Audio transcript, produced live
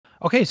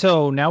Okay,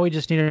 so now we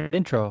just need an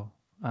intro.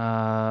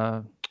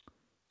 Uh,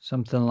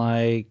 Something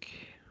like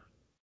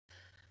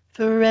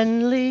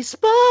Friendly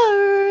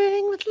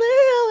sparring with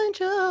Leo and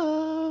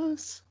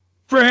Joes.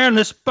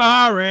 friendly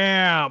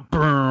sparring.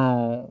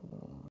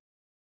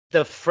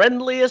 The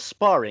friendliest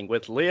sparring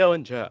with Leo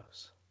and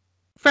Joes.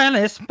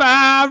 Friendly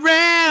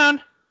sparring.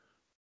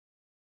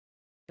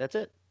 That's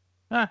it.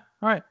 All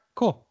right,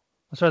 cool.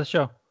 Let's start the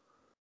show.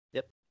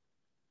 Yep.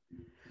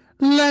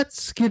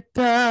 Let's get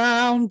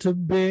down to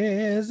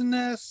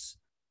business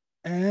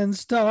and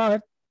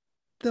start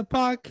the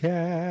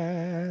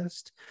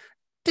podcast.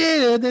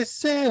 Did they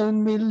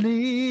send me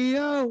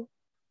Leo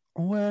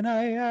when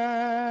I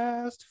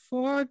asked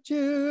for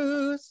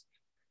juice?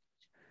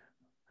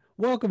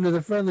 Welcome to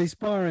the Friendly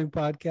Sparring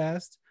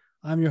Podcast.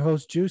 I'm your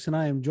host, Juice, and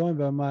I am joined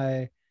by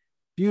my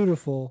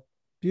beautiful,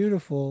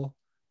 beautiful,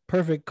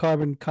 perfect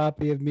carbon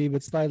copy of me,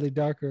 but slightly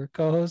darker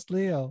co-host,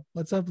 Leo.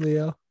 What's up,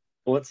 Leo?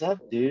 What's up,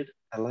 dude?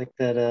 I like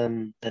that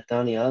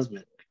Donny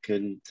Osmond.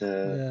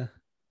 Yeah,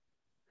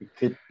 We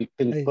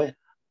couldn't I quit.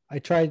 I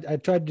tried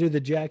to do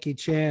the Jackie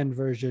Chan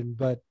version,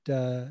 but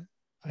I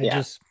Yeah.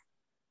 just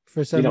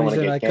for You some don't want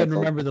to reason get I couldn't canceled.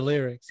 remember the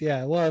lyrics.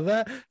 Yeah, well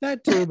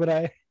that too, but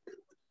I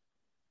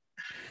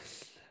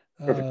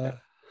Perfect uh time.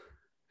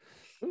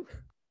 Ooh,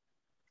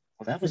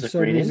 well, that for was a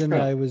some great reason intro.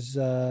 I was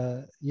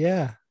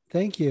yeah,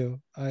 thank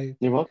you.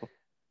 You're welcome.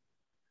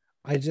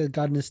 I just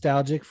got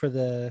nostalgic for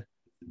the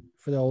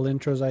old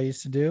intros I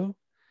used to do.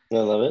 I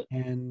love it.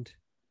 And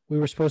we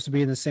were supposed to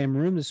be in the same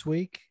room this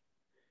week,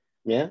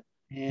 Yeah.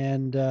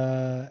 and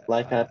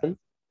Life happens.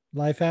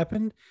 life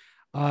happened.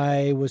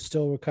 I was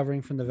still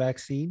recovering from the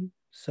vaccine,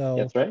 so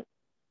That's right.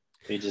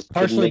 We just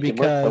couldn't partially make it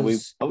work, but we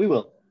because but we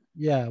will.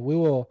 yeah, we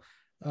will.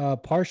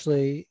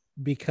 Partially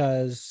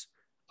because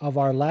of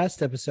our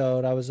last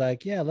episode, I was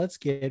like, yeah, let's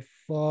get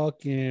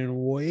fucking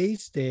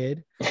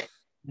wasted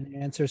and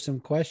answer some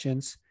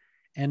questions.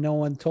 And no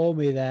one told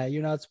me that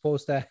you're not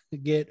supposed to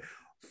get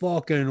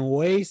fucking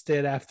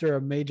wasted after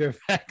a major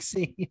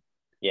vaccine.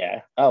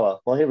 Yeah. Oh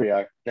well. Well, here we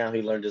are. Now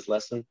he learned his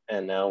lesson,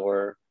 and now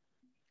we're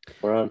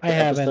on I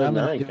haven't. episode I'm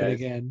gonna nine, do it guys.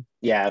 again.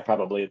 Yeah,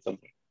 probably at some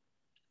point.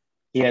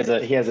 He has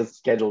it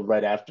scheduled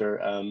right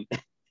after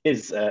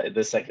his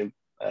the second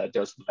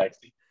dose of the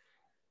vaccine.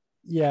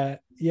 Yeah.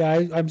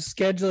 I'm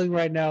scheduling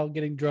right now,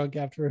 getting drunk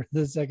after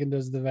the second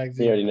dose of the He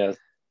vaccine. already knows.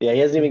 Yeah, he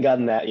hasn't even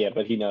gotten that yet,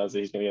 but he knows that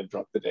he's gonna get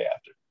drunk the day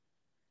after.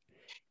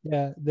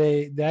 Yeah,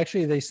 they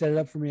actually they set it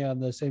up for me on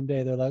the same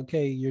day. They're like,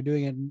 okay, you're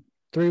doing it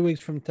 3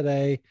 weeks from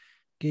today.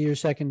 Get your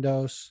second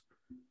dose.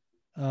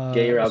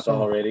 Get your So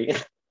alcohol ready.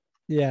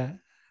 yeah,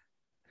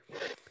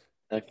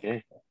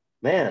 Okay,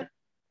 man.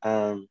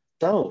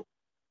 So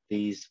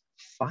these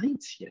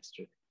fights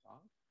yesterday.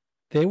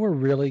 they were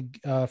really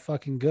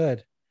fucking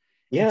good.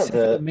 Yeah, Except for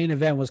the the main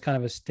event was kind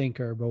of a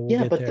stinker, but we'll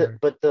yeah, get but the there.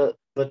 but the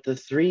but the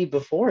three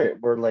before it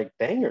were like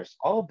bangers,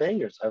 all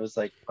bangers. I was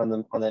like on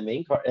that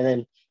main card, and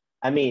then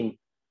I mean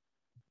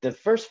the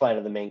first fight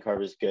of the main card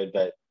was good,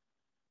 but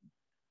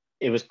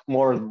it was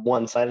more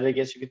one sided, I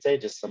guess you could say.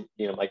 Just some,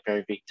 Mike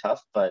Perry being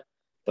tough, but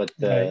Right.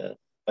 the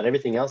but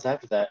everything else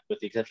after that, with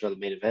the exception of the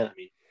main event, I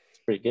mean, it's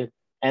pretty good.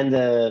 And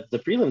the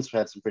prelims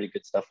had some pretty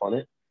good stuff on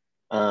it.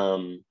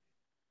 Um,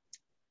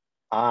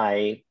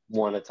 I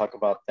want to talk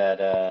about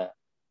that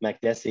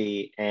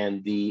Makdessi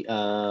and the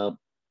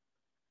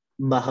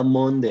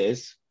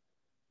Mahamondes.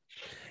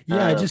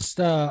 Yeah, I Um, just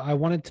I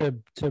wanted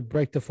to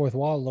break the fourth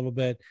wall a little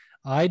bit.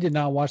 I did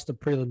not watch the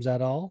prelims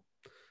at all.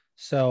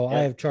 So I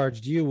yeah, have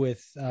charged you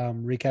with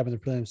recapping the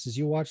prelims since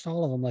you watched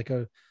all of them like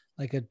a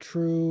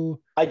true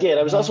I did.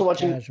 I was also not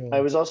watching. I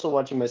casual. was also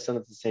watching my son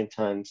at the same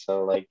time.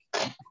 So like,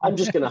 I'm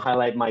just gonna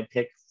highlight my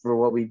pick for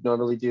what we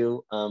normally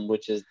do,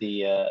 which is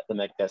the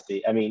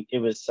Makdessi. I mean, it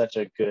was such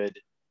a good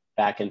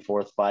back and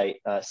forth fight,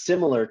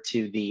 similar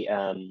to the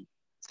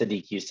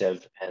Sadiq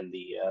Youssef and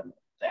the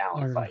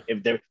Allen Or fight.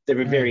 If they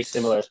were very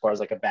similar nice. as far as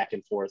like a back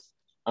and forth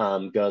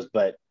goes,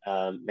 but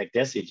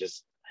Makdessi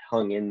just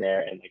hung in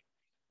there and like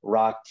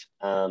rocked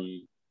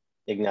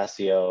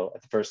Ignacio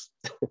at the first.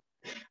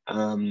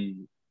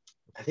 um,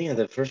 I think at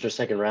the first or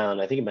second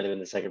round, I think it might have been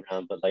the second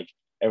round, but like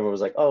everyone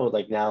was like, oh,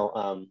 like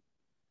now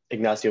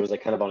Ignacio was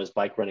like kind of on his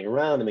bike running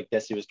around, and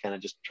McDessie was kind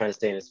of just trying to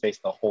stay in his face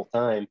the whole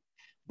time.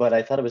 But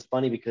I thought it was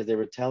funny because they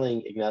were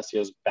telling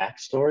Ignacio's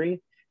backstory.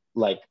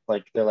 Like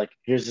they're like,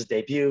 here's his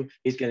debut.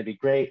 He's gonna be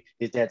great.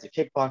 His dad's a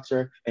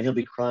kickboxer, and he'll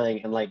be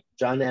crying. And like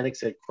John Anik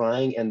said,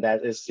 crying, and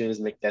that as soon as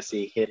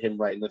McDessie hit him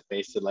right in the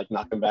face to like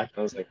knock him back, and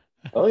I was like,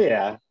 oh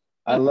yeah,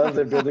 I love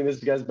they're building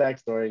this guy's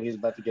backstory, and he's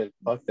about to get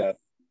fucked up.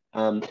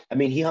 I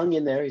mean, he hung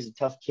in there. He's a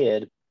tough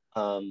kid,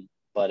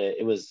 but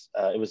it was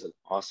an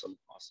awesome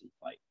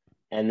fight.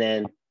 And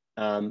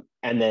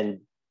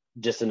then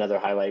just another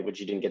highlight which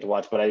you didn't get to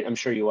watch, but I'm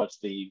sure you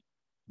watched the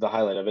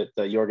highlight of it,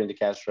 the Jorgen De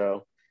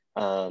Castro,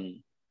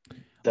 um,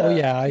 Oh the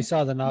yeah, I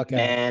saw the knockout.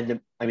 man.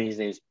 I mean, his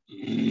name's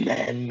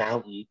Man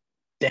Mountain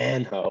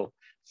Danho.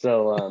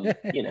 So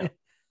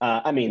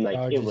I mean, like it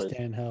Charges was.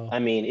 Danho. I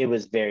mean, it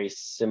was very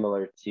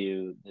similar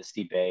to the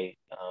Stipe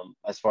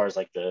as far as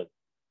like the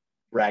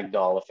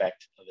ragdoll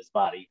effect of his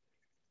body.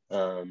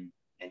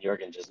 and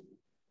Jorgen just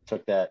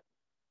took that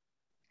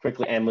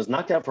quickly and was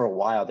knocked out for a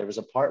while. There was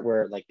a part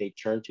where like they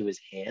turned to his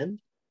hand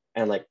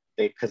and like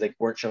because they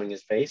weren't showing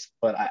his face,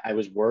 but I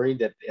was worried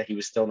that he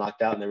was still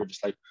knocked out, and they were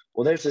just like,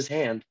 "Well, there's his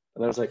hand,"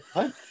 and I was like,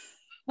 "What?"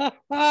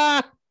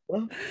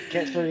 Well,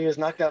 can't show you his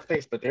knocked out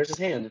face, but there's his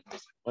hand. And I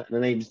was like, "What?" And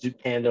then they just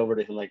panned over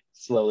to him like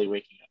slowly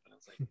waking up, and I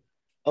was like,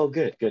 "Oh,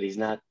 good, good, he's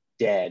not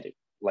dead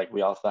like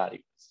we all thought he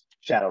was."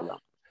 Shadow Realm.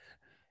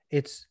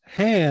 It's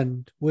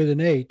hand with an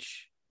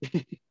H.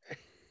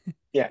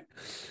 Yeah.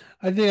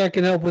 I think I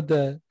can help with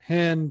the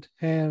hand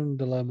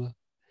dilemma.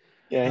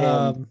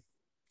 Yeah.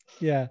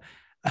 Yeah.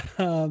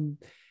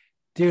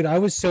 Dude, I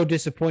was so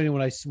disappointed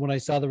when I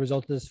saw the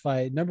result of this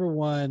fight. Number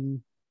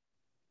one,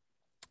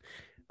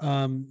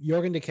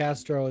 Jorgen De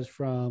Castro is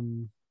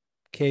from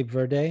Cape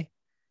Verde,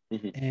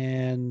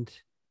 and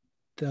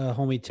the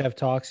homie Tev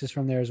Talks is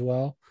from there as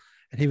well.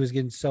 And he was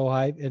getting so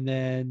hyped. And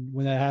then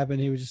when that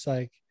happened, he was just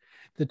like,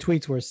 the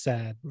tweets were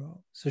sad,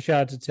 bro. So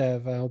shout out to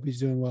Tev. I hope he's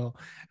doing well.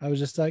 I was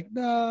just like,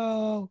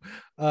 no.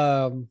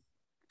 And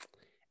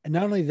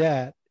not only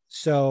that,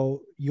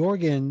 so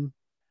Jorgen,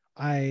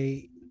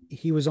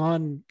 he was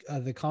on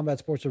the Combat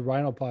Sports with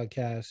Rhino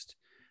podcast,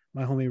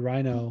 my homie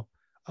Rhino,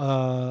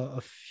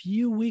 a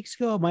few weeks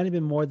ago. It might have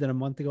been more than a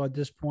month ago at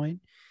this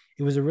point.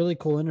 It was a really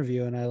cool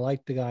interview, and I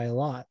liked the guy a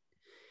lot.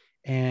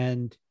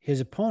 And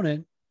his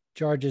opponent,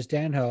 Georges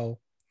Danho,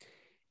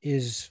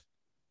 is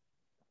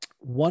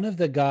one of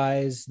the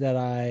guys that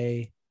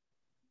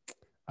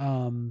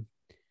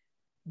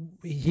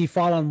he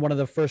fought on one of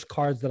the first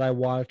cards that I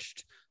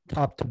watched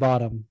top to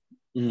bottom,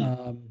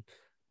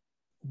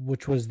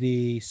 which was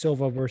the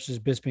Silva versus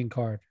Bisping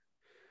card.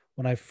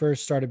 When I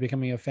first started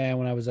becoming a fan,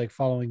 when I was like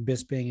following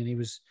Bisping and he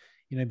was,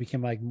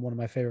 became like one of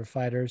my favorite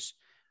fighters,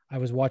 I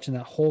was watching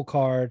that whole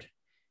card,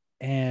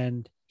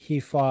 and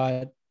he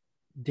fought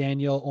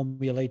Daniel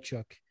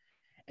Omielanchuk,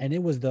 and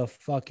it was the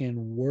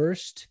fucking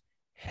worst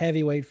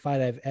heavyweight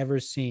fight I've ever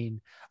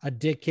seen. A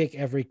dick kick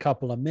every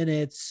couple of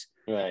minutes.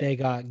 Right. They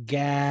got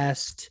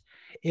gassed.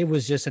 It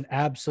was just an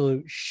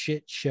absolute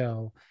shit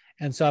show.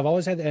 And so I've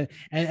always had that.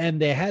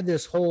 And they had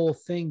this whole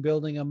thing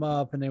building him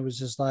up, and it was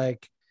just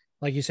like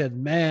you said,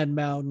 Man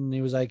Mountain.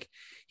 He was like,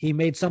 he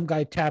made some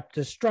guy tap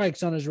to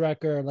strikes on his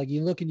record. Like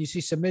you look and you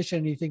see submission,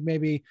 and you think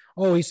maybe,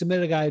 oh, he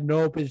submitted a guy.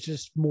 Nope, it's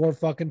just more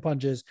fucking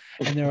punches.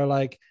 And they were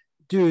like,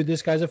 dude,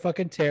 this guy's a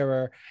fucking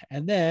terror.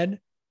 And then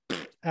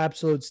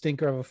absolute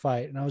stinker of a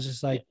fight. And I was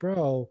just like,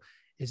 bro,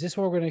 is this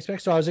what we're going to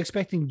expect? So I was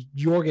expecting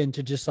Jorgen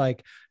to just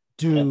like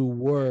do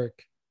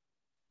work.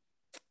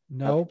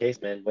 No nope.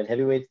 Case, man. When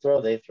heavyweights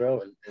throw, they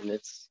throw, and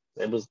it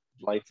was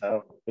lights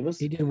out.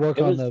 He did work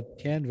on the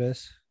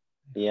canvas.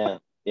 Yeah,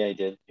 he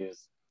did. He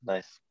was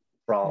nice,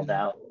 sprawled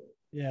out.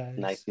 Yeah,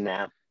 nice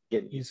nap.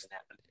 Getting used to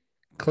napping.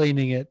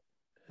 Cleaning it.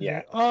 Yeah.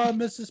 Like, oh, I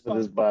miss his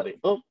body.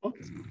 Oh.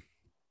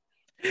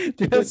 Dude,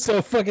 that's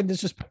so fucking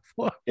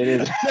disrespectful. It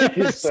is.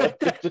 It's so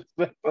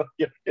disrespectful.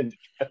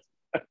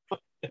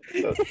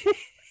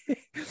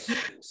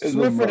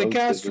 Swiffer De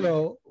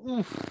Castro.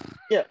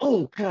 Yeah.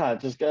 Oh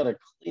God, just gotta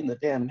clean the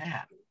damn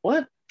mat.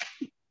 What?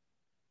 You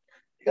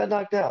got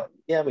knocked out.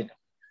 Yeah, we know.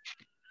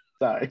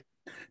 Sorry.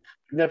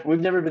 We've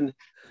never been.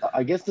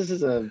 I guess this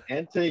is an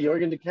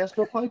anti-Jorgen De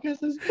Castro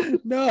podcast.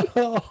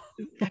 No,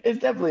 it's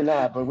definitely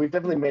not. But we've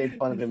definitely made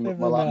fun of him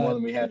a lot more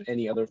than we have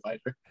any other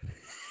fighter.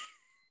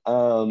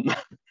 All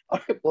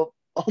right. Well,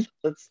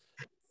 let's.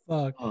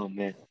 Fuck. Oh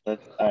man. All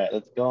right.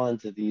 Let's go on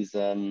to these.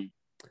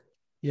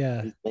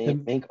 Yeah.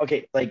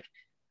 Okay. Like.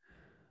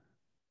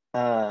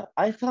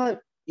 I thought,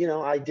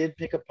 I did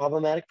pick a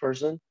problematic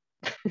person.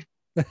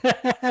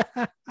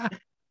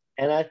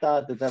 And I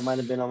thought that might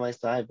have been on my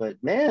side, but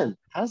man,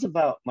 how's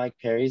about Mike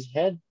Perry's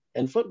head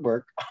and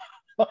footwork?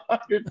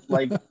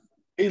 Like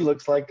he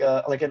looks like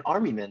an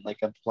army man, like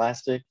a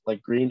plastic,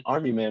 like green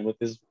army man with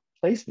his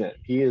placement.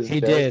 He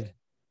did.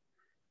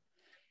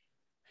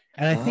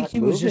 And I think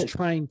he was just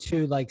trying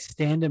to like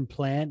stand and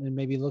plant and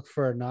maybe look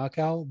for a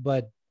knockout.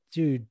 But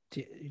dude,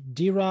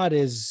 D-Rod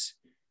is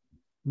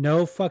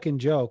no fucking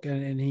joke.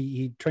 And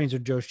he trains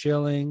with Joe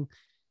Schilling,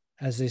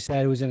 as they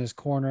said, who's in his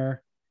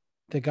corner.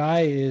 The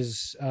guy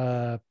is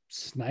a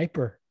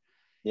sniper.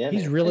 Yeah,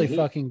 he's really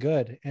fucking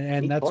good.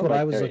 And that's what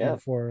I was looking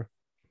for.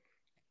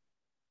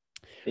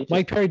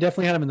 Mike Perry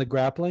definitely had him in the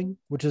grappling,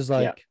 which is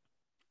like,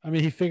 I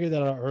mean, he figured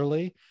that out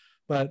early,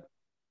 but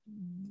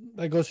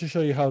that goes to show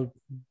you how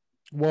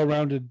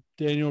well-rounded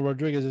Daniel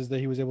Rodriguez is,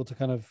 that he was able to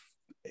kind of,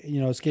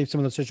 escape some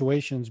of those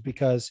situations.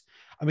 Because,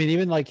 I mean,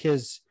 even like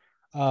his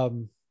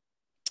UFC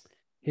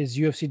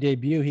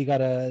debut, he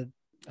got a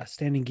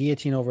standing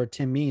guillotine over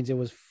Tim Means. It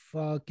was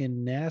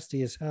fucking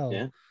nasty as hell.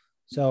 Yeah.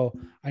 So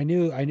I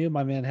knew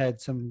my man had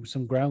some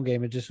ground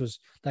game. It just was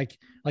like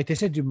they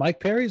said, dude,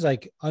 Mike Perry's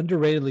like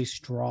underratedly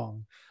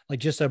strong, like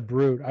just a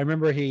brute. I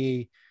remember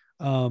he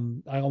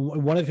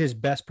one of his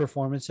best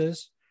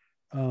performances,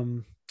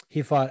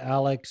 he fought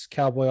Alex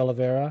Cowboy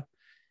Oliveira,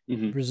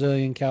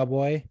 Brazilian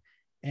cowboy.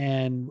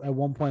 And at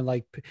one point,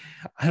 like,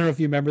 I don't know if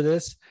you remember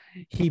this,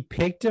 he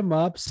picked him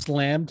up,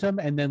 slammed him,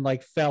 and then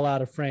like fell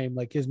out of frame.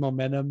 Like his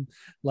momentum,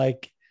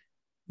 like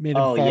made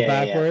him Oh fall yeah,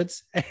 yeah,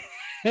 backwards.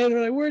 And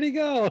we're like, where'd he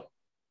go?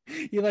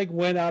 He like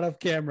went out of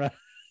camera.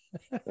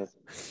 yeah.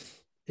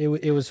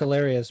 It was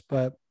hilarious,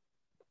 but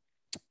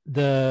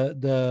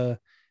the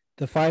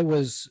the fight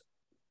was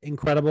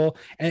incredible.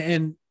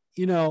 And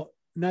you know,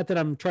 not that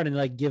I'm trying to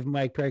like give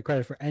Mike Perry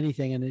credit for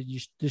anything, and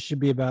this should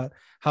be about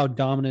how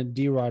dominant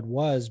D Rod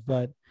was,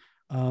 but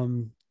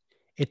um,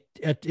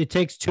 it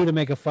takes two to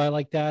make a fight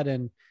like that,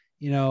 and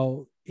you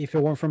know, if it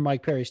weren't for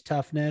Mike Perry's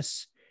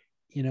toughness,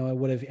 you know, it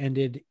would have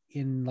ended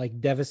in like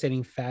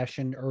devastating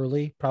fashion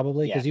early,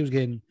 probably because Yeah, he was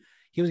getting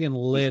he's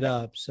lit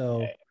got. up. Yeah,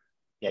 So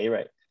yeah, you're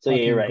right. So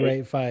yeah, you're fucking right.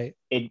 great fight.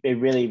 It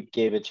really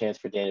gave a chance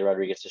for Danny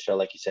Rodriguez to show,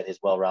 like you said, his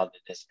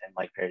well-roundedness, and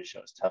Mike Perry to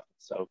show his toughness.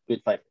 So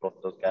good fight for both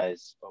of those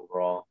guys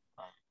overall.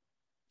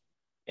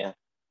 Yeah,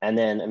 and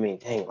then I mean,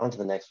 dang, on to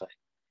the next fight.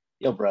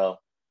 Yo, bro.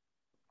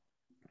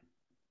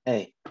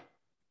 Hey,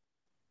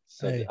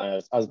 so Hey, I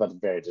was about to be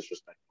very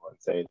disrespectful and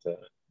say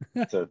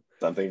to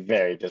something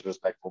very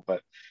disrespectful,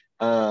 but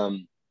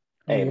um,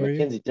 oh, hey, were you?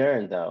 Mackenzie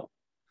Dern though,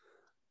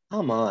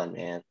 come on,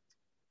 man,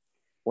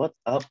 what's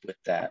up with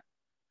that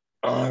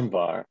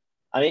armbar?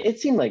 I mean, it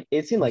seemed like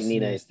It's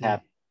Nina nasty.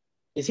 tapped.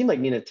 It seemed like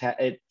Nina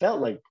tapped. It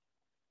felt like,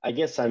 I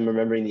guess I'm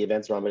remembering the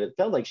events wrong, but it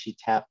felt like she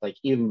tapped like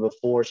even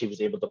before she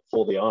was able to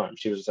pull the arm.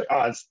 She was just like,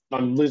 "Oh,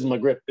 I'm losing my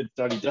grip. It's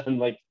already done."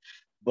 Like,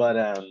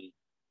 but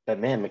but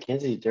man,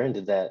 Mackenzie Dern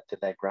did that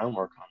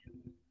groundwork on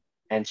her,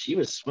 and she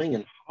was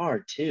swinging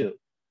hard too.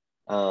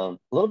 A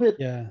little bit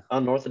Yeah.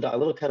 unorthodox, a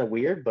little kind of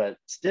weird, but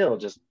still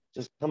just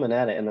coming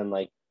at it, and then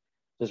like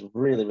just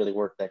really really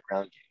worked that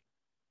ground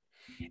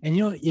And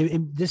you know,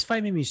 this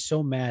fight made me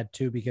so mad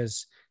too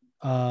because,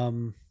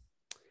 um,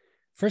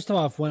 first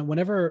off,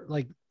 whenever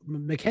like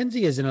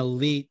Mackenzie is an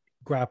elite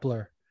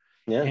grappler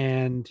game. Yeah,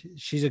 and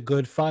she's a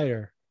good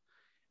fighter,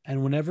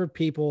 and whenever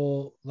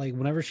people like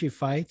whenever she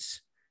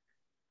fights,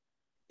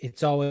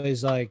 it's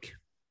always like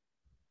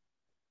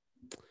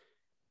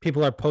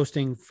people are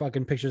posting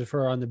fucking pictures of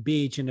her on the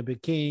beach in a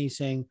bikini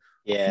saying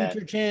yeah.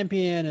 future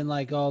champion and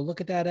like, oh,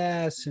 look at that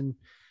ass. And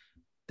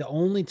the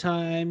only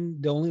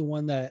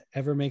one that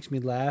ever makes me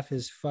laugh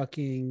is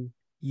fucking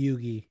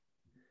Yugi.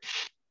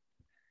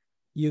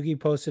 Yugi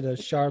posted a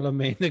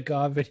Charlemagne the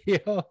God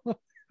video.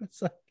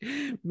 It's like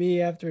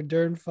me after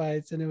Dern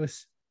fights, and it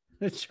was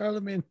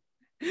Charlemagne.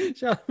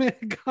 Charlemagne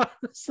the God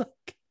was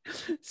like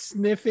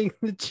sniffing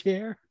the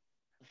chair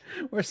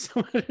where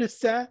someone just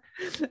sat,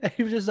 and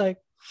he was just like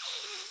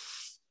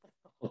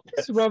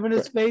just That's rubbing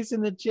his great. face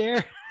in the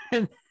chair,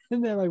 and,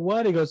 and they're like,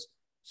 "What?" He goes,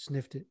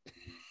 "Sniffed it."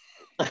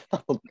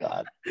 Oh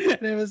God.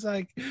 And it was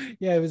like,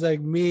 yeah, it was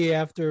like me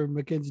after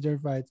Mackenzie Dern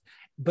fights.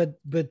 But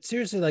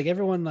seriously, like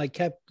everyone like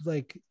kept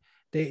like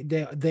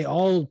they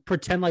all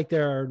pretend like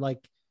they're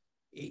like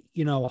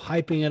you know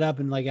hyping it up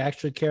and like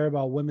actually care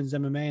about women's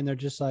MMA, and they're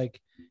just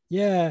like,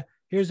 yeah,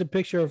 here's a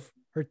picture of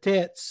her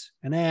tits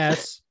and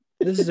ass.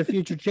 This is a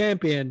future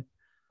champion.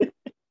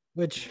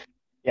 Which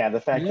Yeah,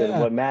 the fact that yeah,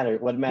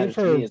 what give matters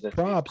to me her is that she's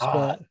props,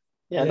 hot. but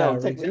Yeah, no, yeah,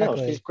 exactly. No,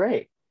 she's exactly.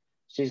 great.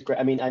 She's great.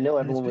 I mean, I know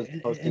And it's everyone was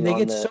and posting they on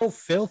get the. so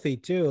filthy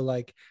too,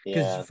 like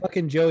because Yeah,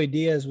 fucking Joey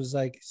Diaz was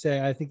like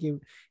saying, I think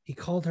he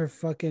called her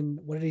fucking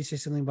what did he say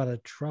something about a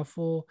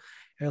truffle,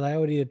 or like I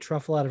would eat a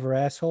truffle out of her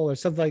asshole or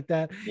something like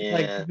that.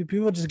 Like yeah,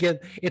 people just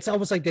get it's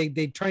almost like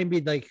they try and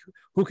be like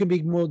who can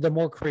be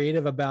more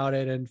creative about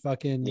it and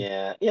fucking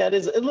yeah. It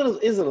is a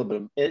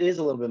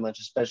little bit much,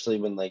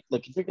 especially when like,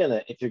 look, if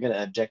you're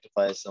gonna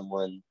objectify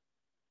someone,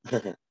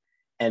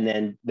 and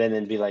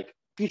then be like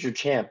future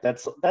champ,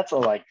 that's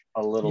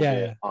a little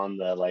bit yeah, on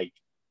the like.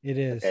 it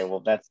Okay, is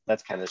well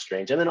that's kind of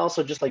strange. And then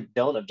also just like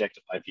don't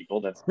objectify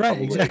people. That's right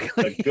probably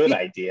a good exactly.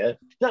 idea.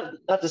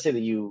 Not to say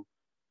that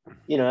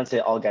not say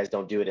all guys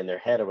don't do it in their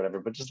head or whatever,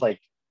 but just like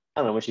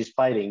I don't know, when she's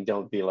fighting,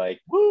 don't be like,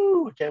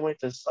 "Woo! I can't wait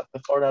to suck the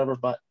fart out of her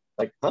butt."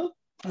 Like, huh?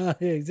 Yeah,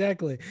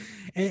 exactly.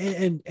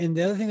 And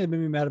the other thing that made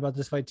me mad about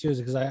this fight too is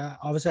because I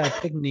obviously I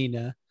picked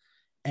Nina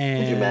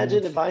Could you and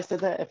imagine if I said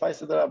that? If I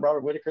said that about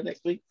Robert Whitaker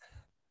next week?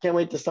 Can't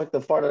wait to suck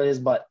the fart out of his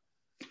butt.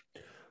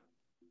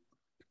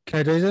 can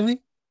I tell you something?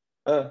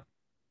 Uh,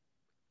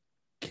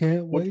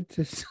 Can't would wait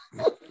to.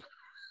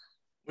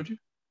 would you?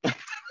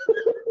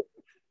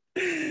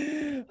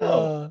 No.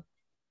 uh,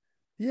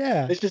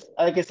 yeah, It's just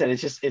like I said.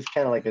 It's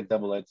kind of like a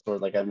double-edged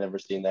sword. Like I've never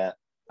seen that.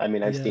 I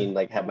mean, I've yeah, seen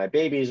like have my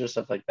babies or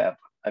stuff like that,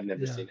 but I've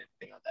never yeah, seen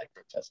anything on that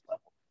grotesque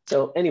level.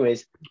 So,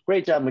 anyways,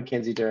 great job,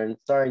 Mackenzie Dern.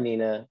 Sorry,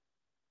 Nina.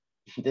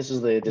 This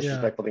is the yeah.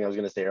 disrespectful thing I was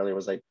gonna say earlier.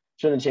 Was like,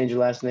 shouldn't change your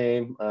last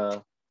name.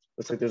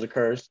 Looks like there's a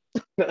curse.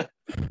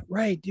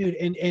 Right, dude.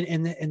 And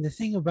the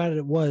thing about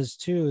it was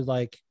too,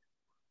 like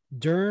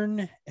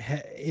Dern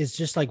is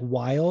just like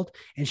wild,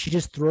 and she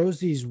just throws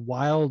these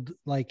wild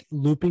like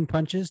looping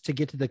punches to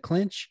get to the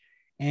clinch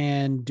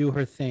and do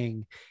her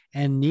thing.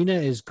 And Nina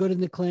is good in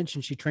the clinch,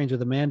 and she trains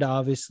with Amanda,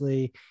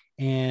 obviously,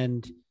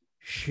 and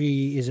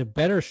she is a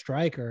better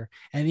striker.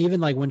 And even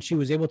like when she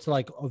was able to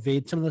like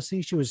evade some of those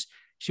things,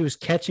 she was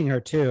catching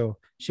her too.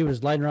 She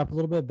was lighting her up a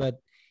little bit, but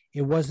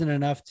it wasn't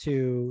enough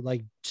to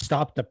like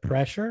stop the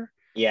pressure.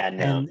 Yeah,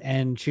 no.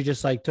 And she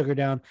just like took her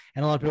down.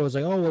 And a lot of people was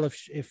like, oh well,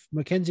 if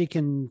Mackenzie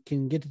can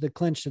get to the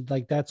clinch,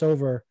 like that's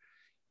over.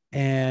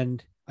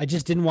 And I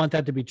just didn't want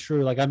that to be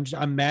true. Like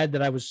I'm mad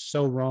that I was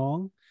so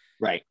wrong.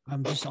 Right.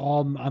 I'm just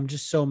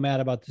so mad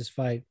about this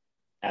fight.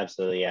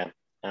 Absolutely, yeah.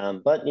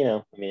 But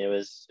I mean, it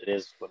is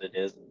what it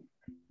is. And,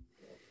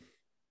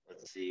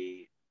 let's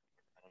see.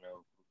 I don't know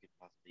who could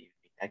possibly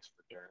be next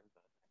for Durham,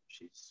 but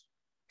she's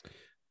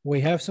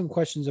We have some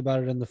questions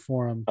about it in the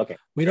forum. okay.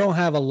 We don't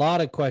have a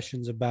lot of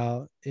questions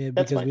about it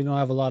That's because fine. we don't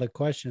have a lot of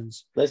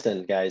questions.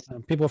 Listen, guys.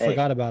 People Hey,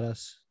 forgot about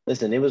us.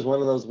 listen. It was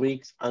one of those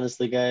weeks.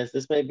 Honestly, guys,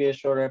 this may be a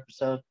shorter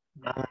episode.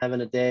 I'm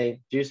having a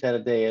day. Juice had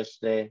a day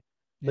yesterday.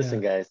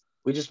 Listen, Yeah. guys.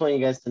 We just want you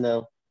guys to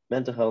know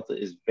mental health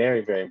is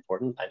very, very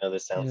important. I know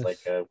this sounds like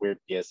Yes. a weird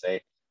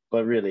PSA,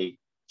 but really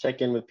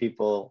check in with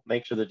people,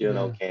 make sure they're doing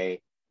Yeah.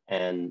 okay.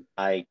 And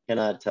I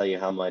cannot tell you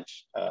how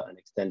much an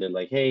extended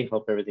like, hey,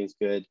 hope everything's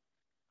good,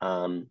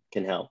 can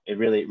help. It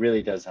really,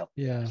 really does help.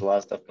 Yeah. There's a lot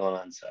of stuff going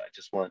on, so I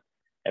just want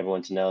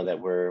everyone to know that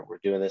we're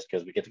doing this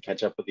because we get to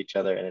catch up with each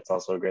other, and it's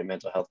also a great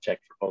mental health check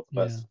for both of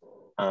Yeah. us.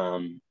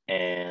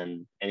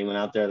 And anyone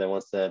out there that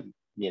wants to,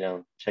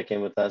 check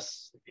in with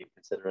us, if you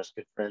consider us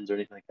good friends or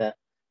anything like that,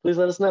 please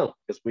let us know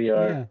because we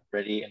are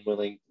ready and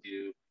willing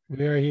to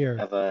We are here.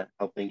 have a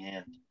helping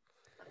hand.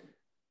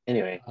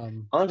 Anyway,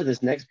 Um, on to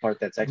this next part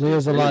that's actually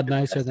Leo's a really lot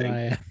nicer than depressing.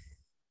 I am.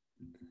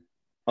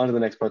 On to the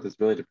next part that's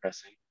really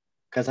depressing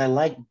because I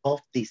like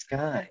both these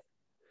guys.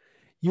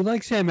 You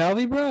like Sam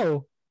Alvey,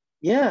 bro?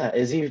 Yeah,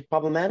 is he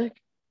problematic?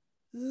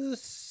 Right-wing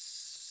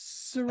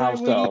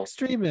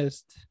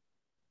extremist.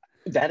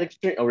 That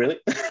extreme? Oh, really?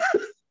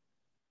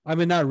 I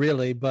mean, not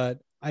really,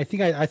 but I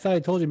think I thought I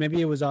told you maybe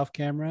it was off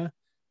camera,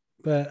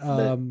 but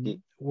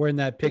we're in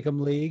that pick'em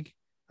league.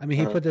 I mean,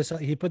 he put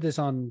this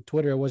on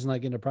Twitter. It wasn't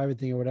like in a private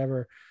thing or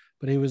whatever,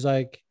 but he was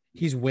like,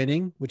 he's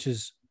winning, which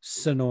is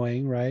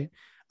annoying, right?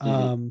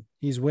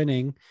 He's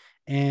winning.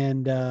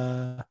 And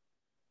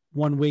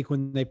 1 week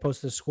when they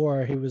posted the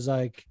score, he was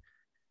like,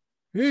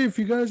 hey, if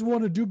you guys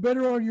want to do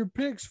better on your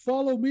picks,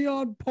 follow me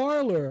on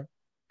Parler.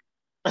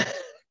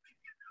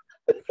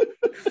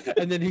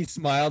 And then he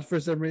smiled for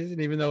some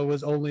reason, even though it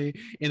was only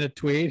in a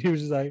tweet. He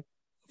was just like,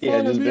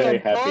 yeah, just very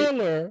happy.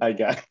 Parler. I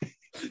got it.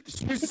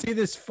 Did you see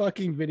this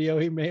fucking video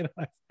he made?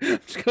 I'm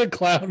just gonna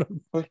clown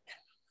him.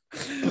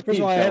 First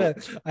of all,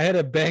 I had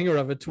a banger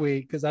of a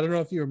tweet because I don't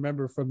know if you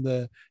remember from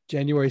the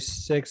January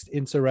 6th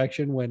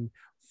insurrection when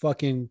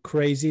fucking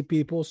crazy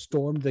people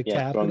stormed the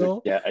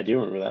Capitol. Yeah, I do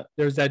remember that.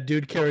 There's that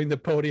dude carrying the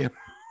podium.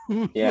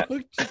 Yeah,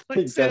 just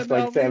like Sam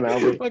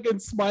Alvey, fucking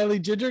smiley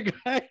ginger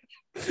guy.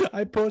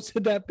 I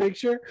posted that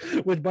picture,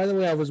 which by the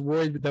way, I was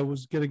worried that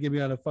was gonna give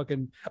me on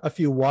a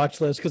few watch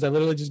lists because I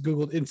literally just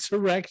Googled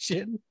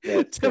insurrection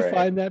to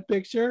find that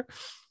picture.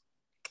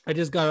 I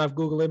just got off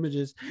Google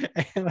Images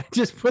and I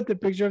just put the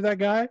picture of that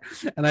guy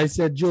and I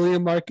said,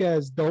 Julian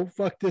Marquez, don't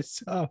fuck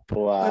this up.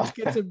 Wow. Let's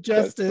get some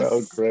justice.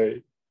 That's so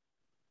great.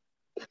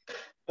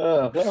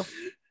 Well,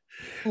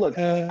 look,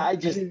 I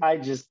just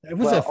it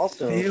was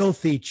also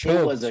filthy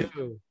choke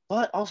too.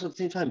 But also at the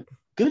same time,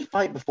 good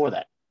fight before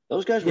that.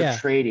 Those guys were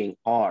trading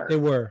hard. They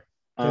were.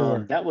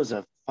 That was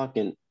a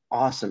fucking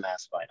awesome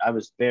ass fight. I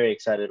was very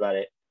excited about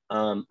it.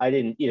 I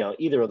didn't,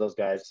 either of those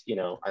guys,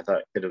 I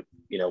thought could have,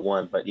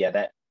 won. But yeah,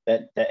 that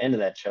end of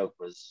that choke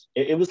was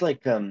it was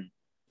like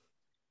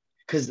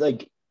because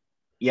like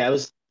it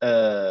was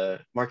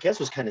Marquez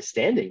was kind of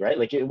standing, right?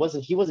 Like he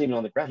wasn't even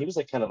on the ground. He was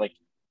like kind of like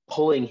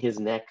pulling his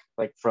neck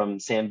like from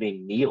Sam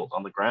being kneeled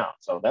on the ground.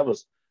 So that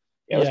was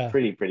it was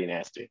pretty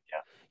nasty.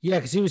 Yeah,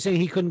 because he was saying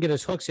he couldn't get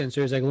his hooks in, so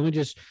he was like, "Let me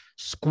just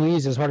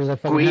squeeze as hard as I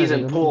fucking squeeze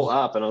and pull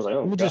up." And I was like, "Oh,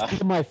 let me just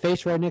put my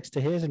face right next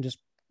to his and just."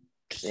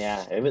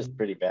 Yeah, it was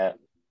pretty bad.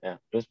 Yeah,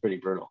 it was pretty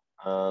brutal.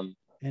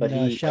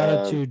 And shout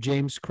out to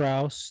James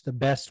Krause, the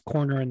best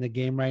corner in the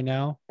game right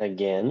now.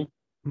 Again,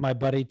 my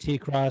buddy T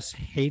Cross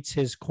hates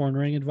his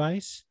cornering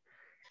advice,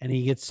 and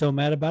he gets so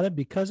mad about it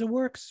because it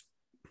works.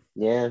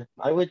 Yeah,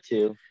 I would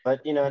too. But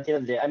at the end of the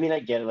day, I mean, I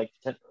get it. Like,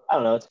 I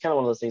don't know. It's kind of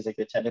one of those things. Like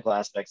the technical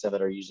aspects of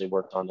it are usually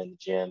worked on in the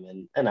gym,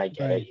 and I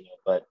get it.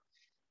 But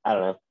I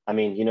don't know. I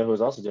mean, who's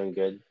also doing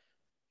good?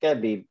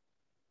 Khabib.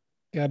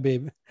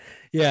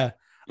 Yeah.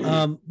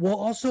 Well,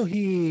 also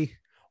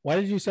why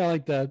did you sound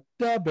like the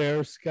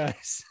Bears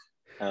guys?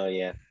 Oh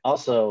yeah.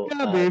 Also,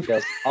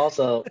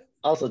 also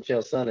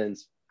Chael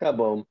Sonnen's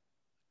kaboom.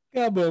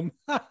 Kaboom.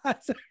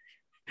 That's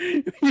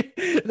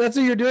what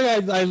you're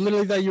doing. I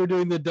literally thought you were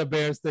doing the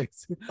Bears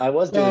things. I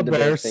was doing the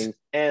Bears things,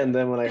 and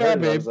then when I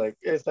heard it, I was like,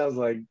 it sounds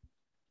like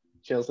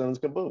Chael Sonnen's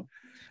kaboom.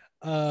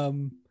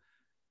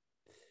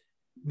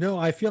 No,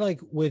 I feel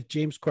like with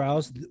James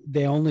Krause,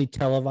 they only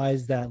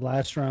televise that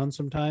last round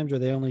sometimes, or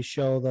they only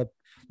show the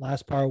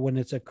last part when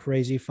it's a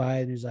crazy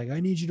fight. And he's like,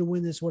 I need you to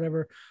win this,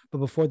 whatever. But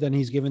before then,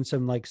 he's given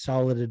some like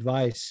solid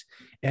advice.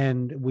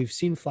 And we've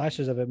seen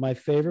flashes of it. My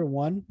favorite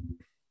one,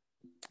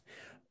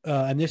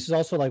 and this is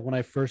also like when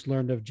I first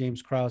learned of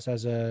James Krause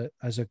as a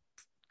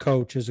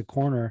coach, as a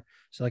corner,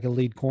 so like a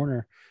lead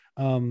corner.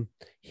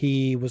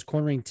 He was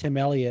cornering Tim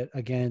Elliott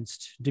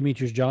against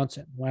Demetrius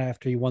Johnson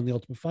after he won the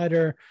Ultimate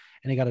Fighter.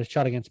 and he got a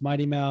shot against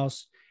Mighty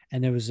Mouse,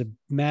 and it was a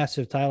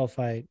massive title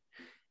fight.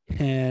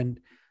 And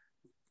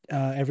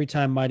every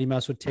time Mighty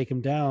Mouse would take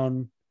him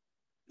down,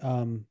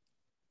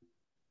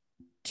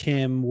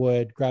 Tim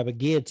would grab a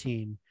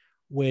guillotine,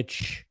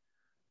 which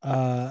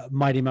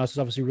Mighty Mouse is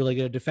obviously really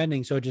good at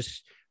defending. So it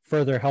just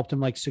further helped him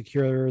like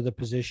secure the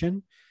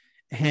position.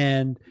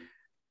 And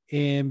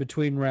in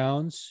between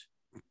rounds,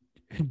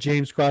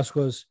 James Cross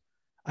goes,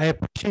 I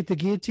appreciate the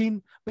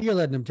guillotine, but you're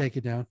letting him take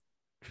you down.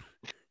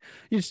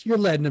 You're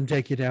letting him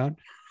take you down.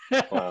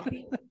 Wow.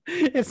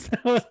 That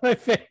was my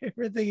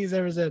favorite thing he's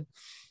ever said.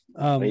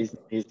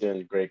 He's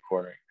doing great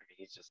cornering. I mean,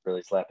 he's just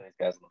really slapping these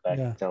guys on the back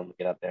and telling them to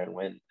get out there and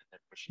win.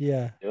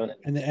 And doing it.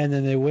 And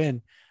then they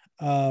win.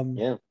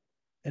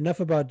 Enough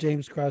about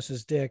James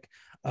Cross's dick.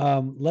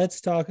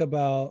 Let's talk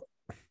about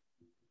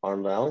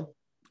Arnold Allen.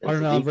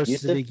 Arnold Allen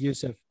versus Sadiq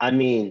Youssef. I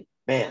mean,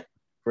 man,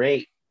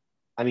 great.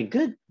 I mean,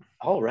 good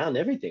all around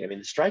everything. I mean,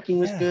 the striking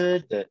was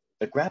good.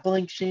 The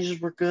grappling exchanges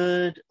were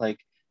good. Like,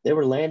 they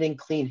were landing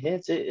clean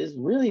hits. It is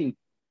really.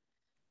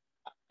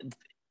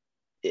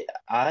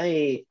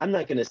 I'm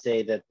not going to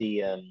say that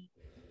the.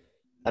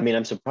 I mean,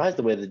 I'm surprised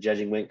the way the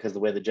judging went, because the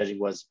way the judging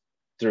was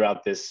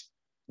throughout this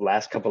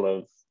last couple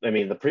of. I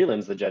mean, the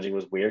prelims, the judging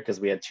was weird because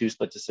we had 2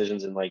 split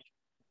decisions in like.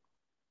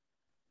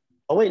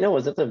 Oh wait, no,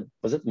 was it the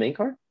main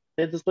card?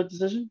 They had the split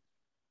decision.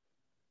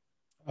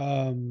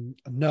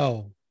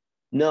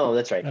 No,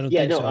 that's right.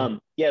 Yeah, no, so.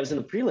 Yeah, it was in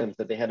the prelims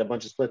that they had a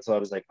bunch of splits. So I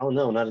was like, oh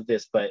no, not at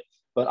this. But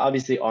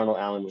obviously Arnold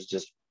Allen was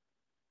just.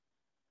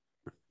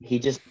 He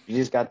just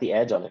got the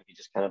edge on it. He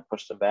just kind of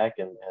pushed him back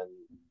and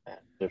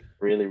just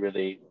really,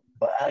 really.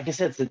 But like I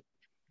said,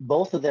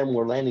 both of them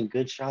were landing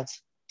good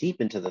shots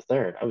deep into the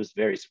third. I was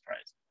very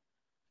surprised.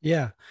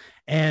 Yeah.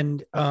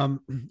 And a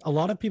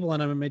lot of people on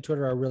MMA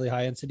Twitter are really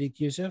high on Sadiq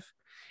Youssef,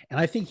 and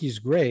I think he's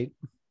great,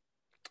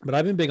 but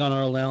I've been big on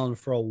Arnold Allen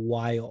for a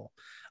while.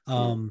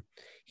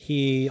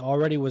 He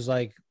already was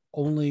like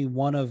only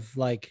one of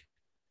like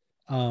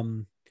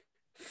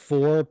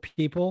 4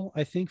 people,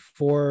 I think,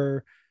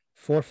 4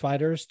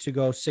 fighters to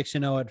go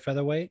 6-0 at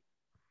featherweight.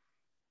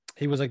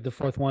 He was like the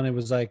 4th one. It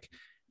was like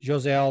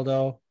Jose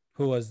Aldo,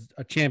 who was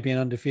a champion,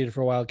 undefeated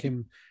for a while,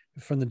 came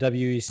from the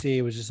WEC.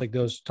 It was just like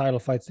those title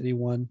fights that he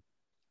won.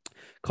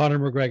 Conor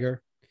McGregor.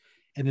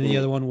 And then the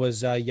other one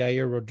was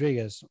Yair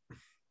Rodriguez,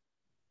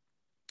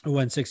 who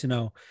went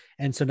 6-0.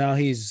 And so now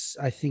he's,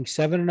 I think,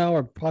 7-0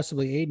 or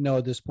possibly 8-0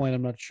 at this point.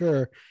 I'm not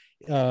sure.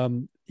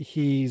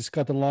 He's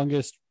got the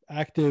longest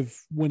active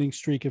winning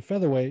streak at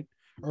featherweight.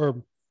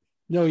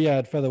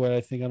 At featherweight,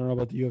 I think. I don't know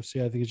about the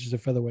UFC. I think it's just a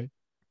featherweight.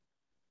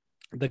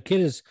 The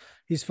kid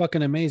he's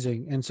fucking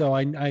amazing. And so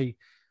I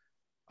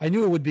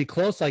knew it would be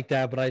close like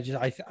that, but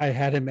I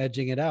had him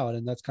edging it out,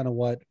 and that's kind of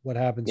what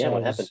happened. Yeah, so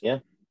what happened? Yeah.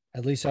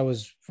 At least I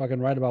was fucking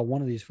right about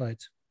one of these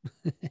fights.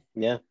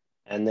 Yeah.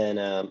 And then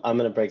I'm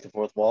gonna break the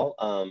 4th wall.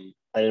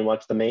 I didn't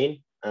watch the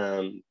main.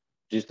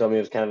 Juice told me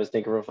it was kind of a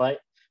stinker of a fight.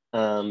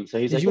 So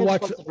he's did you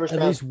watch the first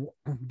round? Least,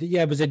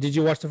 yeah, but did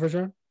you watch the first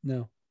round?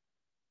 No.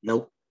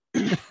 Nope.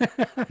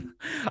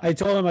 I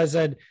told him, I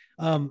said,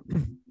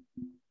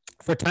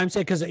 for time's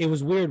sake, because it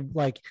was weird.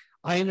 Like,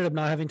 I ended up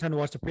not having time to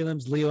watch the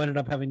prelims. Leo ended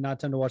up having not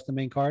time to watch the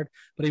main card,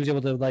 but he was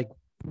able to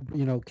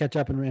catch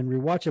up and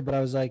rewatch it. But I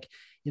was like,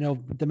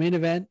 the main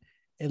event,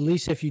 at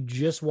least if you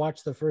just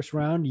watched the first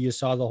round, you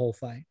saw the whole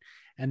fight.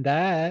 And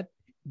that,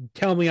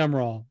 tell me I'm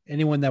wrong.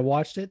 Anyone that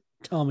watched it,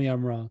 tell me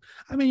I'm wrong.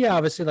 I mean, yeah,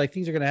 obviously, like,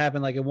 things are going to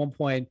happen. Like, at one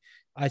point,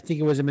 I think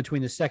it was in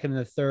between the second and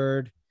the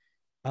third.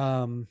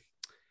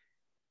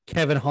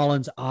 Kevin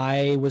Holland's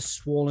eye was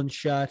swollen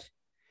shut.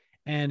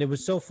 And it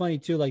was so funny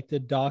too. Like, the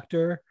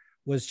doctor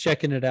was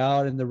checking it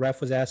out and the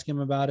ref was asking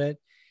him about it.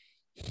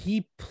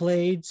 He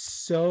played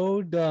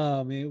so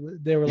dumb.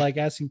 They were like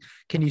asking,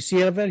 can you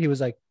see out of it? He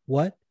was like,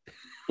 what?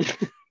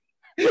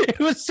 It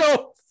was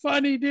so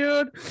funny,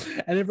 dude.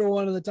 And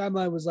everyone on the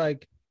timeline was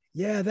like,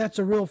 yeah, that's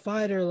a real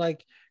fighter.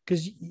 Like,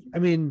 because I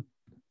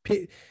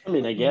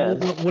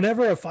guess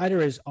whenever a fighter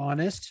is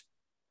honest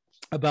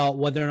about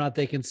whether or not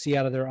they can see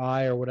out of their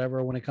eye or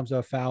whatever, when it comes to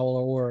a foul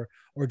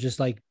or just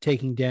like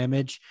taking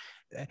damage,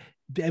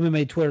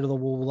 MMA Twitter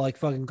will like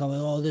fucking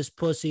comment, oh, this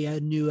pussy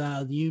knew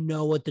out. You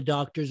know what the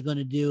doctor's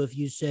gonna do if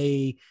you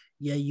say,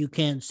 yeah, you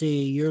can't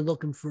see, you're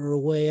looking for a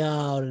way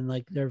out, and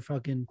like they're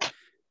fucking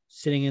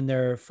sitting in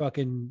their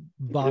fucking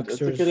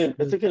boxers.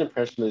 It's a good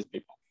impression of these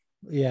people.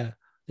 Yeah,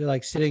 they're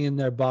like sitting in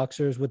their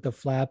boxers with the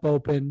flap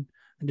open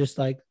and just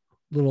like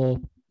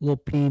little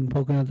peen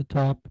poking at the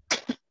top.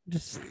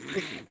 Just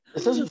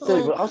this doesn't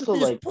fit, but also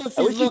this like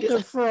pussy's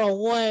looking for a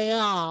way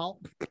out.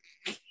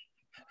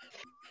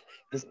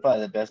 This is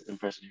probably the best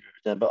impression you've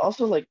ever done. But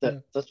also like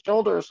the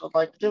shoulders of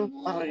like Jim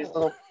Flanagan's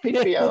little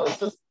PPOs,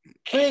 just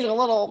being a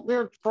little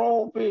weird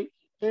troll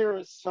here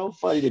is so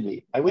funny to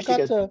me. I wish you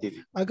guys could see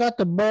it. I got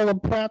the bowl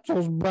of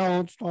pretzels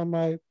balanced on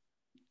my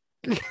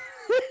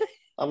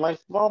on my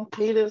small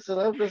penis,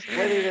 and I'm just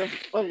ready to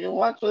fucking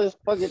watch this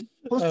fucking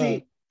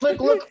pussy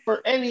look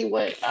for any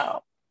way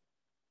out.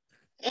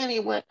 Any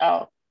way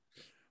out.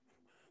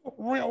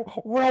 Real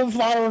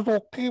fighters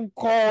will keep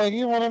going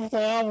even if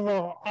they have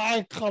their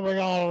eye coming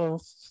out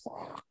of the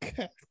fuck.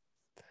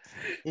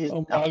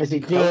 Oh my Is he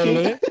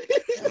choking?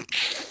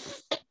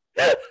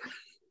 god.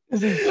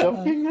 Is he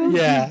choking now?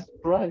 Yeah. Jesus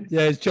Christ.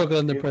 Yeah, he's choking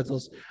on the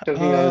pretzels.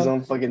 Choking on his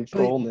own fucking but,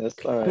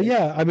 trollness. All but right.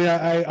 yeah, I mean,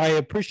 I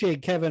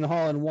appreciate Kevin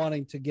Holland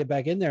wanting to get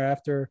back in there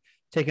after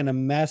taking a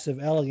massive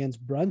L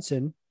against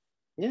Brunson.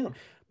 Yeah.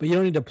 But you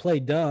don't need to play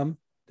dumb.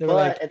 They were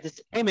But like,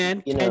 hey,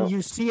 man, you can know,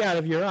 you see out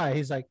of your eye?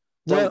 He's like,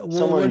 someone,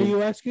 what are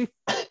you asking?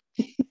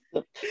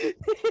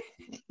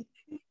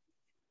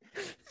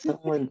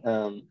 someone,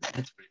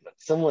 that's pretty much,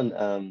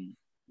 someone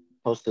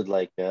posted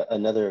like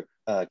another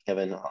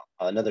Kevin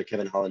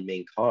Holland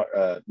main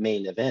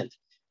event,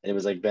 and it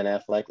was like Ben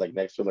Affleck like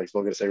next to him, like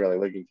smoking a cigarette,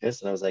 like looking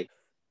pissed, and I was like,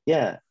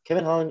 yeah,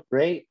 Kevin Holland,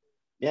 great,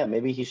 yeah,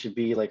 maybe he should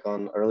be like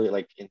on early,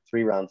 like in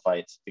 3 round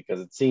fights, because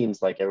it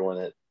seems like everyone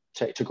that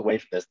took away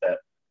from this that,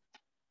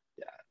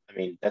 yeah, I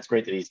mean that's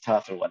great that he's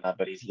tough and whatnot,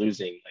 but he's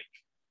losing, like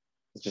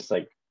it's just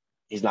like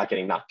he's not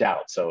getting knocked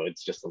out, so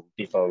it's just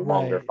these are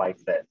longer Right.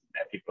 fights that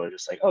people are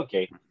just like,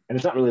 okay, and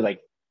it's not really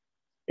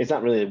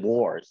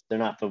wars. They're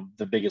not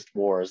the biggest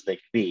wars they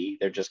could be.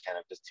 They're just kind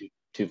of just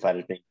two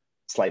fighters being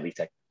slightly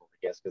technical, I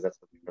guess, because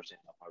that's what people are saying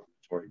about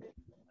Marvin Vettori.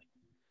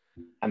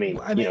 I mean,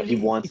 I mean, he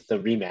wants the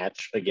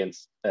rematch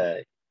against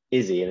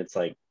Izzy, and it's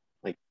like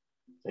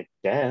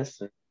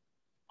yes.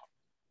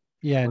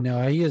 yeah,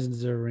 no, he doesn't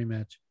deserve a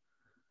rematch.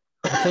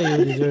 I'll tell you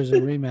who deserves a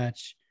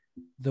rematch.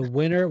 The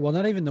winner, well,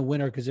 not even the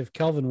winner, because if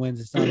Kelvin wins,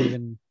 it's not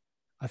even,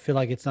 I feel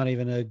like it's not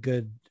even a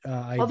good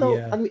Although,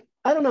 I idea. mean,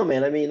 I don't know,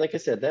 man. I mean, like I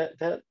said,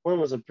 that one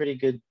was a pretty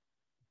good,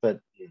 but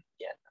yeah,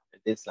 no,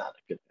 it's not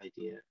a good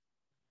idea.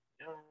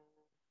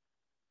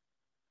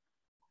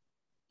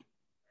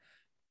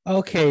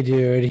 Okay,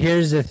 dude,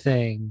 here's the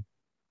thing.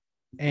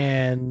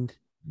 And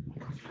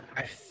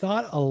I've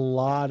thought a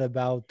lot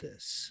about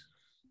this. Right?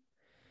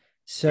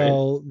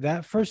 So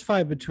that first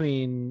fight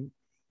between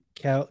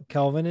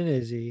Kelvin and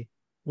Izzy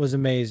was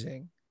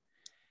amazing.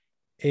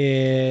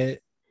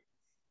 It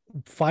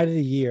fight of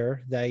the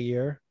year that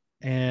year,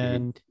 Mm-hmm.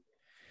 and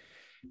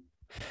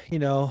you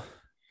know,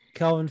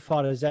 Kelvin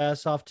fought his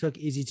ass off, took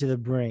Izzy to the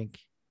brink.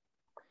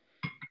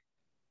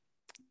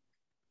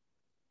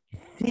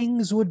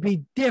 Things would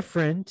be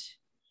different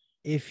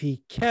if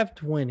he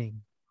kept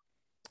winning,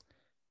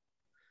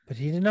 but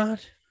he did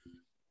not.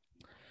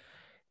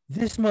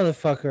 This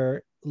motherfucker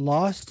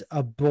lost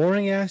a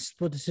boring ass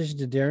split decision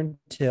to Darren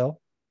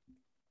Till.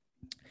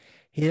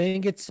 He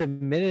didn't get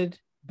submitted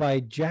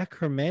by Jack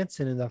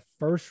Hermanson in the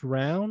first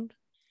round,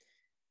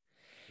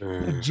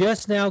 who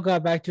just now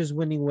got back to his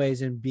winning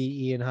ways and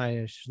beat Ian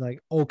Heinisch. Like,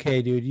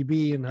 okay, dude, you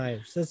beat Ian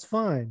Heinisch. That's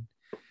fine.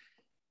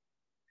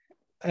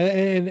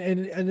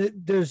 And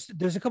there's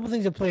a couple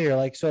things at play here.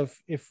 Like, so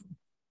if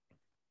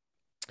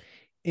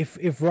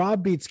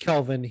Rob beats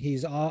Kelvin,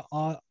 he's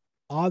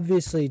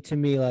obviously, to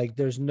me, like,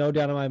 there's no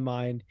doubt in my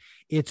mind,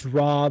 it's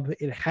Rob.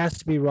 It has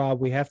to be Rob.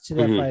 We have to see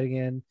that Mm-hmm. fight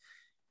again.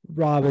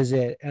 Rob is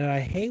it. And I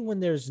hate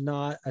when there's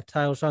not a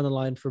title shot on the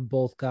line for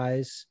both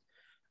guys.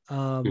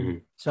 Mm-hmm.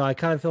 So I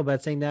kind of feel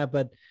bad saying that,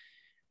 but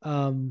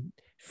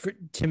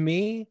to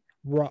me,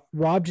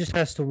 Rob just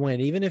has to win,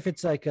 even if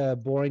it's like a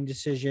boring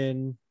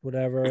decision,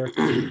 whatever,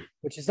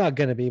 which it's not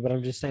gonna be. But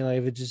I'm just saying,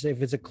 like,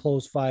 if it's a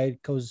close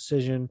fight, close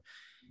decision,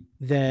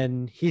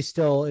 then he's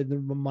still,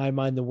 in my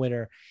mind, the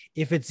winner.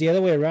 If it's the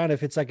other way around,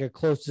 if it's like a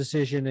close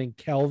decision and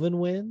Kelvin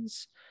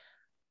wins,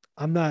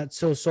 I'm not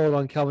so sold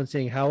on Kelvin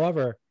saying.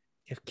 However,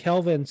 if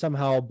Kelvin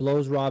somehow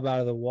blows Rob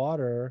out of the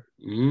water,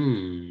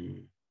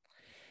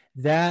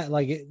 that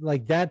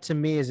like that to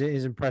me is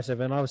impressive.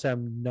 And obviously,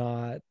 I'm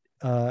not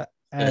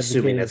Assuming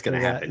advocating that's going for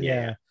to that. happen.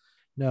 Yeah,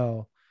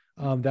 no,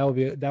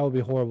 that would be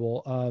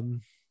horrible.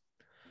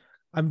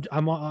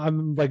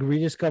 I'm like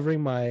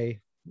rediscovering my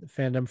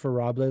fandom for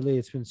Rob lately.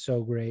 It's been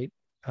so great.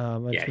 It's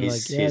been like,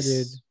 yeah,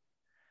 dude.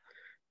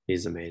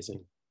 He's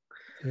amazing.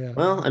 Yeah.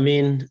 Well, I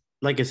mean,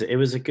 like I said, it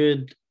was a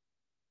good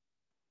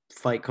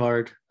fight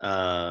card.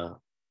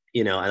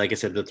 Like I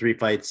said, the 3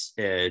 fights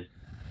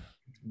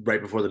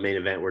right before the main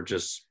event were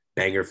just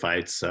banger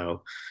fights.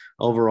 So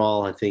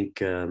overall, I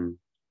think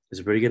it's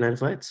a pretty good night of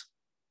fights.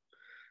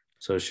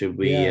 So should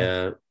we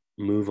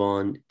move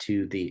on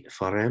to the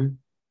Farem?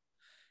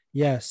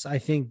 Yes, I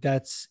think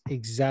that's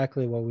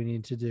exactly what we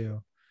need to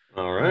do.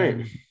 All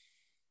right.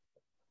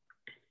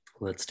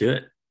 Let's do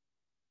it.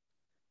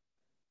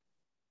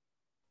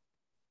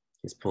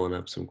 He's pulling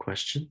up some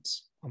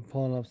questions. I'm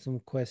pulling up some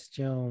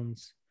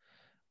questions.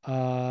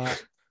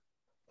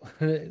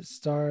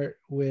 Start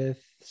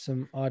with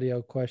some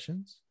audio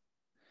questions.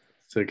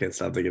 So I can't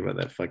stop thinking about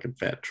that fucking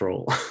fat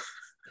troll.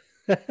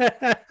 Piece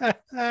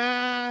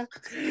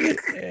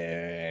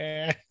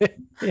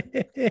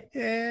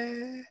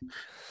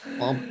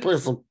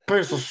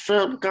of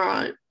shit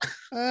guy.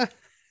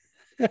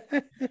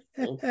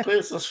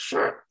 Piece of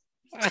shit.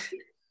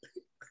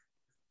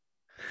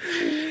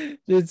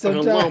 Dude,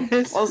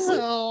 sometimes.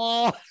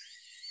 Oh.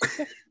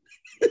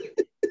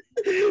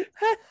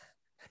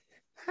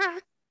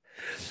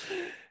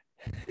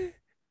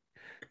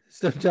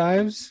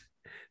 Sometimes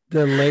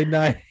The late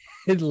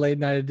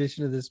night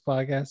edition of this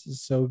podcast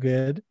is so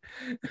good.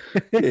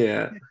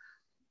 Yeah,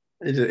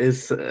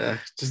 it's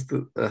just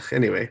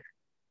anyway.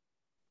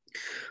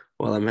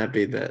 Well, I'm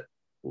happy that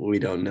we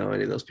don't know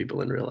any of those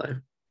people in real life.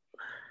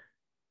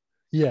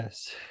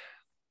 Yes.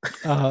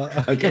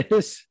 Okay.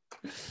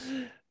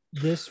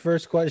 This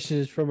first question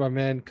is from our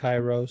man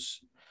Kairos.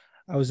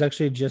 I was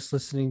actually just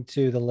listening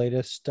to the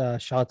latest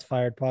Shots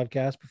Fired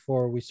podcast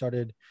before we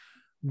started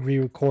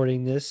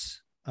re-recording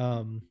this.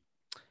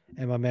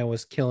 And my man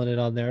was killing it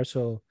on there.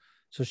 So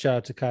shout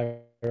out to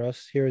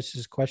Kairos. Here is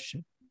his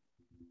question.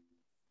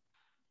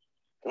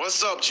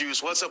 What's up,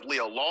 Juice? What's up,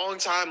 Leo?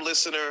 Long-time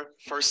listener,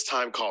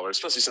 first-time caller,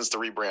 especially since the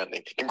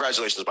rebranding.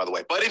 Congratulations, by the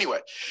way. But anyway,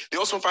 the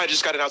Ultimate Fighter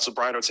just got announced with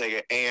Brian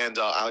Ortega and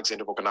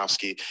Alexander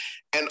Volkanovski.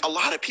 And a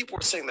lot of people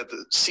are saying that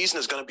the season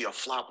is going to be a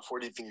flop before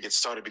it even gets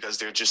started because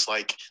they're just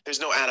like, there's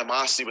no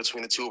animosity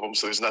between the two of them,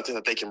 so there's nothing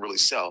that they can really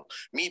sell.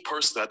 Me,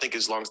 personally, I think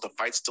as long as the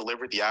fight's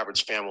delivered, the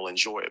average fan will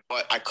enjoy it.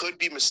 But I could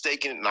be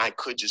mistaken, and I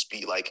could just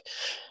be like,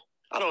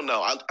 I don't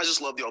know. I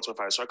just love the Ultimate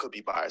Fighter, so I could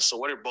be biased. So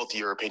what are both of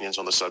your opinions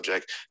on the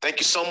subject? Thank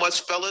you so much,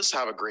 fellas.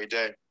 Have a great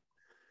day.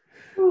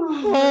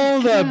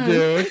 Hold up,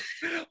 dude.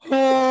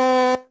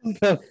 Hold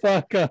the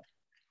fuck up.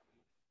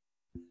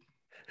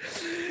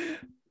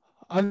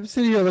 I'm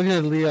sitting here looking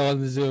at Leo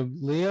on the Zoom.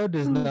 Leo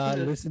does not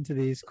listen to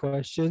these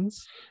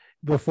questions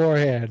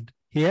beforehand.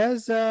 He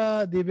has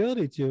the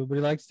ability to, but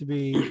he likes to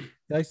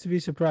be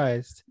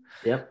surprised.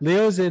 Yep.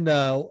 Leo's in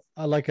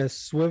like a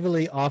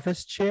swivelly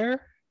office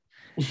chair.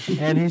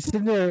 And he's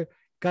sitting there,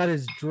 got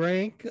his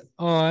drink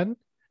on,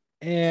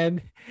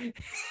 and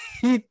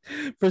he,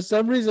 for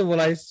some reason, when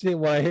I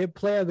hit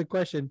play on the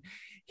question,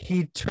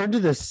 he turned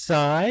to the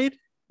side,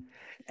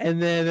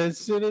 and then as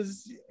soon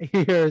as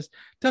he hears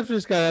 "Tough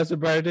to Scott" after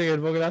Brian Ortega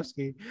and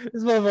Volkanovski,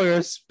 this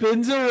motherfucker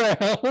spins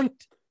around,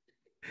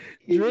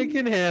 drink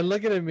in hand,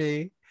 looking at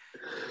me.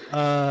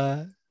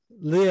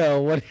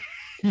 Leo, what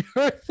are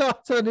your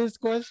thoughts on this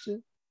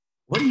question?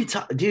 What are you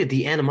talking, dude?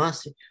 The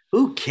animosity.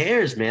 Who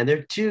cares, man?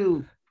 They're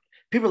two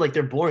people like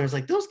they're boring. It's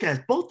like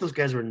both those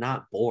guys were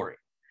not boring.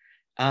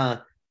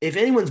 If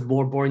anyone's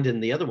more boring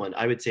than the other one,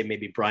 I would say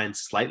maybe Brian's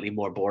slightly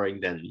more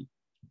boring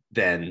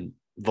than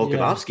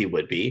Volkanovski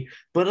would be.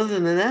 But other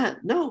than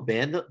that, no,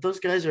 man. Those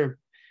guys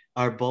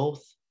are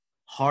both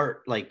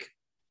heart like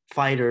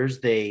fighters.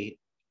 They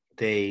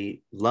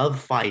love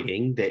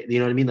fighting. You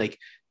know what I mean? Like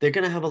they're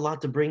gonna have a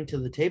lot to bring to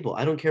the table.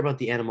 I don't care about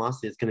the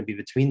animosity that's gonna be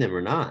between them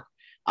or not.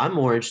 I'm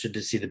more interested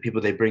to see the people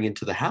they bring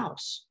into the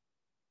house.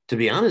 To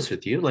be honest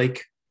with you,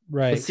 like,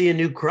 right? Let's see a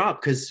new crop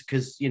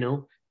because you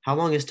know how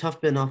long has Tough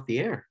been off the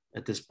air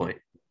at this point?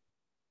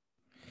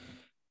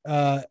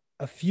 A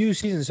few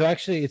seasons. So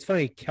actually, it's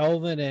funny.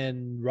 Kelvin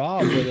and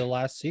Rob were the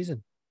last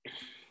season.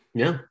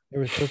 Yeah, they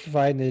were supposed to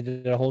fight, and they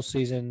did a whole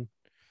season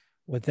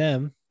with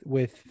them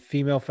with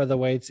female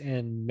featherweights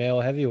and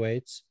male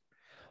heavyweights.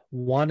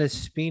 Juan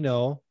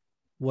Espino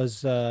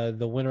was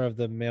the winner of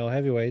the male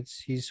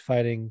heavyweights. He's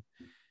fighting,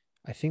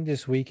 I think,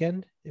 this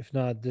weekend. If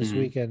not this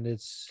weekend,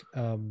 it's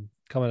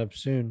coming up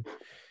soon.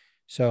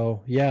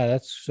 So yeah,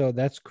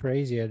 that's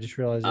crazy. I just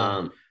realized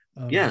that.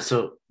 Yeah,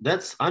 so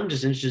I'm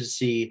just interested to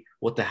see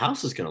what the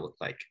house is going to look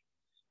like.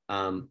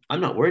 I'm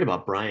not worried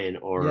about Brian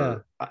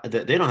or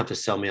they don't have to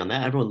sell me on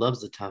that. Everyone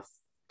loves the Tough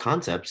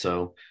concept,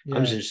 so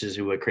I'm just interested to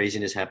see what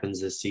craziness happens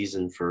this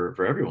season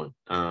for everyone.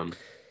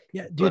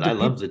 Dude, but I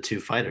love the two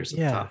fighters at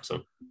the top.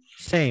 So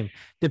same.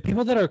 The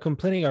people that are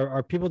complaining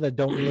are people that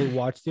don't really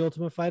watch The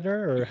Ultimate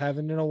Fighter or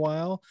haven't in a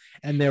while,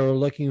 and they were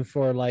looking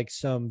for like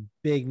some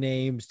big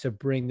names to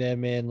bring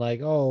them in,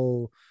 like,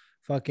 oh,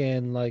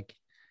 fucking like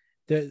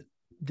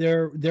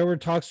there were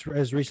talks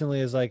as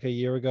recently as like a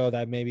year ago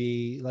that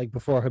maybe like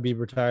before Khabib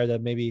retired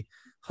that maybe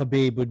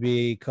Khabib would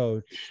be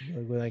coach,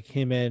 like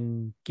him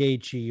and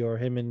Gaethje or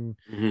him and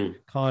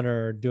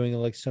Conor doing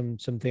like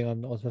something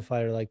on The Ultimate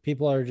Fighter. Like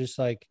people are just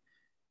like,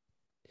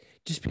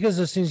 just because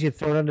those things get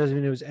thrown on doesn't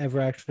mean it was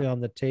ever actually on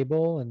the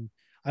table. And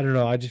I don't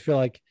know. I just feel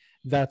like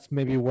that's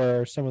maybe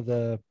where some of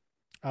the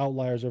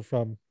outliers are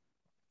from.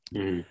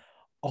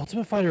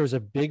 Ultimate Fighter was a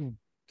big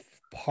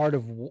part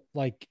of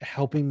like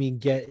helping me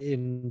get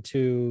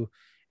into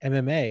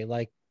MMA,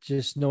 like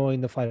just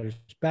knowing the fighter's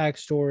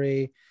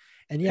backstory.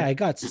 And yeah, I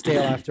got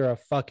stale after a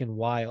fucking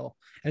while.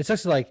 And it's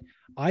actually like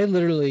I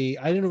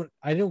didn't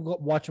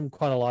watch them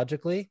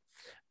chronologically.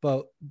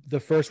 But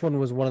the first one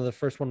was one of the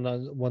first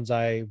ones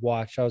I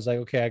watched. I was like,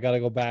 okay, I got to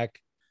go back.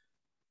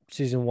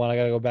 Season 1, I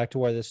got to go back to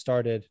where this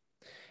started.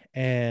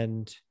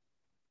 And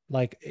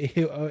like,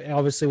 it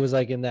obviously was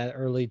like in that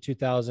early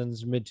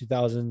 2000s, mid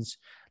 2000s,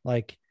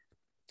 like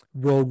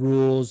Road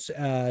Rules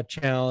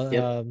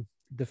channel,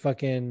 the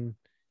fucking,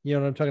 you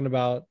know what I'm talking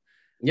about?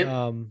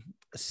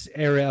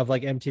 Area of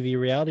like MTV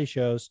reality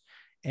shows.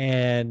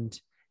 And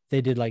they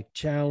did like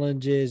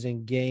challenges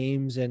and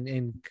games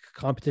and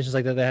competitions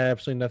like that that had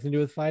absolutely nothing to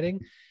do with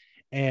fighting.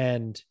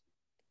 And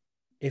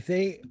if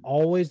they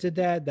always did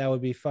that, that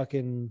would be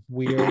fucking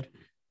weird.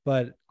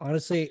 But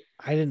honestly,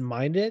 I didn't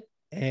mind it.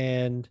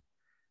 And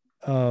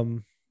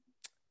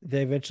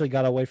they eventually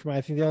got away from it.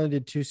 I think they only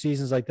did 2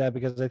 seasons like that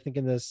because I think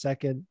in the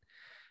second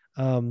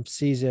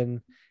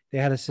season they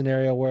had a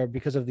scenario where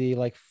because of the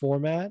like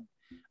format,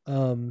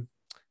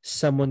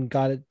 someone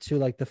got it to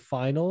like the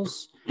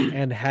finals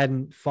and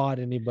hadn't fought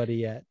anybody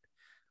yet,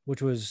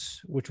 which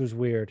was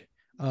weird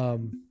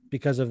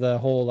because of the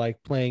whole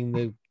like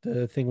playing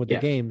the thing with the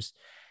games.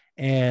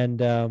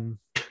 And I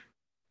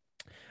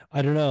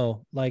don't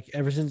know, like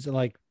ever since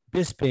like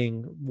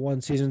Bisping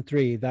won season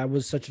 3, that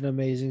was such an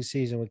amazing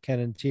season with Ken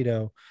and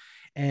Tito.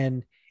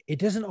 And it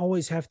doesn't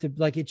always have to,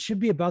 like, it should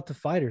be about the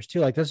fighters too.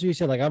 Like that's what you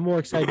said. Like I'm more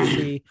excited to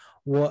see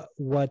what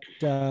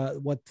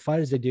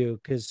fighters they do,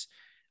 because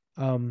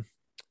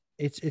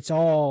it's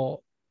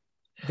all,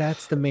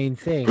 that's the main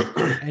thing.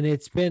 And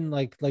it's been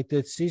like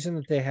the season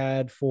that they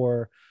had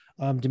for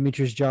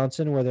Demetrius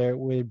Johnson, where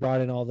we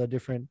brought in all the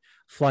different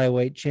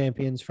flyweight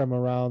champions from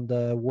around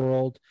the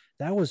world.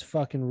 That was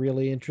fucking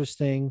really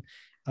interesting.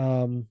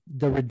 The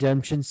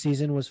redemption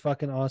season was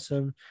fucking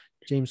awesome.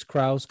 James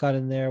Krause got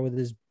in there with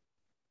his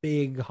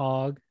big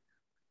hog.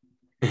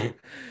 I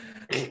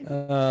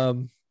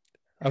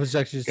was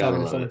actually just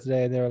talking to someone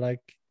today, and they were like,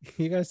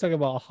 "You guys talk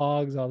about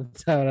hogs all the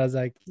time," and I was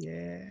like,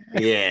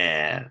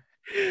 "Yeah."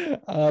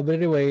 But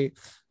anyway,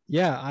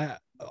 yeah, I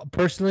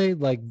personally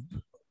like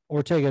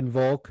Ortega and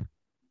Volk.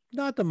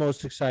 Not the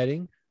most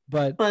exciting,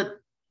 but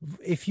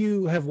if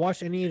you have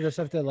watched any of the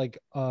stuff that like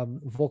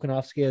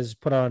Volkanovski has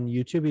put on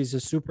YouTube, he's a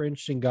super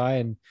interesting guy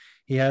and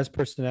he has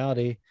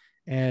personality,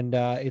 and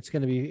it's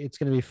gonna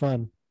be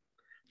fun.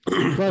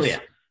 Plus,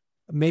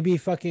 maybe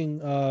fucking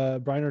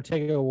Brian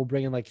Ortega will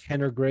bring in like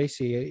Henry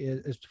Gracie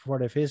as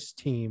part of his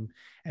team,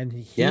 and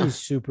he's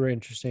super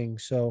interesting.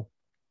 So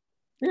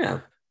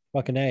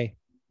fucking A.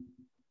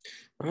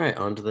 All right,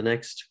 on to the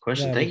next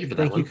question. Thank you for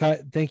that one.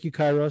 Thank you,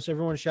 Kairos.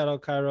 Everyone shout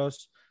out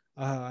Kairos.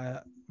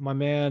 My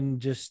man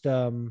just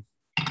I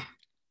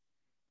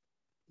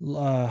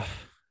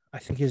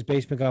think his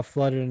basement got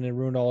flooded and it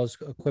ruined all his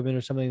equipment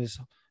or something. This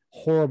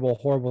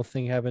horrible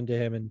thing happened to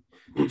him, and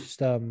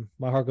just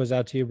my heart goes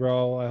out to you,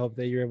 bro. I hope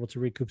that you're able to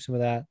recoup some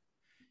of that.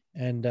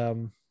 And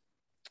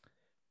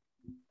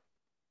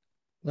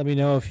let me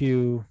know if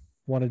you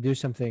want to do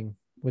something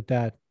with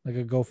that, like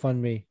a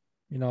GoFundMe.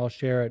 I'll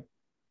share it.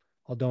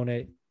 I'll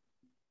donate.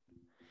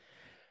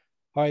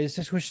 All right, this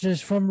next question is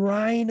from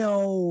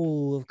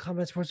Rhino.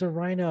 Combat Sports with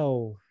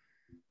Rhino.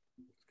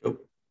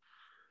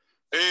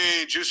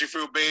 Hey, Juicy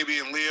Fruit Baby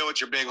and Leo,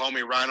 it's your big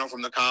homie Rhino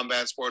from the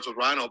Combat Sports with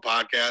Rhino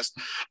podcast.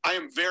 I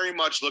am very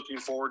much looking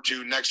forward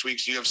to next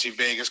week's UFC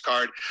Vegas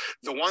card.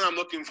 The one I'm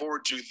looking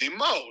forward to the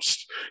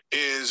most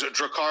is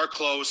Drakkar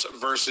Klose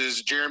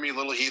versus Jeremy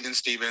Little Heathen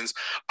Stevens.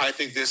 I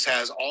think this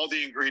has all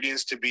the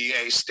ingredients to be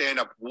a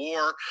stand-up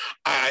war.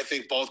 I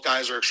think both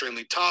guys are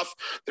extremely tough.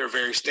 They're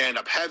very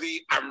stand-up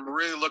heavy. I'm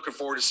really looking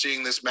forward to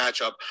seeing this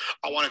matchup.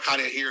 I want to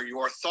kind of hear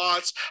your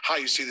thoughts, how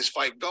you see this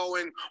fight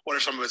going, what are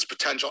some of its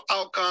potential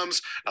outcomes.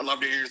 I'd love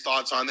to hear your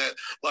thoughts on that.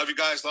 Love you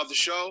guys. Love the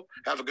show.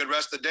 Have a good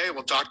rest of the day.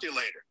 We'll talk to you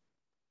later.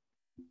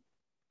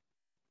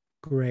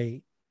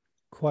 Great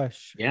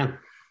question. Yeah.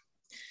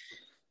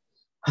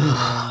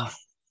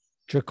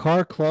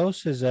 Drakkar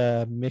Klose is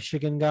a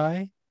Michigan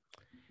guy,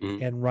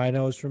 and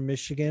Rhino is from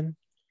Michigan,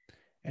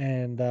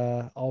 and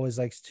always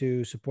likes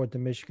to support the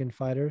Michigan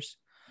fighters.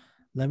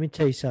 Let me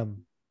tell you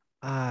something.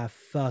 I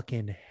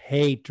fucking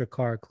hate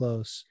Drakkar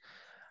Klose.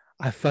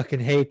 I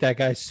fucking hate that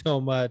guy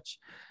so much.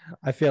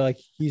 I feel like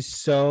he's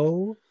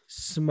so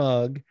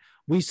smug.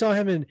 We saw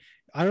him in,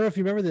 I don't know if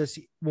you remember this,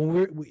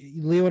 when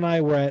Leo and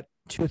I were at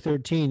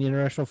 213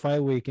 International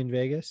Fight Week in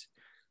Vegas.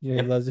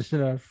 He loves this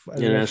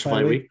International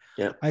Fight Week.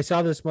 Yeah. I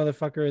saw this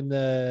motherfucker in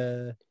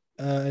the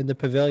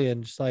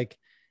pavilion, just like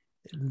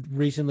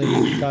recently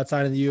got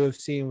signed in the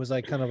UFC and was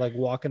like kind of like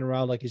walking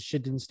around like his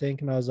shit didn't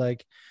stink. And I was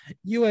like,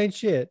 you ain't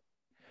shit.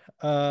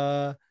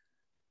 Hate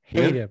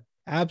him.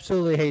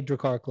 Absolutely hate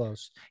Drakkar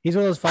Klose. He's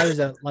one of those fighters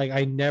that like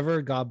I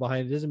never got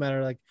behind. It doesn't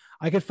matter. Like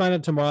I could find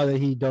out tomorrow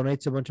that he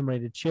donates a bunch of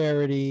money to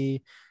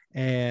charity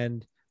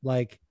and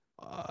like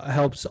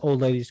helps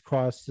old ladies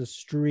cross the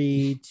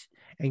street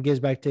and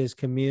gives back to his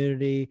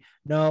community.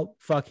 No,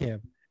 fuck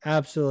him.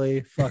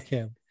 Absolutely fuck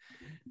him.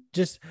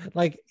 Just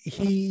like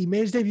he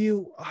made his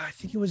debut. I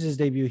think it was his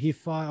debut. He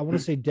fought, I want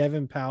to say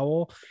Devin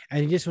Powell,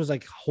 and he just was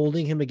like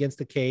holding him against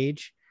the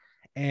cage.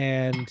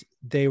 And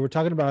they were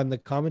talking about in the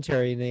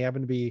commentary, and they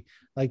happened to be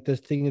like the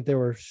thing that they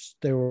were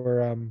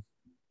the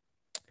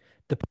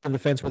part of the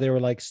fence where they were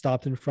like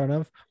stopped in front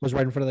of was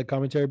right in front of the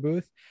commentary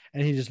booth.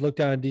 And he just looked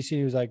down at DC and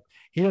he was like,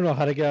 he don't know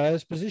how to get out of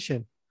this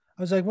position.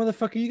 I was like,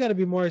 motherfucker, you got to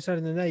be more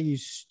excited than that, you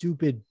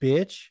stupid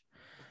bitch.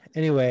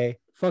 Anyway,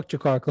 fuck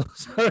Drakkar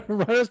Klose.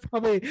 Rhino's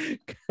probably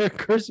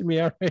cursing me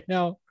out right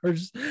now or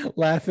just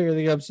laughing or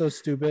thinking I'm so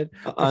stupid.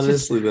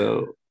 Honestly,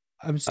 though,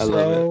 I'm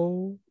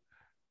so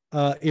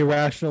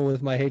irrational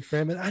with my hate for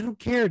him, and I don't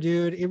care,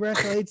 dude.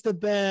 Irrational hate's the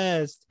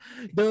best.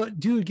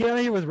 Dude, get out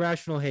of here with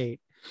rational hate.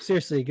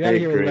 Seriously, get out of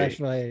here with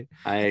rational hate.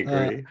 I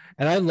agree.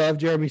 And I love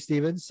Jeremy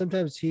Stevens.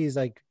 Sometimes he's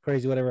like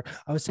crazy, whatever.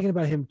 I was thinking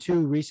about him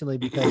too recently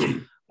because,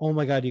 oh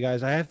my God, you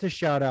guys, I have to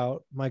shout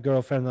out my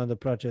girlfriend on the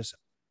purchase.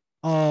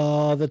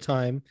 all the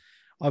time.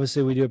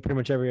 Obviously, we do it pretty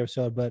much every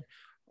episode, but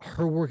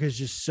her work is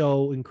just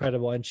so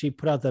incredible. And she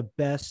put out the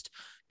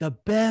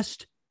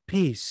best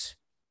piece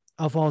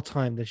of all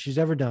time that she's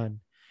ever done.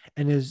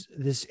 And is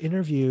this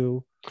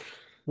interview.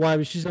 Well, I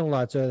mean, she's done a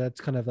lot, so that's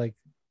kind of like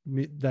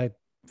that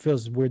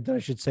feels weird that I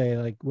should say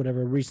like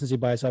whatever recency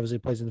bias obviously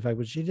plays in the fact,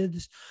 but she did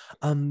this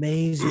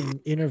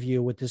amazing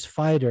interview with this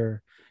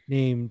fighter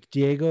named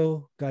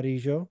Diego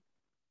Garillo,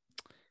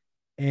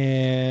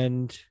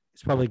 and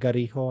it's probably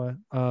Garijo.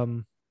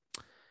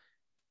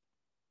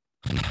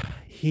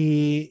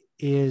 He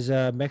is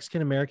a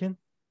Mexican American,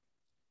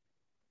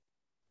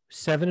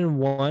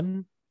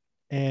 7-1,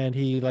 and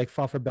he like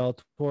fought for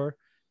Bellator.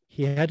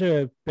 He had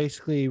to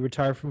basically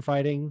retire from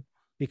fighting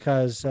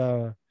because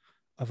of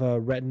a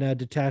retina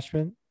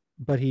detachment,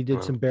 but he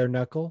did some bare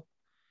knuckle.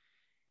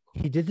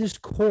 He did this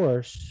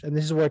course, and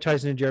this is where it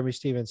ties into Jeremy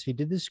Stevens. He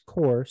did this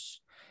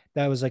course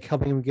that was like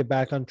helping him get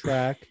back on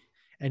track,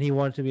 and he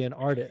wanted to be an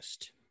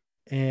artist.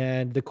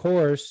 And the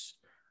course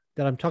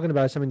that I'm talking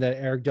about is something that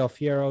Eric Del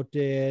Fiero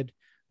did,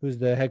 who's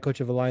the head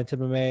coach of Alliance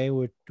MMA,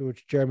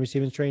 which Jeremy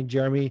Stevens trained.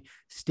 Jeremy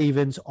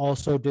Stevens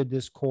also did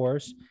this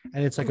course,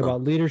 and it's like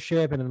about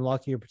leadership and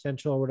unlocking your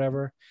potential or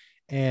whatever.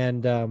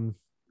 And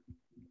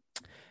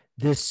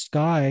this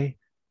guy,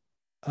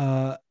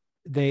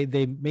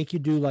 they make you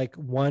do like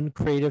one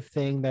creative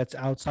thing that's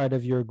outside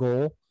of your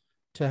goal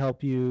to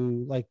help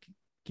you like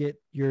get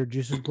your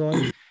juices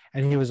flowing.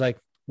 And he was like,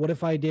 "What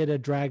if I did a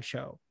drag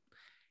show?"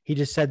 He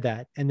just said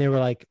that, and they were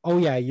like, "Oh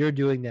yeah, you're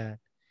doing that."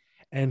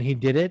 And he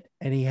did it,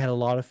 and he had a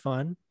lot of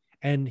fun.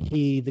 And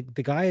the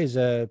guy is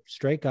a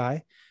straight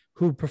guy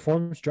who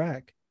performs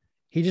drag.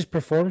 He just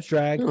performs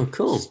drag. Oh,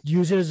 cool.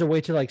 Use it as a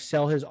way to like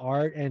sell his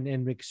art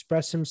and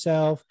express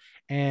himself.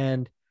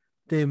 And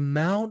the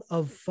amount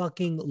of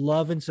fucking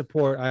love and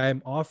support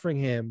I'm offering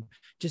him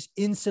just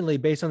instantly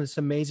based on this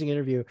amazing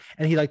interview.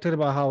 And he like talked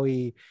about how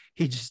he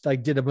just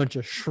like did a bunch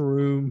of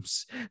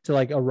shrooms to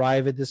like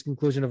arrive at this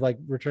conclusion of like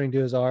returning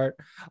to his art.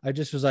 I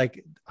just was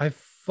like, I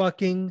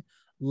fucking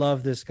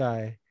love this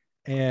guy.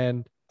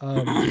 And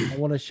I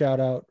want to shout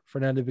out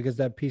Fernando because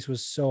that piece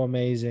was so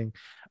amazing.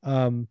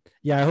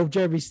 Yeah, I hope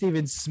Jeremy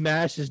Stevens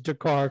smashes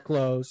Drakkar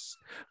Close.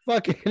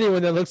 Fuck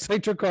anyone that looks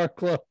like Drakkar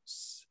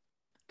Close.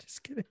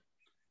 Just kidding.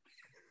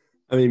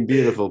 I mean,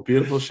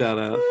 beautiful shout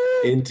out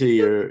into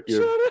your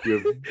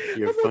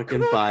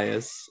fucking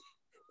bias.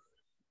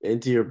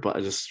 Into your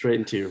just straight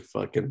into your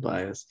fucking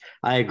bias.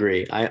 I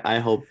agree. I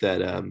hope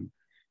that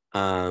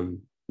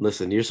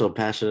listen, you're so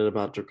passionate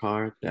about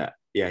Drakkar that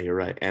yeah, you're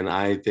right. And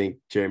I think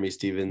Jeremy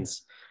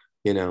Stevens,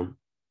 you know,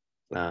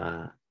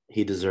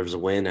 he deserves a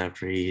win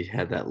after he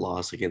had that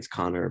loss against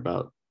Connor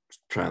about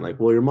trying like,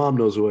 well, your mom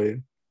knows who I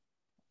am.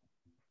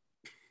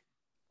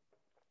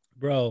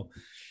 Bro,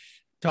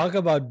 talk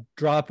about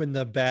dropping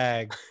the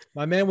bag.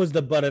 My man was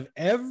the butt of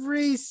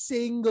every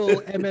single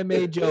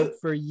MMA joke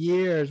for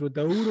years with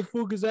the who the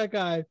fuck is that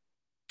guy?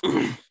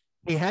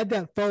 He had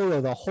that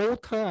photo the whole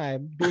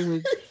time.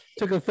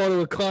 Took a photo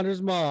with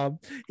Connor's mom.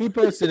 He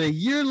posted a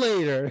year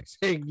later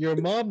saying, "Your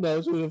mom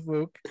knows who the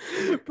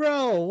fuck."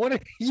 Bro, what are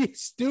you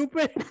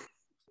stupid?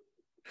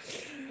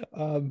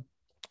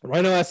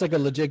 Rhino asked like a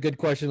legit good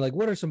question, like,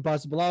 what are some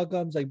possible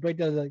outcomes? Like, break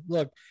down, like,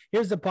 look,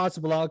 here's the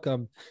possible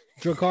outcome.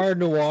 Drakkar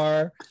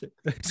Noir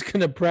is going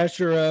to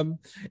pressure him,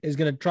 is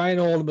going to try and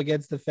hold him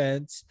against the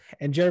fence,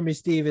 and Jeremy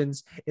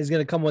Stevens is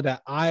going to come with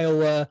that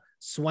Iowa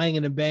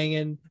swanging and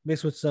banging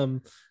mixed with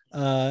some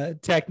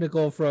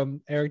technical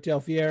from Eric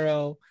Del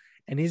Fiero,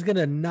 and he's going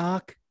to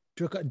knock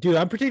Drakkar. Dude,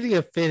 I'm predicting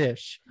a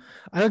finish.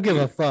 I don't give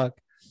a fuck.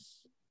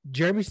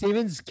 Jeremy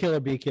Stevens, kill or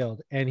be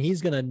killed, and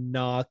he's going to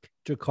knock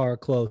Drakkar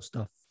Close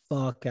the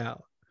fuck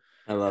out.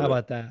 I love How it.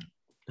 about that?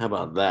 How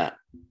about that?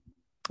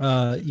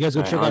 You guys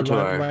go check out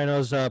our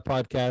Rhino's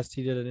podcast.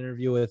 He did an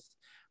interview with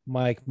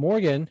Mike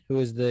Morgan, who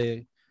is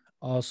the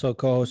also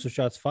co-host of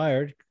Shots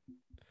Fired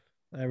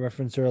I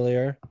referenced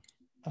earlier.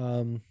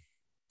 And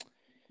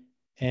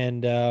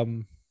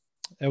that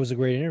was a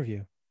great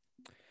interview.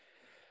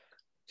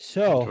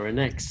 So our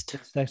next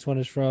one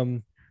is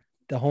from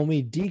the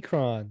homie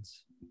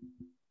Decrons.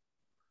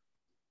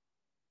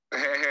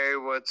 Hey,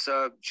 what's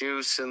up,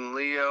 Juice and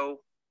Leo?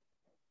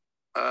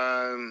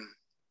 I'm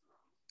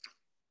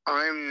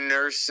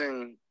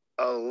nursing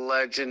a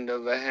legend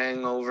of a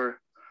hangover.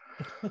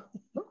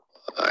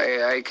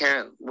 I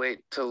can't wait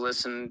to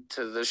listen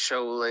to the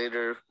show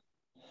later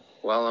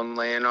while I'm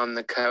laying on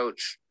the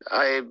couch.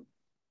 I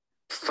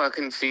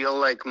fucking feel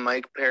like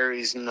Mike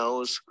Perry's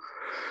nose.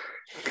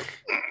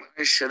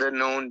 I should have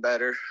known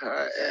better.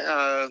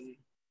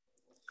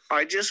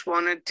 I just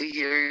wanted to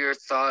hear your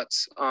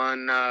thoughts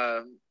on,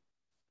 I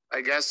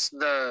guess,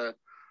 the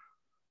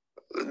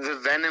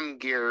Venom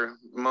gear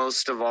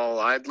most of all.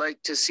 I'd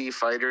like to see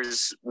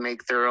fighters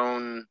make their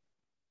own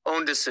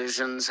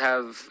decisions,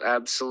 have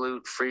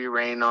absolute free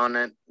reign on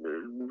it,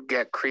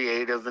 get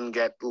creative and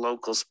get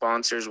local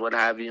sponsors, what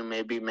have you,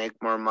 maybe make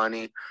more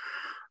money.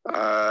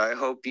 I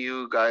hope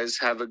you guys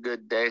have a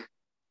good day.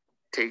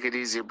 Take it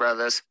easy,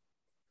 brothers.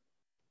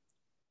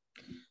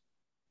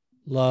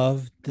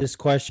 Love this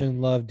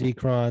question. Love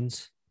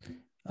Decrons.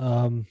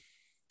 Um,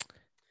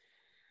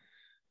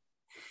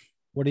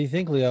 what do you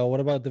think, Leo? What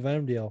about the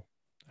Venom deal?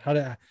 How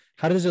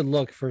does it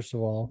look? First of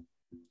all,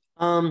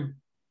 Um,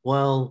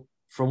 well,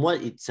 from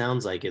what it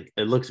sounds like, it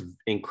looks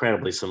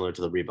incredibly similar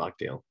to the Reebok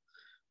deal,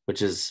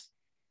 which is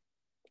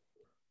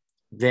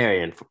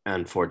very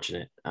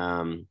unfortunate.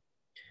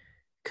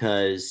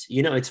 Because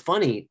it's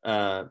funny.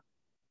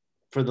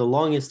 For the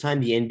longest time,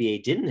 the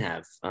NBA didn't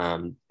have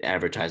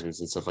advertisements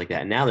and stuff like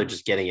that. And now they're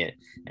just getting it.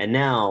 And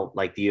now,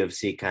 like the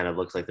UFC kind of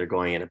looks like they're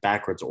going in a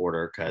backwards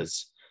order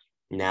because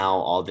now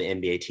all the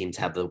NBA teams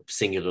have the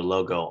singular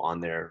logo on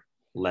their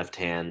left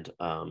hand,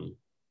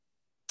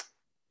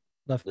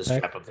 left the pec.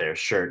 strap of their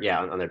shirt, yeah,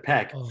 on their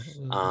pec.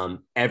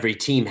 Every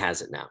team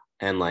has it now,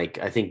 and like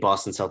I think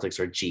Boston Celtics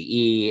are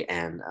GE,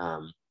 and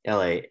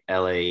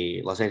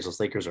Los Angeles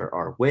Lakers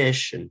are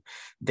Wish, and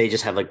they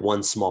just have like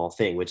one small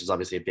thing, which is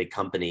obviously a big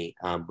company,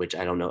 which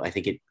I don't know. I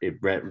think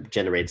it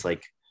generates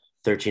like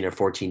 $13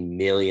 or $14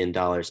 million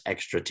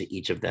extra to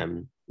each of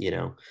them,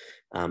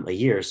 a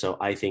year. So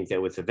I think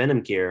that with the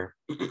Venom gear,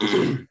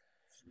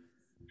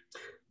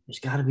 there's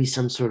got to be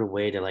some sort of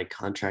way to like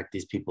contract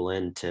these people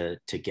in to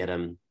get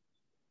them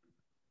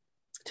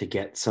to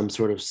get some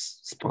sort of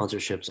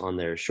sponsorships on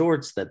their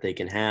shorts that they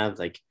can have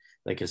like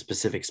a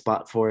specific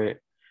spot for it.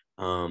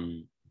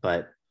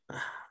 But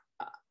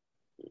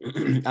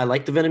I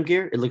like the Venom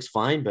gear. It looks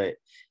fine, but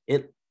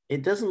it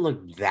doesn't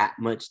look that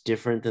much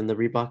different than the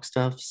Reebok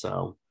stuff.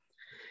 So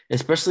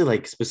especially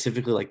like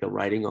specifically like the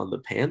writing on the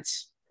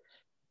pants,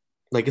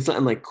 like it's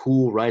not like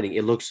cool writing.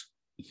 It looks,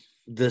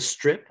 the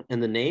strip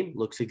and the name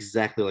looks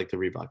exactly like the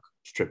Reebok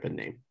strip and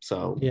name.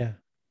 So yeah,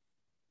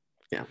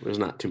 there's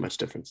not too much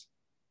difference.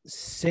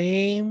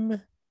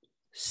 Same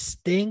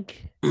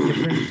stink,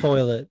 different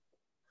toilet.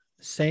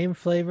 Same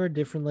flavor,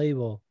 different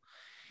label.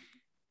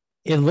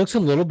 It looks a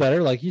little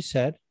better, like you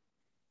said,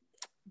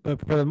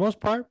 but for the most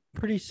part,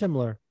 pretty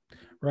similar,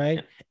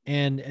 right? Yeah.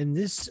 And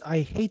this, I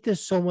hate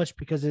this so much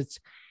because it's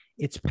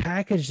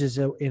packaged as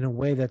in a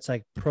way that's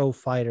like pro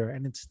fighter,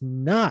 and it's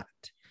not.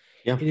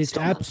 Yeah, it is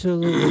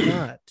absolutely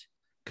not.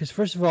 Because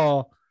first of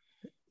all,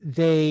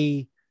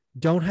 they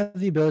don't have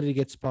the ability to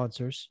get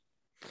sponsors.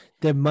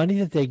 The money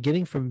that they're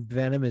getting from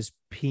Venom is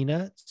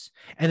peanuts.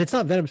 And it's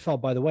not Venom's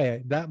fault, by the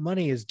way. That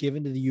money is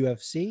given to the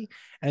UFC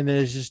and then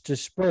is just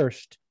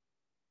dispersed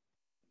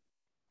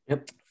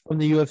from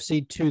the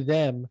UFC to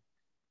them,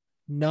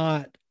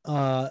 not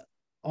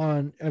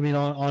on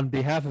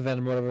behalf of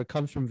Venom or whatever. It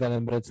comes from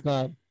Venom, but it's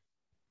not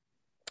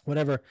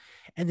whatever.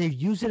 And they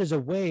use it as a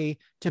way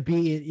to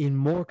be in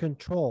more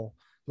control.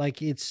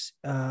 Like it's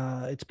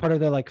part of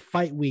their like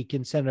fight week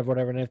incentive or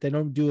whatever. And if they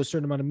don't do a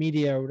certain amount of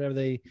media or whatever,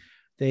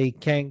 they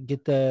can't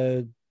get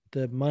the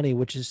money,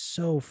 which is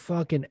so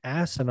fucking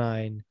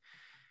asinine.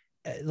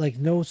 Like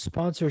no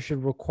sponsor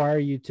should require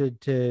you to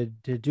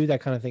do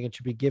that kind of thing. It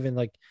should be given,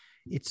 like,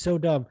 it's so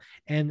dumb.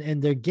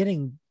 And they're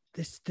getting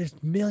this,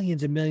 there's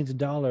millions and millions of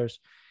dollars.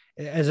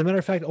 As a matter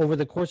of fact, over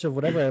the course of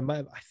whatever,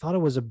 I thought it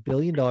was $1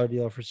 billion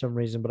deal for some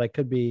reason, but I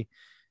could be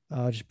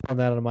just pulling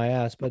that out of my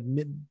ass, but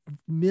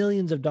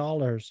millions of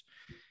dollars.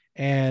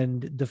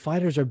 And the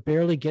fighters are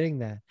barely getting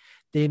that.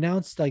 They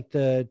announced like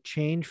the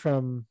change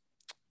from,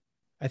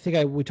 I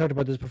think we talked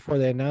about this before.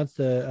 They announced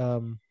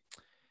the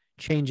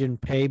change in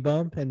pay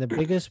bump, and the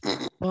biggest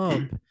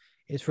bump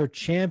is for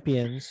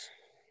champions,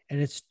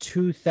 and it's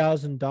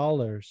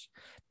 $2,000.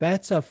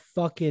 That's a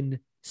fucking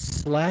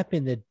slap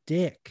in the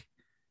dick.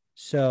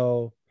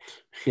 So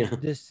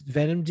this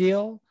Venom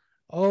deal,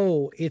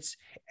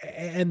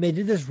 and they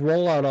did this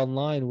rollout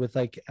online with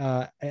like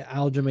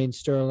Aljamain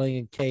Sterling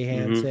and Kay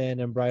Hansen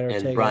and Brian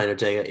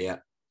Ortega. Yeah.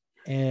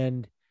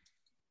 And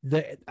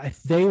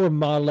they were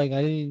modeling,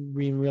 I didn't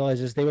even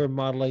realize this, they were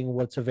modeling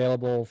what's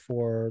available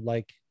for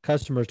like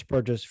customers to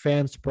purchase,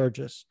 fans to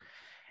purchase.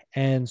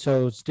 And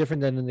so it's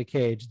different than in the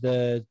cage.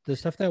 The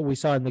stuff that we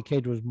saw in the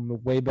cage was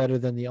way better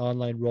than the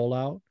online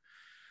rollout.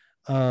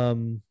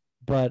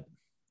 But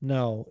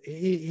no,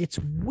 it's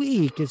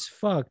weak as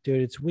fuck,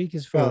 dude. It's weak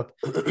as fuck.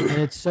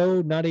 And it's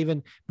so not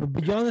even, but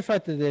beyond the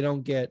fact that they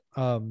don't get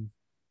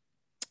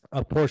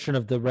a portion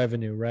of the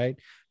revenue, right?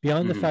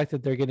 Beyond the fact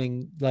that they're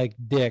getting like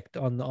dicked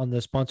on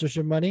the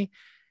sponsorship money,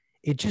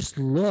 it just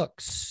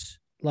looks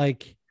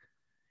like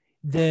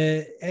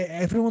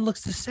everyone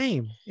looks the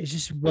same. It's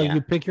just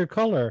you pick your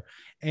color,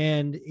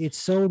 and it's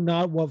so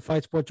not what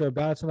fight sports are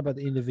about. It's not about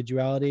the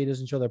individuality. It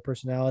doesn't show their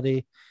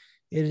personality.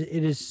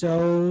 It is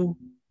so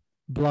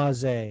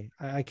blasé.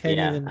 I can't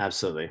even.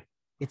 Absolutely.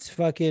 It's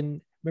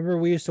fucking. Remember,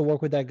 we used to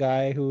work with that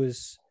guy who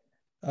was,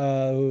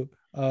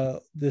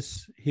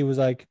 he was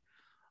like,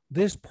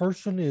 this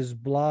person is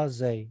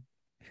blasé.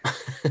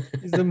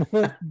 He's the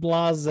most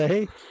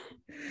blasé.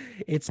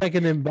 It's like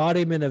an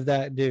embodiment of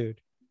that dude.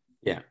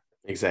 Yeah,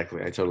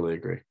 exactly. I totally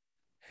agree.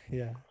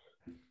 Yeah.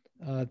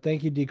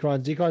 Thank you,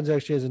 Decrons. Decrons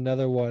actually has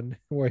another one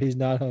where he's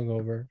not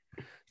hungover.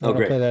 I'll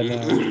play that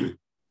now.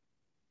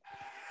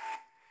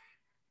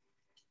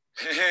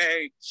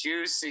 Hey,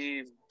 Juicy,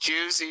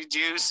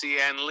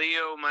 and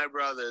Leo, my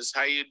brothers.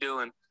 How you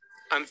doing?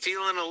 I'm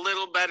feeling a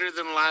little better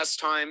than last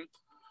time.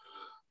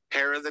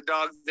 Hair of the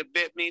dog that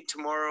bit me.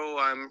 Tomorrow,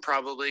 I'm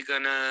probably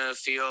gonna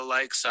feel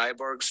like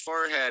Cyborg's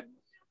forehead.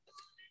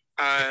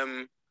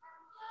 I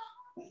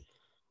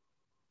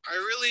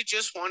really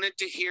just wanted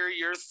to hear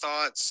your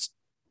thoughts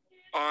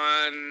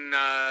on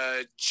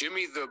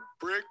Jimmy the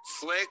Brick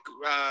Flick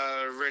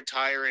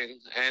retiring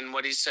and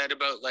what he said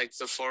about like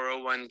the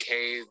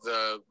 401k,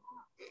 the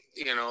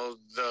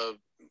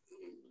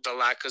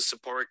lack of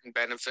support and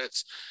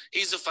benefits.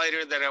 He's a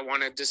fighter that I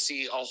wanted to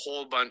see a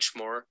whole bunch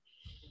more.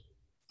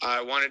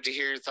 I wanted to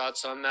hear your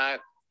thoughts on that.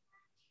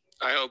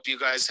 I hope you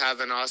guys have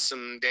an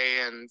awesome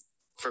day, and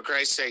for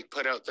Christ's sake,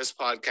 put out this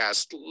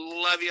podcast.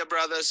 Love you,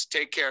 brothers.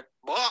 Take care.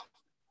 Bye.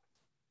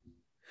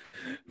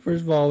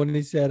 First of all, when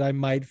he said I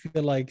might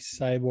feel like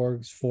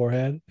Cyborg's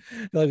forehead,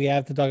 I feel like we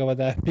have to talk about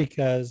that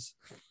because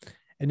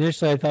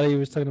initially I thought he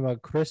was talking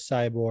about Chris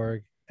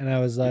Cyborg, and I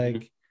was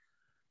like,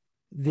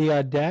 the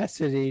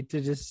audacity to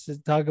just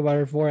talk about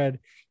her forehead.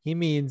 He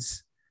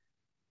means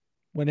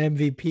when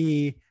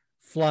MVP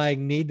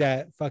flying need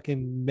that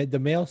fucking the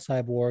male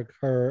Cyborg,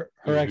 her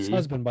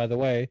ex-husband, by the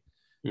way.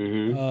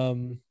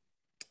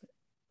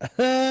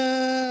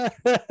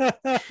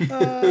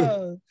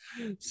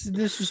 It's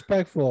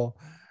disrespectful.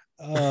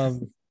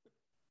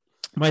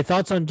 My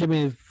thoughts on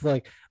Jimmy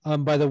Flick.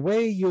 By the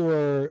way, you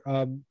were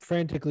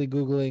frantically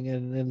Googling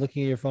and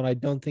looking at your phone. I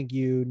don't think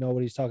you know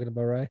what he's talking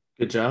about, right?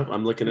 Good job.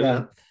 I'm looking it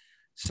up.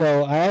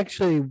 So I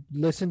actually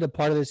listened to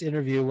part of this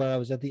interview when I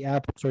was at the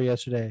Apple Store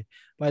yesterday.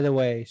 By the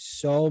way,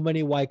 so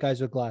many white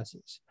guys with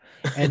glasses,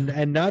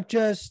 and not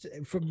just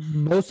for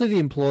mostly the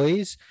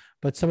employees,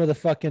 but some of the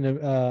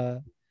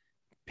fucking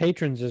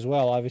patrons as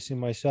well. Obviously,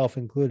 myself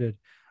included.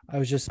 I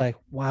was just like,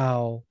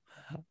 wow.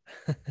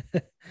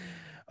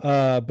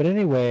 But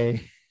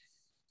anyway,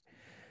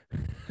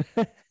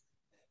 I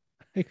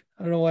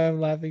don't know why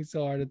I'm laughing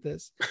so hard at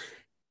this.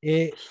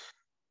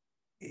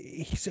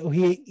 So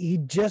he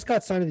just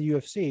got signed to the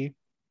UFC.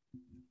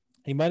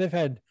 He might have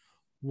had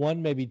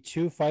one, maybe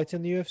two fights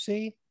in the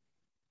UFC.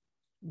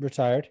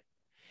 Retired,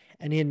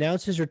 and he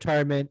announced his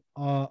retirement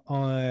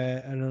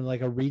on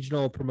like a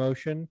regional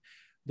promotion,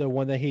 the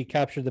one that he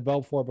captured the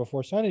belt for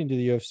before signing to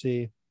the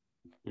UFC.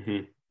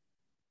 And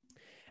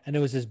it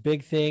was this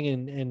big thing,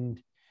 and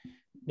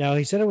now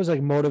he said it was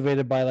like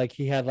motivated by like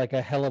he had like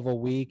a hell of a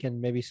week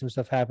and maybe some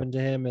stuff happened to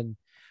him, and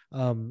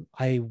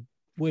I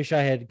wish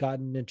I had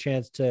gotten a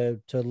chance to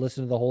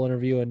listen to the whole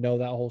interview and know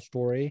that whole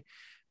story,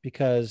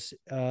 because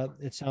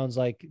it sounds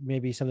like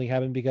maybe something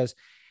happened, because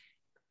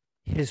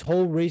his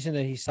whole reason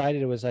that he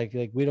cited it was like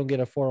we don't get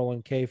a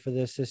 401k for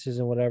this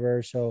isn't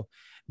whatever. So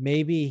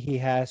maybe he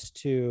has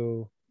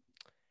to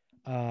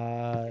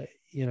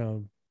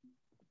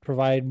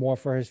provide more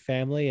for his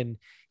family, and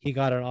he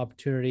got an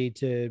opportunity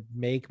to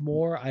make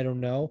more. I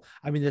don't know.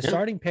 I mean, the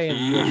starting pay in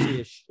the UFC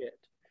is shit.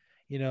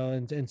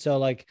 And so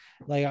like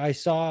I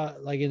saw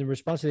like in the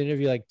response to the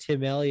interview, like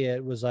Tim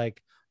Elliott was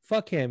like,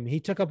 fuck him. He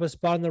took up a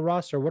spot in the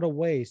roster. What a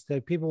waste.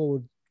 That people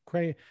would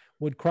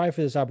cry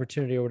for this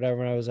opportunity or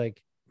whatever. And I was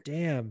like,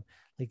 damn,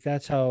 like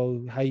that's how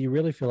you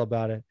really feel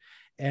about it.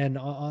 And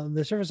on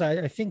the surface,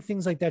 I think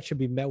things like that should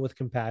be met with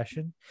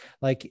compassion.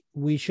 Like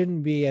we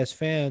shouldn't be as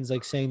fans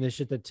like saying the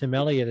shit that Tim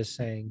Elliott is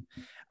saying.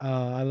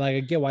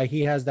 I get why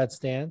he has that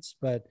stance,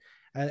 but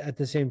at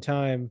the same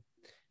time,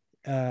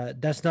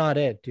 that's not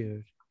it,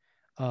 dude.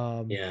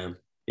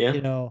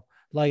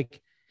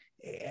 Like,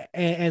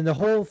 and the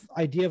whole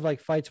idea of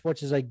like fight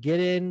sports is like get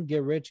in,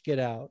 get rich, get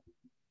out.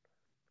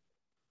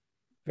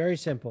 Very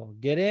simple.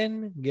 Get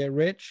in, get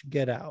rich,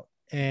 get out.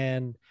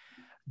 And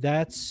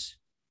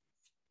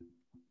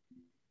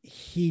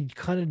he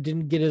kind of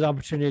didn't get his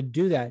opportunity to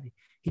do that.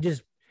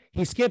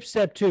 He skipped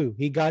step 2.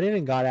 He got in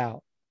and got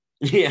out.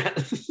 Yeah.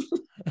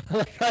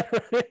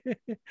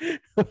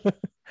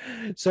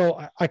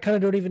 So I kind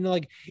of don't even know,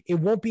 like it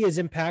won't be as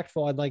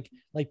impactful. And like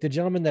the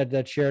gentleman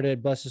that shared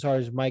it, bless his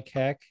heart, is Mike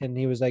Heck, and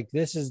he was like,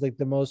 this is like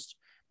the most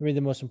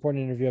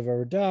important interview I've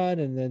ever done,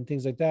 and then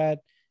things like that.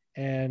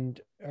 And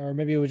or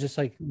maybe it was just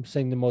like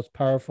saying the most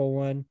powerful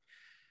one.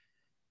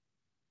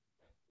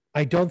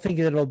 I don't think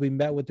it'll be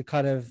met with the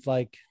kind of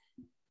like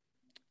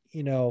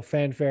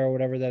fanfare or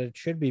whatever that it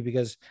should be,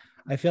 because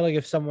I feel like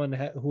if someone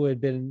who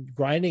had been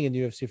grinding in the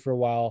UFC for a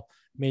while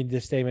made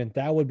this statement,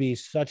 that would be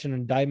such an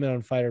indictment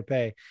on fighter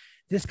pay.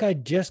 This guy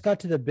just got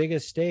to the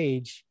biggest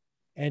stage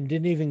and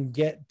didn't even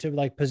get to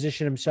like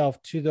position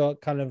himself to the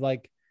kind of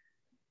like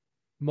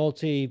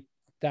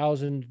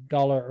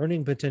multi-$1,000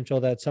 earning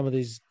potential that some of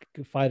these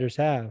fighters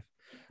have.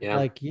 Yeah.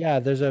 Like, yeah,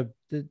 the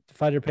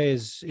fighter pay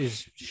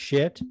is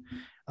shit.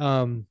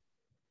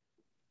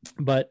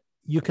 But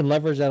you can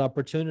leverage that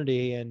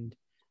opportunity, and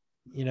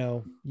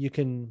you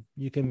can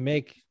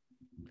make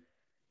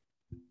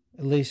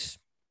at least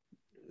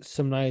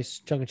some nice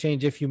chunk of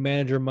change if you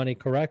manage your money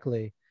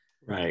correctly.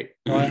 Right.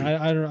 So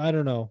I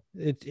don't know.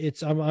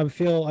 I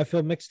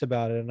feel mixed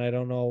about it, and I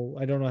don't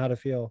know how to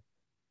feel.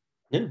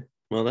 Yeah.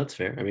 Well, that's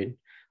fair. I mean,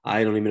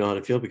 I don't even know how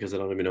to feel because I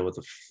don't even know what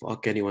the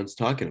fuck anyone's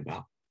talking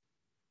about.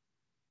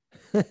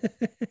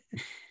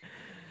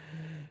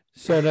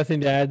 So nothing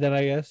to add then,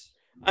 I guess.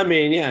 I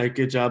mean, yeah,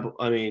 good job.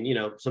 I mean,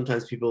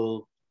 sometimes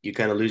people you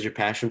kind of lose your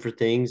passion for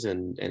things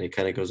and it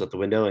kind of goes out the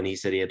window. And he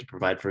said he had to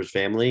provide for his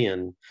family,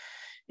 and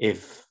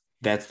if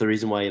that's the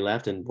reason why he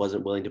left and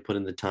wasn't willing to put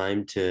in the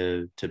time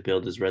to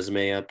build his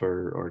resume up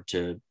or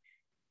to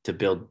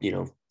build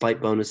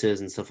fight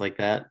bonuses and stuff like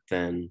that,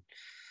 then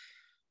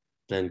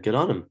good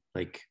on him.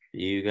 Like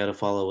you got to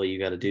follow what you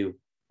got to do.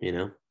 You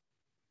know,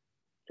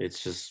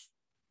 it's just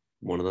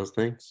one of those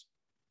things.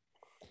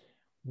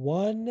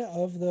 One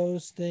of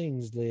those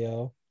things,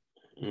 Leo.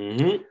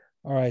 Mm-hmm.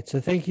 All right.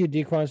 So thank you,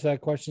 Dequan, for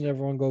that question.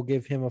 Everyone go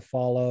give him a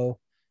follow.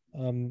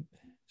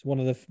 It's one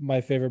of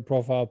my favorite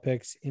profile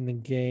picks in the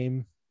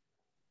game.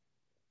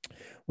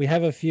 We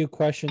have a few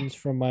questions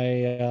from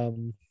my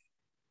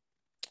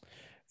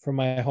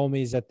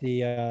homies at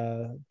the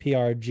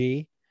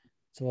PRG.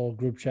 It's a little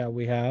group chat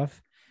we have.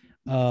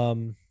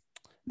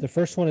 The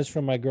first one is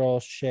from my girl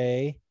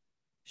Shay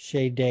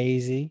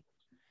Daisy.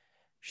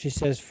 She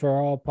says,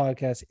 for all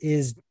podcasts,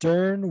 is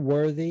Dern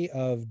worthy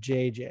of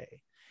JJ?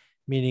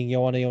 Meaning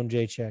Joanna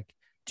Jędrzejczyk.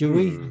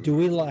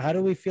 How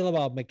do we feel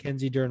about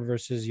Mackenzie Dern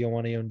versus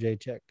Joanna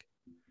Jędrzejczyk?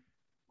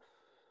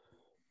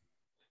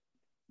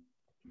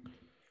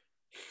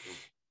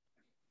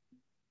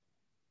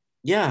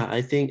 Yeah,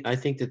 I think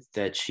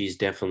that she's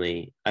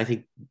definitely. I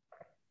think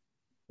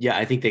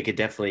they could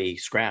definitely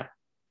scrap.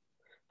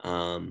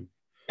 And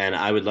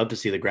I would love to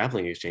see the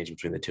grappling exchange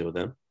between the two of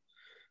them.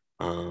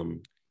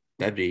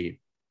 That'd be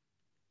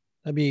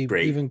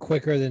great. Even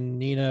quicker than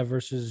Nina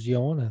versus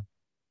Joanna.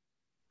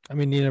 I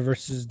mean, Nina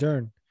versus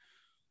Dern.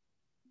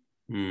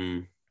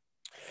 I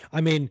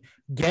mean,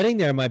 getting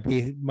there might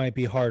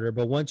be harder,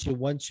 but once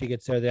she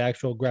gets there, the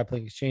actual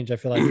grappling exchange, I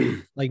feel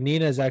like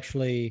Nina is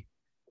actually,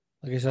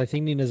 like I said, I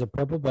think Nina's a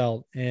purple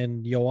belt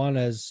and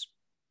Joanna's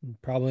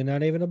probably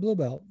not even a blue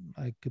belt.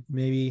 I could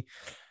maybe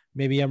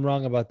I'm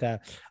wrong about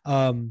that.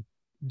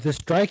 The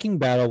striking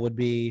battle would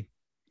be,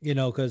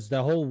 because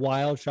the whole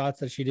wild shots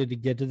that she did to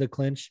get to the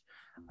clinch,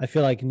 I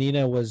feel like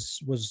Nina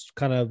was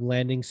kind of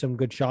landing some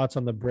good shots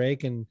on the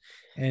break and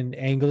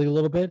angling a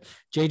little bit.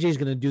 JJ is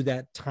going to do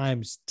that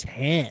times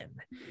 10.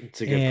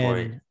 It's a good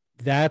point.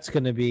 That's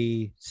going to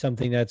be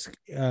something that's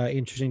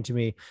interesting to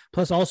me.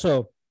 Plus,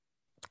 also,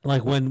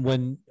 like when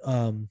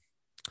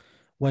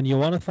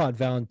Joanna fought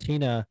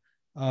Valentina,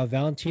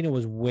 Valentina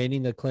was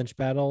winning the clinch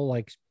battle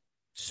like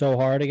so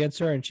hard against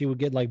her, and she would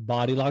get like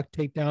body lock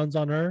takedowns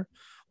on her,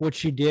 which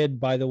she did,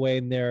 by the way,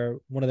 in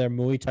one of their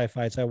Muay Thai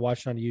fights. I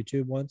watched on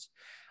YouTube once.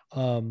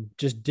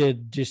 Just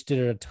did it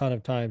a ton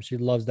of times. She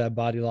loves that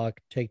body lock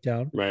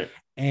takedown. Right.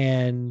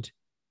 And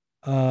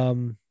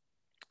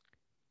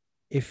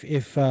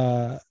if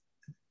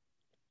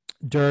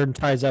Dern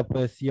ties up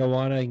with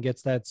Joanna and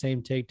gets that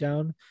same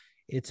takedown,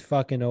 it's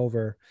fucking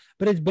over.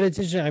 But it's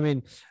interesting. I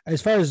mean,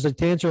 as far as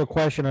to answer a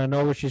question, I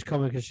know where she's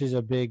coming because she's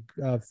a big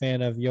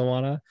fan of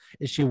Joanna.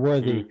 Is she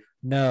worthy?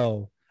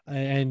 No.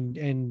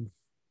 And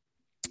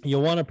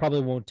Joanna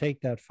probably won't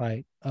take that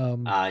fight.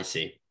 I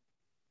see.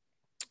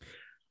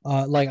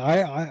 Like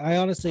I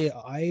honestly,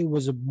 I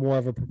was more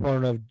of a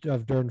proponent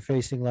of Dern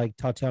facing like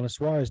Tatiana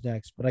Suarez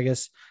next, but I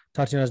guess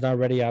Tatiana's not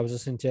ready. I was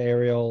listening to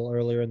Ariel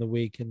earlier in the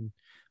week, and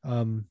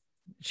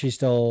she's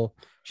still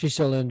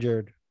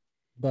injured,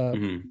 but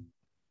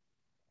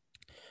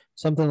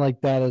something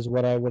like that is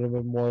what I would have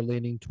been more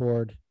leaning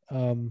toward.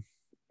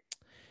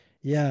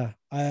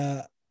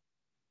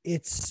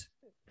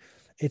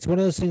 It's one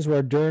of those things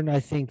where Dern,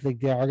 I think like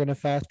they are going to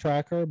fast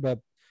track her, but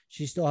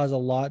she still has a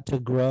lot to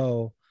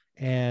grow,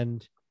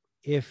 and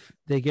if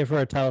they give her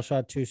a title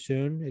shot too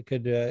soon, it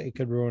could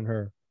ruin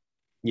her.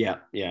 Yeah,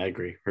 I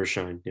agree. Her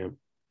shine, yeah.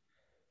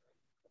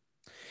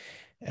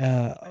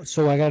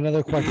 So I got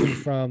another question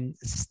from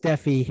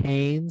Steffi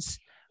Haynes.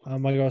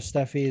 My girl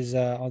Steffi is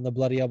on the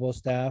Bloody Elbow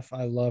staff.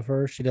 I love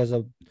her. She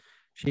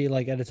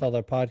like edits all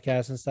their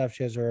podcasts and stuff.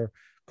 She has her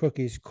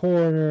Crookie's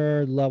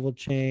Corner, Level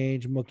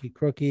Change, Mookie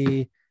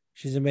Crookie.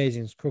 She's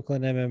amazing. It's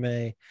Crooklyn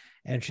MMA.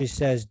 And she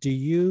says, do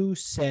you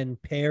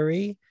send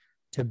Perry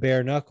to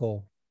bare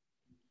knuckle?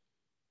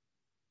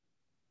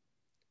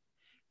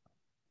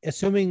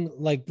 Assuming,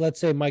 like, let's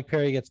say Mike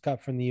Perry gets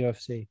cut from the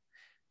UFC.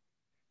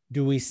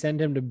 Do we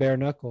send him to bare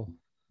knuckle?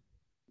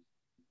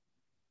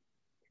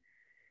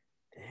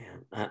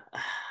 Damn.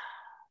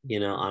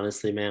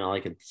 Honestly, man, all I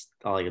can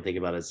think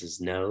about is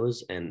his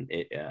nose, and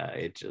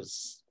it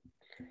just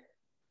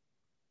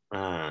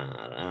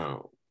I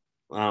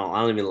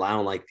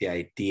don't like the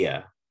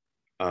idea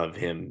of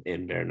him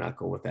in bare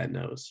knuckle with that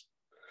nose.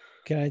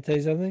 Can I tell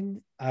you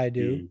something? I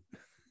do.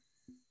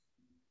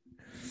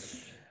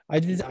 I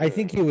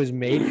think he was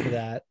made for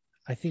that.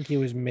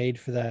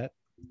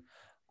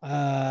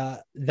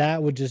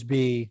 That would just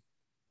be,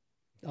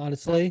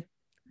 honestly,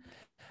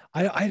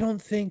 I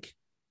don't think,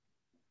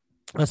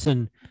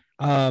 listen,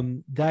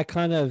 that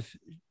kind of,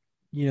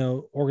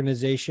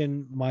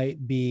 organization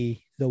might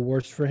be the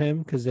worst for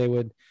him because they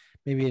would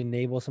maybe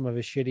enable some of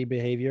his shitty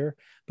behavior.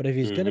 But if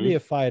he's going to be a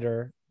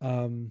fighter,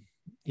 I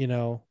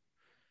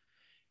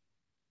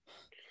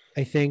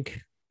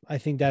think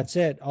that's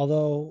it.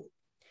 Although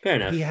fair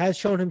enough, he has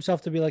shown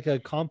himself to be like a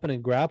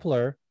competent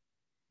grappler.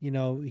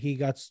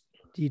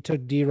 he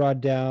took D-Rod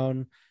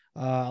down.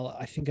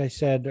 I think I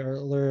said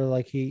earlier,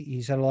 like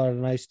he's had a lot of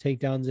nice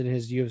takedowns in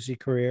his UFC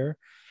career,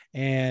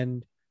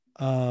 and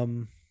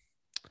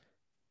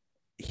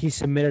he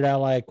submitted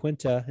Ally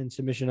Quinta in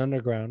Submission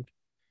Underground,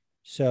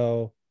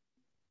 so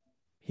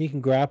he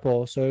can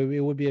grapple. So it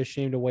would be a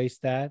shame to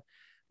waste that,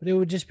 but it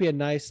would just be a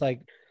nice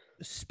like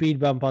speed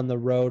bump on the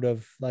road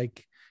of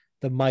like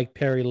the Mike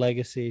Perry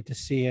legacy to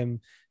see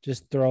him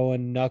just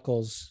throwing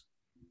knuckles.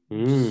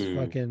 Just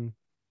fucking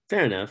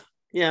fair enough.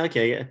 Yeah,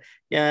 okay.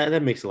 Yeah,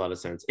 that makes a lot of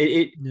sense.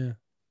 He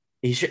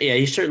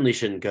certainly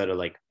shouldn't go to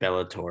like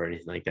Bellator or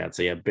anything like that.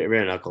 So yeah,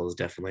 bare knuckle is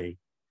definitely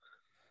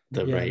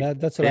the right.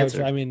 That's what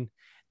answer. I mean,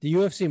 the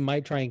UFC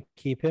might try and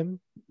keep him,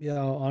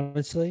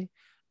 honestly,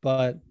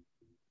 but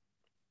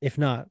if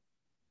not,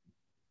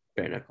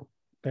 bare knuckle.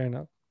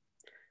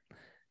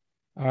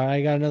 All right,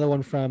 I got another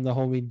one from the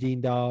homie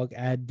Dean Dog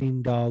at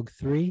Dean Dog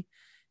 3.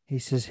 He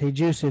says, "Hey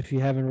Juice, if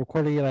you haven't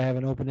recorded yet, I have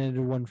an open-ended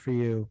one for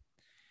you.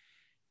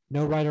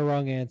 No right or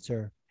wrong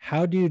answer.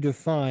 How do you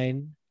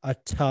define a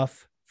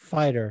tough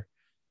fighter?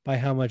 By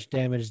how much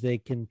damage they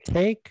can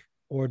take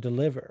or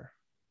deliver?"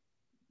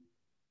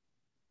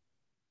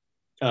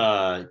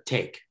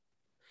 Take.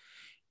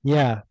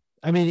 Yeah,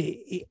 I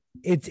mean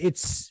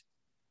it's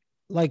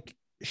like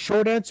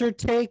short answer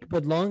take,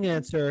 but long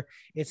answer.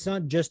 It's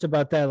not just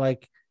about that.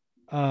 Like,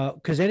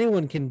 because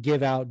anyone can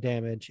give out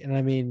damage, and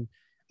I mean,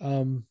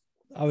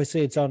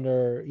 obviously it's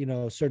under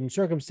certain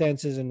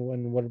circumstances and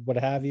what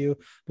have you.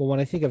 But when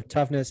I think of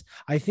toughness,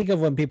 I think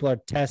of when people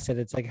are tested.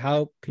 It's like,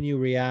 how can you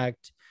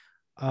react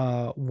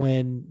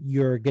when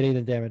you're getting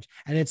the damage?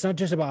 And it's not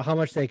just about how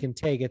much they can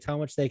take; it's how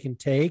much they can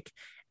take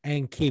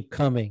and keep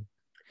coming.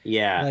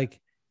 Yeah,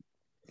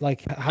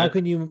 like how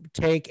can you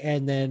take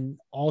and then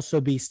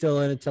also be still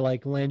in it to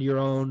like land your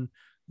own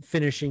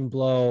finishing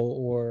blow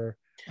or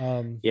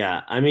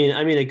yeah, I mean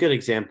a good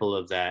example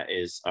of that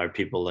are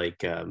people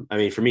like I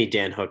mean, for me,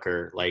 Dan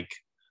Hooker, like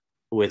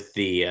with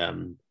the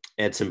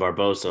Edson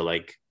Barbosa,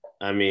 like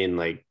I mean,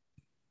 like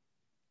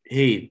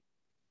he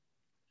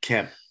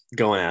kept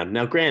going out.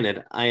 Now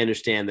granted, I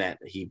understand that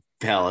he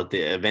fell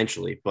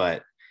eventually,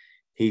 but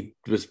he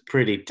was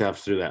pretty tough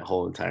through that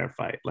whole entire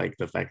fight. Like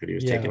the fact that he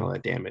was taking all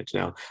that damage.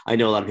 Now I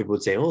know a lot of people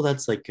would say, oh,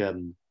 that's like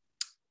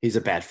he's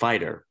a bad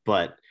fighter,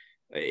 but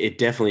it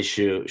definitely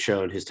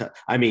showed his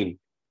I mean,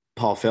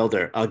 Paul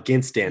Felder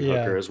against Dan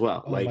Hooker as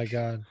well. Oh my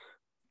God.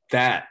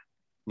 That,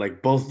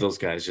 like both of those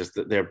guys, just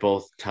they're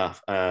both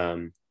tough.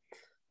 Tony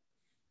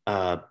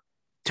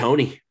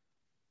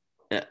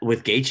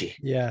with Gaethje.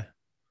 Yeah.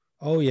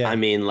 Oh yeah. I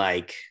mean,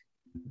 like,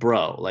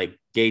 bro, like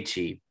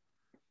Gaethje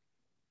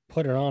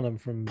put it on him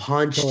from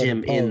punched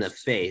him in the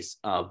face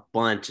a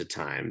bunch of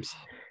times.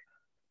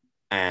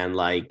 And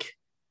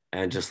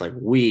just like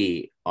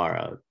we are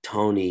a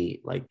Tony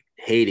like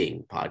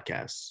hating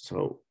podcast.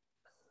 So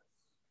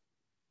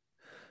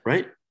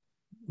right?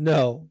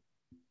 No.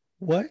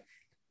 What?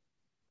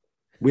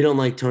 We don't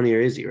like Tony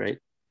or Izzy, right?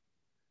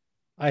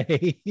 I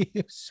hate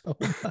you so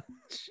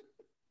much.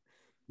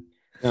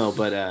 No,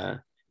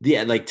 but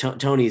yeah, like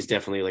Tony's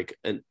definitely like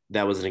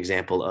that was an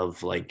example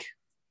of like,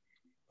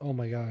 oh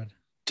my God,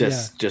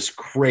 just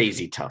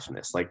crazy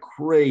toughness, like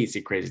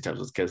crazy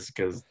toughness,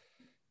 because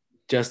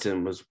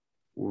Justin was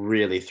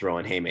really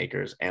throwing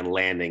haymakers and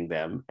landing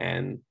them,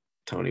 and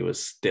Tony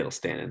was still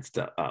standing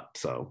up.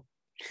 So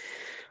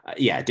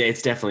yeah,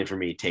 it's definitely for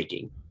me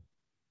taking.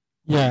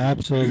 Yeah,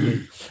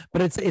 absolutely.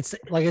 But it's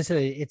like I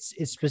said, it's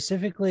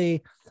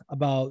specifically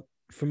about,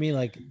 for me,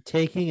 like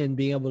taking and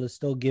being able to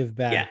still give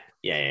back.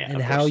 Yeah.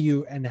 And how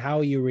you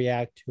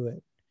react to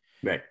it.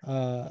 Right.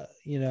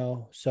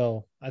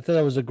 So I thought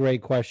that was a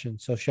great question.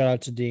 So shout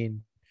out to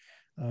Dean.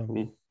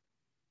 I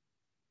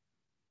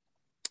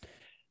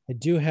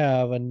do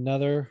have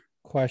another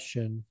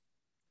question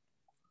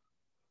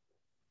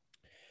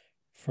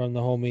from the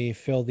homie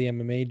Phil, the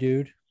MMA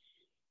dude.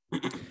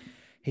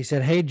 He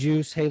said, "Hey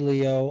Juice, hey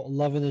Leo,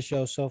 loving the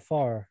show so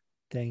far.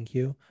 Thank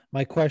you.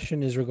 My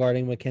question is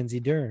regarding Mackenzie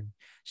Dern.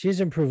 She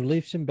has improved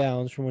leaps and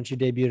bounds from when she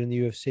debuted in the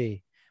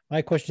UFC.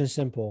 My question is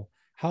simple.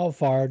 How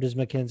far does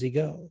Mackenzie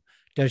go?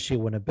 Does she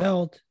win a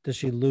belt? Does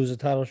she lose a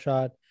title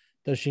shot?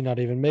 Does she not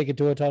even make it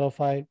to a title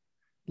fight?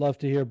 Love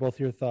to hear both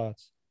your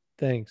thoughts.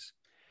 Thanks."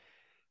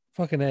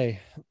 Fucking A.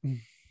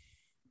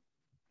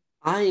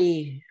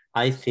 I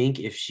think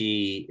if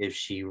she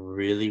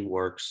really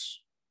works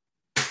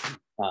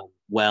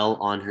well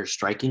on her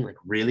striking, like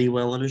really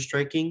well on her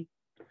striking,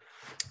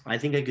 I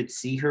think I could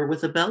see her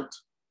with a belt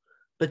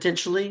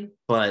potentially,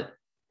 but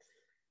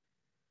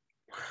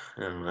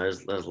I don't know,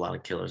 there's a lot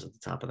of killers at the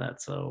top of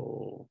that.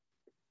 So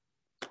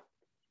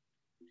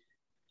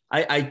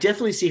I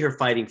definitely see her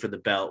fighting for the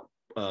belt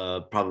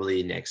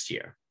probably next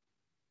year.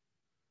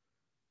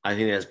 I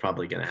think that's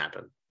probably going to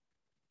happen.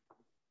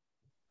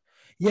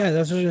 Yeah,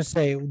 that's what I was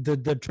going to say.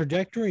 The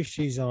trajectory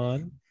she's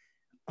on,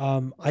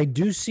 I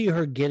do see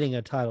her getting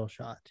a title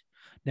shot.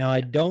 Now,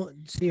 I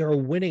don't see her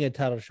winning a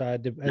title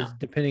shot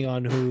depending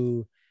on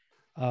who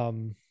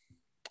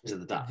is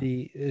at the top.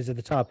 Is at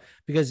the top,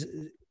 because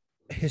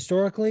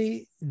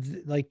historically,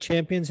 like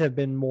champions have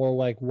been more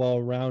like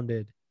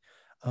well-rounded.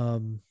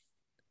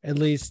 At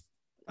least,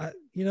 I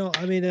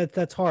mean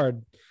that's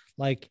hard.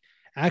 Like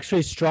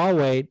actually,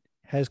 strawweight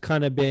has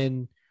kind of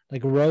been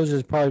like Rose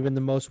has probably been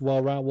the most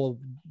well-rounded. Well,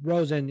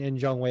 Rose and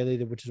Zhang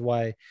Weili, which is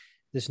why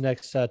this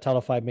next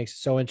title fight makes it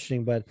so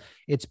interesting. But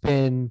it's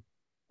been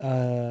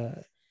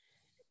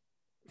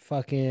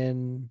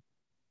fucking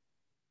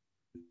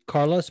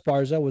Carla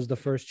Esparza was the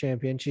first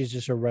champion. She's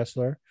just a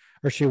wrestler,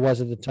 or she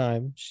was at the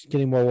time. She's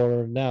getting more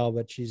well now,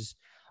 but she's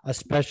a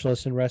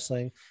specialist in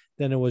wrestling.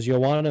 Then it was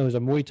Joanna, who's a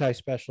Muay Thai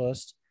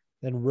specialist.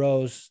 Then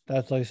Rose,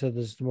 that's like I said,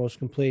 this is the most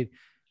complete.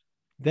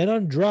 Then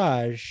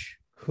Andrade,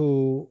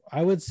 who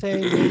I would say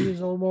maybe is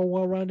a little more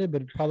well-rounded,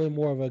 but probably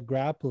more of a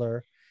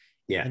grappler.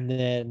 Yeah. And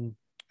then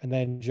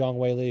Zhang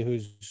Weili,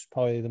 who's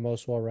probably the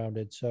most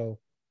well-rounded. So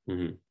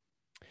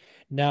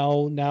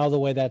now the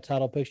way that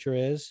title picture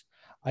is,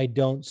 I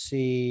don't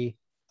see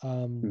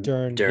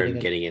Dern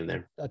getting in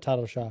there a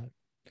title shot.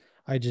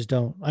 I just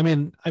don't. I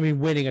mean,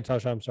 winning a title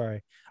shot. I'm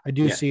sorry. I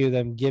do see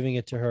them giving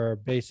it to her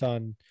based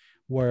on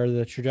where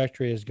the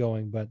trajectory is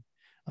going. But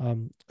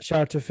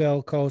shout out to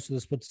Phil, co-host of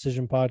the Split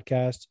Decision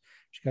podcast.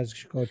 You guys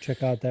should go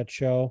check out that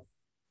show.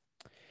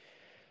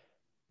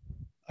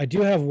 I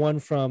do have one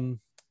from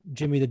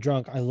Jimmy the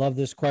Drunk. I love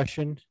this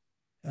question.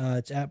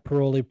 It's at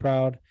Paroli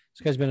Proud.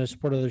 This guy's been a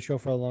supporter of the show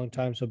for a long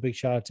time, so big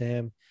shout out to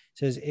him. It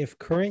says, if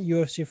current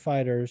UFC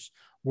fighters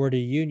were to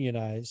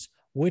unionize,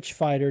 which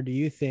fighter do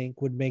you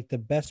think would make the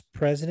best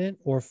president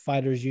or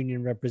fighters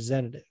union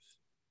representative?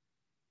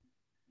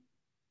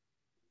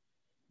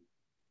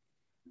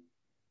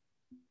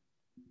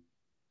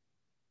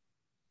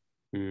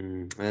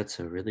 That's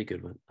a really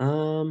good one.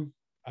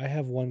 I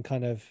have one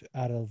kind of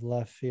out of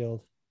left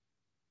field.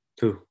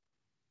 Who?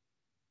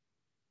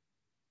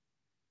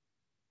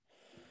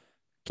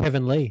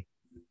 Kevin Lee.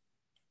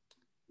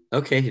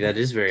 Okay, that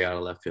is very out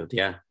of left field.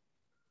 Yeah.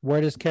 Where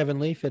does Kevin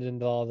Lee fit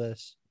into all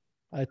this?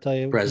 I tell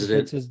you,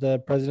 president is the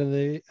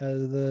president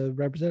of the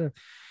representative.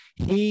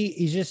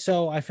 He's just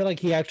so. I feel like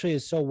he actually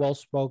is so well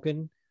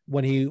spoken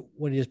when he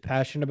is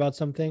passionate about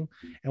something,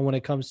 and when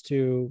it comes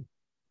to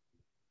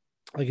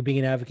like being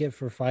an advocate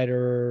for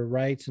fighter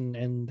rights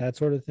and that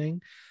sort of thing.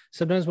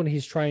 Sometimes when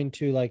he's trying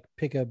to like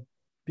pick a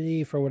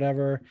beef or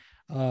whatever,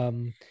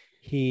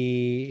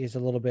 he is a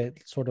little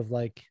bit sort of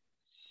like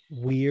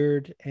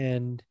weird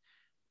and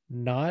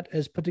not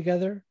as put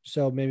together.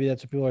 So maybe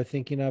that's what people are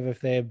thinking of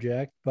if they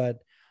object.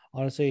 But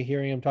honestly,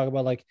 hearing him talk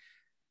about like,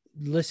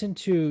 listen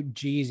to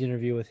G's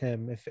interview with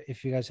him.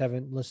 If you guys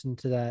haven't listened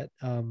to that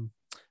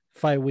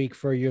fight week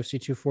for UFC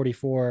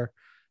 244,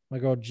 my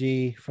girl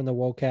G from the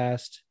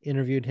Wocast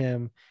interviewed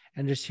him,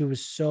 and just he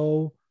was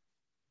so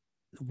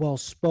well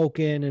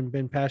spoken and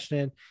been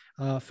passionate.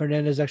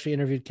 Fernandez actually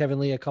interviewed Kevin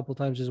Lee a couple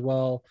times as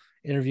well.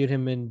 Interviewed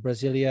him in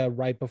Brasilia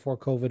right before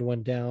COVID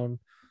went down.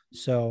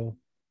 So,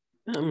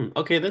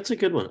 okay, that's a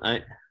good one.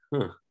 I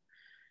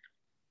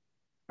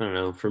don't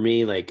know. For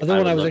me, like other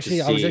one I was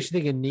actually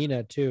thinking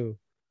Nina too.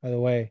 By the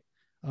way,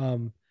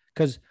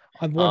 because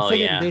I'm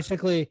thinking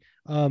basically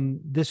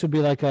this would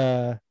be like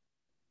a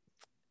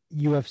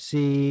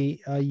UFC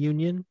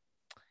union,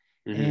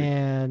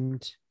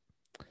 and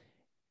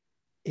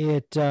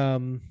it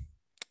the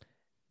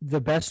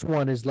best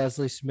one is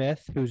Leslie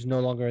Smith, who's no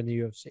longer in the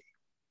UFC.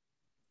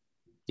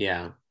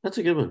 Yeah, that's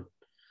a good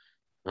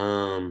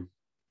one.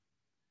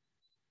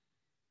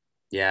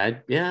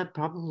 Yeah,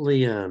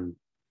 probably. I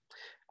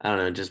don't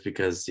know, just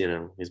because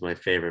he's my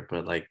favorite,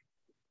 but like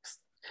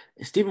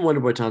Stephen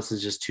Wonderboy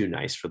Thompson's just too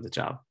nice for the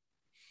job.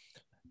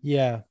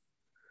 Yeah,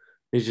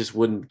 he just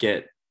wouldn't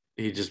get.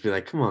 He'd just be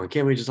like, "Come on,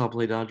 can't we just all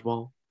play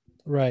dodgeball?"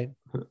 Right.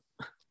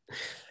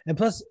 And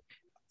plus,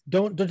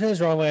 don't take this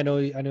the wrong way. I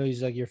know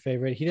he's like your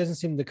favorite. He doesn't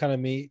seem the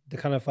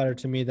kind of fighter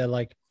to me that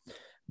like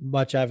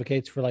much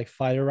advocates for like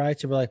fighter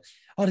rights. Or like,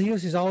 oh, the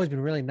UFC's always been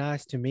really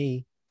nice to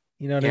me.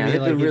 You know what I mean?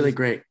 They've like, been really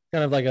great.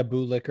 Kind of like a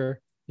bootlicker.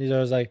 He's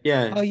always like,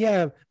 oh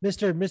yeah,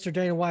 Mr.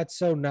 Dana White's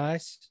so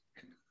nice.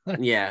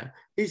 Yeah,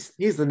 he's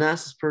the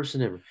nicest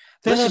person ever.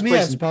 They let me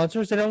have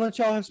sponsors. They don't let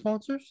y'all have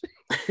sponsors.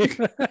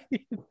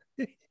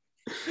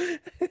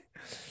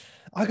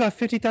 I got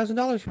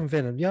 $50,000 from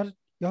Venom. Y'all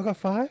got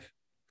 5?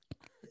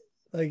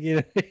 Like, you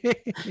know.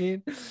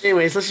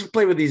 Anyways, let's just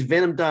play with these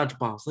Venom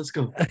dodgeballs. Let's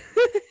go.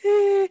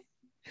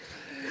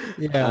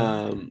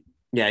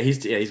 Yeah.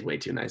 He's way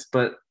too nice.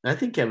 But I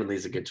think Kevin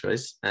Lee's a good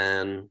choice.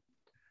 And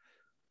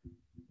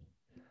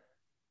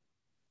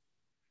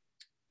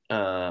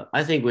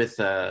I think with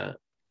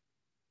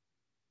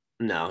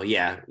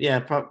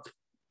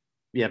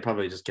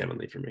probably just Kevin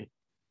Lee for me.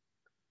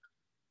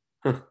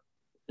 Huh.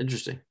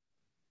 Interesting.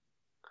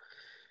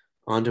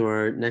 On to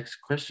our next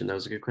question. That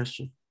was a good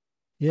question.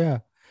 Yeah.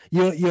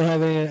 You don't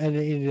have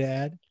anything to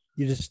add?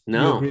 You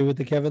agree with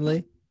the Kevin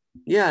Lee?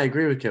 Yeah, I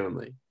agree with Kevin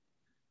Lee.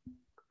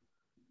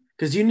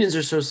 Because unions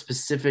are so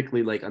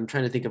specifically, like, I'm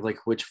trying to think of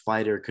like which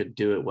fighter could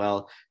do it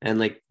well. And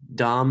like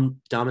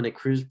Dominic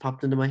Cruz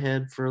popped into my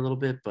head for a little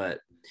bit, but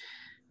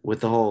with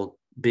the whole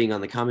being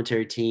on the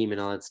commentary team and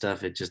all that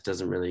stuff, it just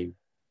doesn't really,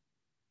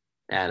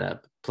 add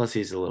up. Plus,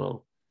 he's a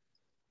little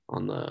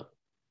on the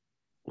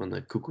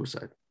cuckoo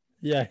side.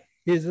 Yeah,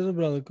 he's a little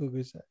bit on the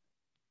cuckoo side.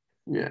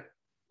 Yeah.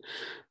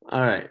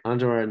 All right, on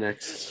to our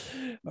next.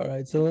 All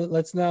right, so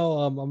let's now.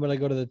 I'm gonna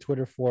go to the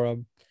Twitter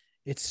forum.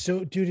 It's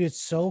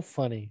so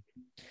funny.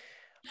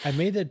 I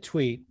made that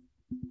tweet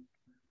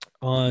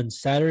on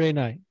Saturday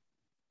night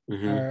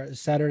or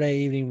Saturday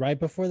evening, right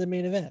before the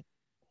main event,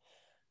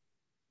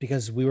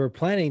 because we were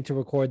planning to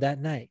record that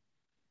night.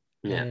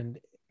 Yeah. And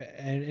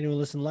anyone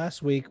listened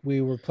last week, we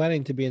were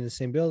planning to be in the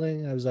same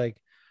building. I was like,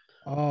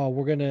 oh,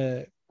 we're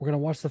gonna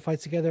watch the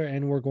fights together,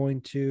 and we're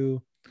going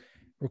to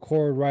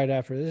record right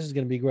after. This is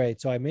gonna be great.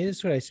 So I made this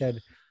tweet. I said,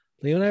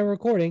 Leo and I are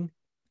recording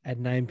at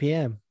 9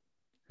 p.m.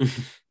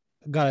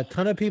 Got a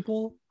ton of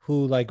people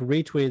who like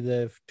retweeted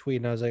the tweet,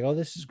 and I was like, oh,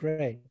 this is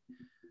great.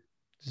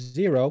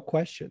 0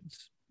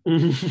 questions.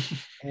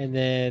 And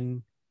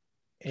then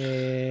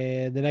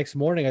the next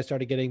morning, I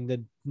started getting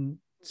the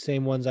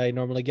same ones I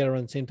normally get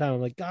around the same time.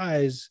 I'm like,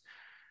 guys,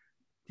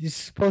 you're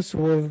supposed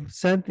to have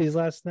sent these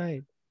last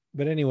night.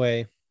 But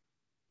anyway,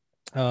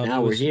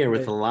 now we're here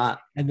with a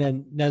lot. And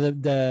then now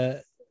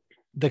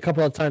the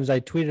couple of times I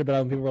tweeted about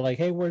it, and people were like,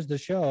 hey, where's the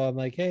show? I'm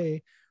like,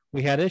 hey,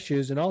 we had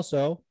issues, and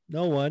also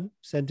no one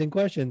sent in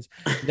questions.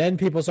 Then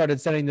people started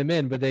sending them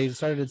in, but they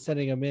started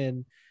sending them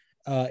in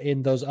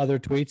those other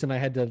tweets, and I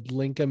had to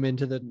link them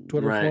into the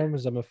Twitter forum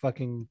because I'm a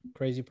fucking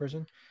crazy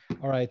person.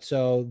 All right,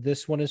 so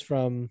this one is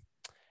from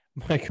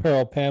my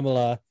girl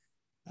Pamela,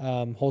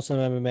 Wholesome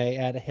MMA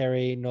at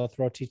Harry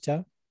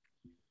Northrotita.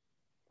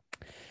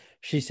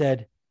 She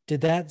said,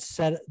 Did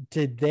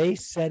they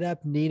set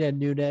up Nina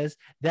Nunes?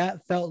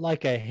 That felt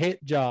like a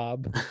hit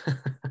job.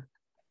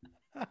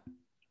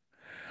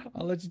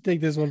 I'll let you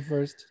take this one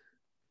first.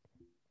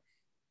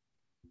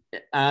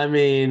 I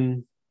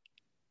mean,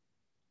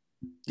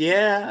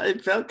 yeah,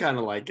 it felt kind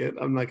of like it.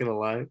 I'm not gonna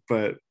lie,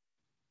 but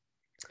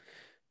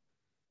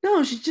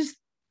no, she's just.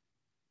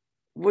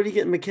 What do you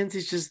get?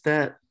 Mackenzie's just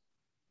that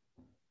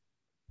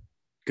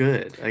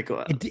good. Like,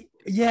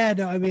 yeah,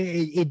 no, I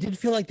mean, it did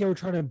feel like they were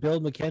trying to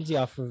build Mackenzie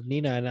off of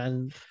Nina,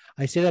 and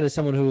I say that as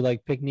someone who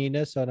like picked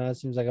Nina, so now it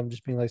seems like I'm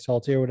just being like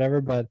salty or whatever.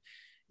 But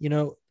you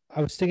know,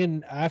 I was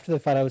thinking after the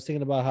fight, I was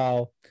thinking about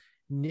how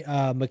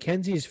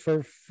Mackenzie's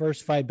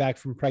first fight back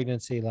from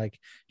pregnancy, like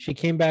she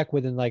came back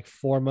within like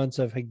 4 months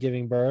of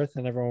giving birth,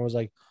 and everyone was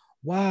like,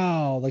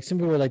 wow, like some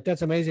people were like,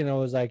 that's amazing. And I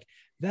was like,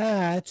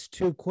 that's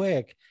too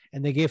quick.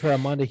 And they gave her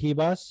Amanda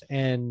Ribas,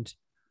 and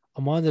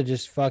Amanda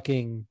just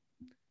fucking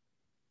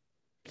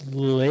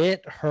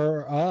lit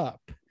her up.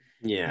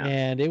 Yeah.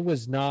 And it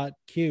was not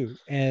cute.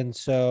 And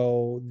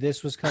so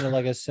this was kind of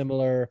like a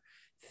similar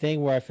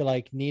thing where I feel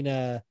like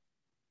Nina,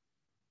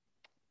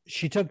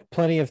 she took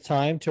plenty of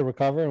time to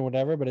recover and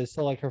whatever, but it's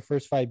still like her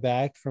first fight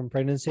back from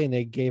pregnancy, and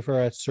they gave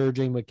her a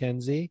surging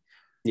Mackenzie.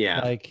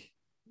 Yeah. Like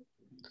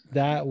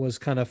that was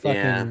kind of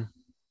fucking,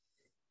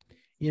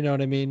 you know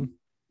what I mean?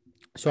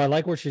 So I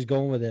like where she's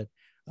going with it.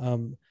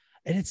 And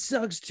it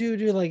sucks too,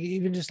 dude. Like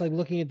even just like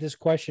looking at this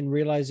question,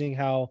 realizing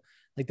how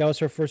like that was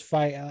her first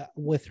fight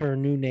with her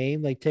new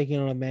name, like taking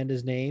on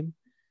Amanda's name.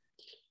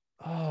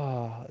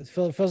 Oh, it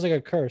feels like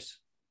a curse.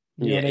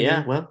 You know what I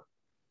mean? Well,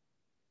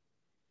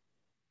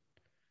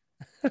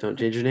 don't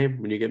change your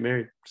name when you get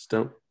married. Just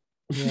don't.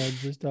 Yeah,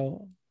 just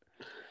don't.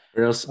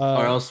 Or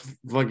else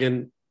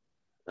fucking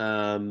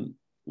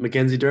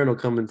Mackenzie Dern will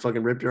come and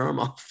fucking rip your arm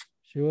off.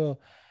 She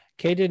will.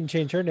 Kay didn't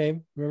change her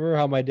name. Remember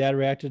how my dad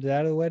reacted to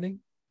that at the wedding?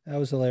 That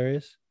was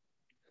hilarious.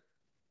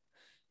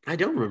 I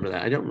don't remember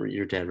that. I don't remember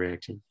your dad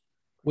reacting.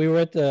 We were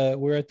at the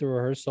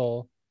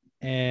rehearsal,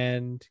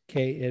 and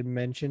Kate had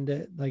mentioned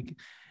it. Like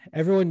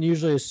everyone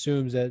usually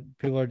assumes that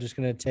people are just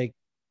going to take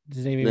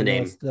his name, even though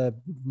it's the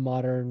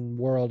modern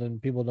world,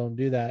 and people don't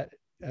do that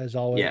as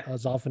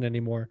often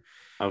anymore.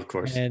 Of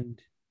course. And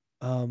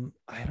I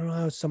don't know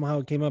how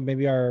somehow it came up.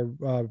 Maybe our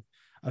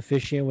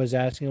officiant was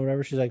asking or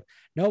whatever. She's like,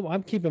 "No,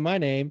 I'm keeping my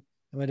name."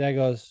 And my dad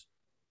goes,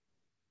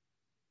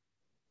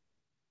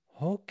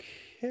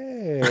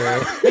 "Okay."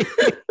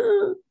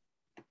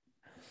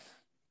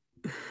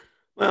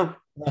 Well,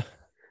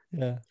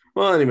 yeah.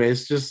 Well,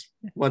 anyways, just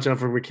watch out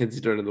for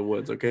Mackenzie Dern in the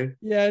woods, okay?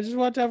 Yeah, just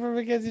watch out for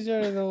Mackenzie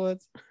Dern in the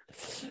woods.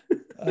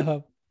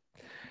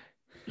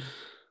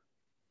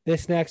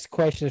 This next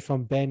question is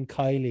from Ben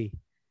Kiley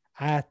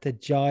at the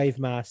Jive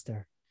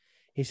Master.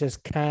 He says,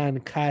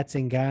 "Can Kat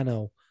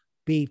Zingano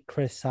beat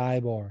Chris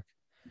Cyborg?"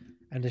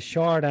 And the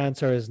short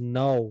answer is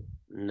no.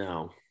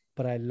 No.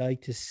 But I'd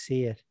like to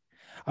see it.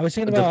 I was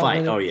thinking about the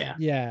fight. Oh yeah.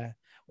 Yeah.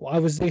 Well, I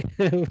was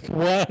thinking,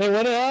 what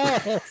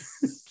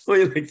else? Well,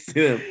 you like to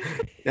see them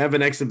have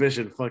an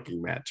exhibition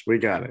fucking match. We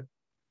got it.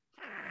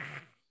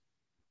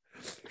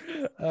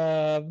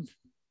 I'm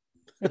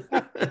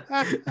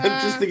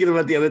just thinking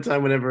about the other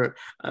time whenever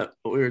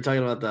we were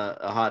talking about the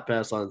hot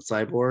pass on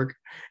Cyborg,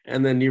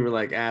 and then you were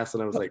like ass,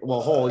 and I was like,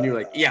 well, hole, and you were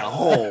like, yeah,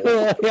 hole.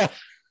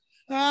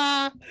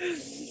 Yeah.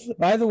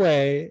 By the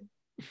way,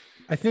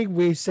 I think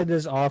we said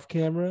this off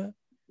camera.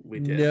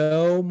 We did.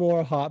 No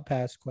more hot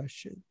pass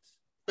questions.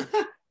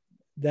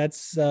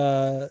 That's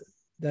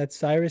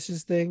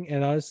Cyrus's thing,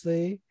 and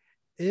honestly,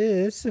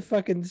 It's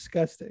fucking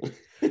disgusting.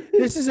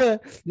 This is a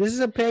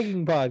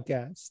pegging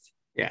podcast.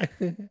 Yeah,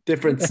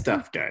 different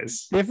stuff,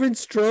 guys. Different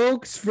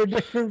strokes for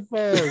different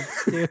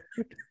folks, dude.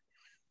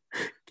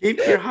 Keep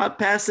your hot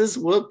passes.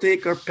 We'll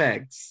take our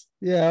pegs.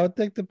 Yeah, I'll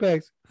take the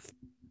pegs.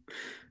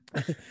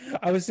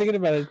 I was thinking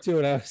about it too,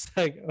 and I was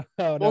like,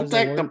 oh, We'll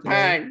take the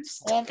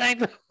pegs. We'll take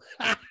the.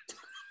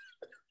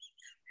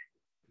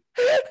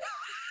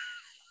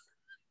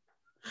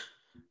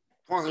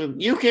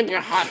 You keep your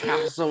hot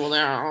passes over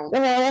there.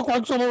 I look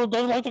like someone who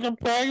doesn't like to get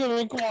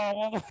pegged.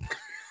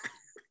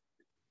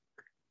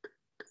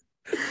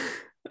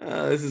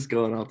 This is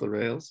going off the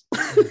rails.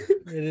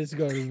 It is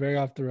going very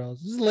off the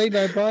rails. This is a late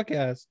night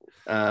podcast.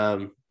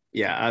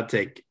 Yeah, I'd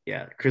take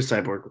Chris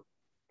Cyborg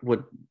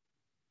would.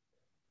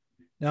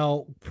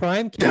 Now,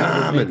 Prime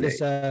Cat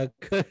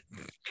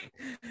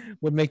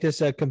would make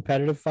this a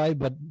competitive fight,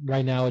 but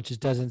right now it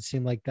just doesn't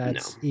seem like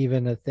that's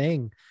even a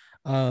thing.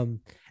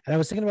 And I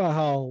was thinking about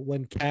how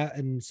when Cat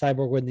and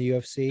Cyborg were in the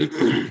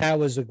UFC, Cat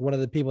was like one of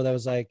the people that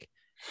was like,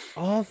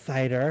 "I'll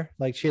fight her."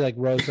 Like she like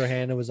rose her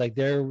hand and was like,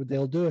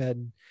 "They'll do it."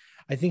 And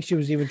I think she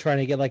was even trying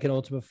to get like an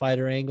Ultimate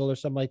Fighter angle or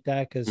something like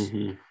that because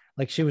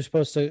like she was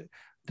supposed to.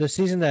 The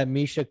season that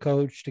Misha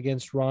coached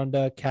against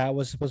Ronda, Kat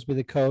was supposed to be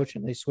the coach,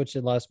 and they switched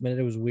it last minute.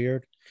 It was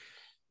weird.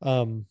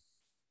 Fucking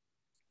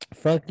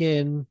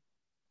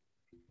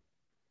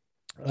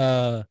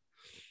Kat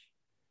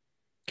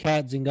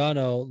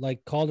Zingano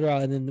like called her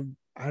out, and then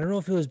I don't know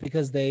if it was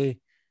because they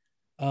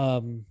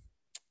so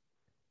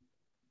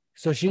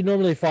she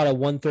normally fought at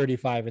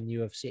 135 in the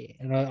UFC,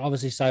 and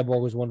obviously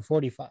Cyborg was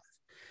 145,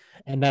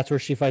 and that's where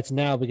she fights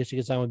now because she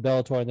gets signed with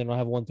Bellator, and then they'll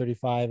have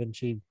 135, and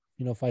she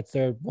fights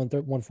their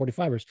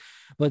 145ers.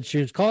 But she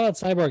was calling out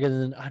Cyborg,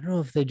 and then I don't know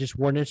if they just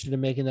weren't interested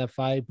in making that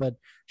fight, but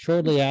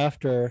shortly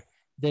after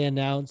they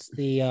announced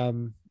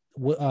the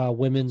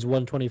women's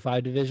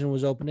 125 division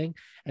was opening,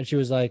 and she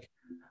was like,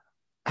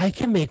 I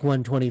can make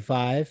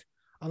 125.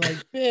 I'm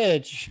like,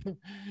 bitch,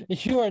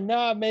 you are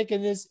not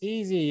making this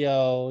easy,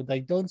 yo.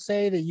 Like, don't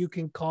say that you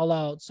can call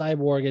out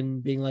Cyborg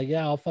and being like,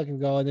 yeah, I'll fucking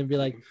go. And then be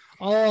like,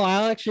 oh,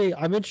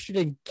 I'm interested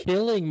in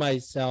killing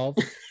myself,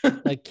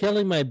 like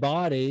killing my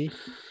body,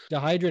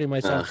 dehydrating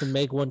myself to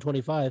make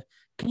 125.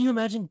 Can you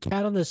imagine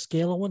Cat on the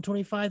scale of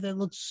 125? That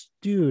looks,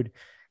 dude,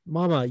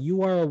 mama,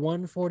 you are a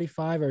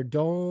 145 or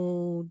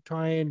don't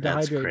try and dehydrate.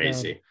 That's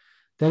crazy.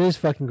 Down. That is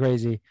fucking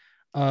crazy.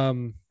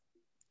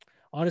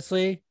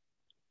 Honestly,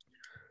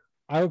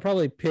 I would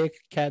probably pick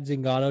Kat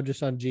Zingano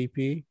just on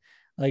GP.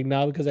 Like,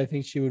 not because I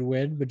think she would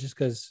win, but just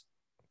because.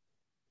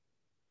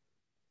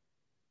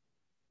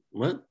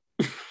 What?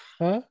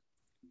 Huh?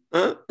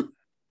 I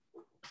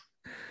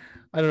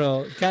don't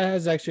know. Kat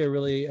has actually a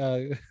really.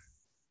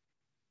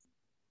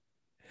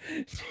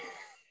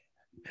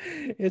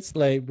 It's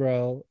late,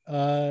 bro.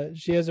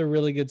 She has a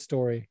really good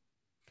story.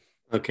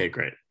 Okay,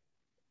 great.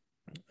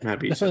 I'm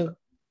happy you said that.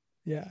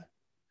 Yeah.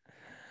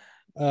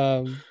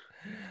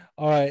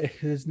 All right.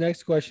 This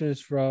next question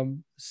is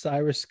from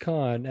Cyrus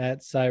Khan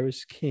at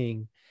Cyrus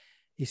King.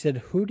 He said,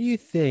 who do you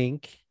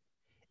think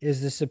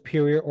is the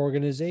superior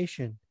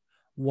organization?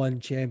 One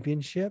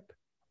Championship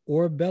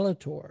or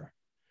Bellator?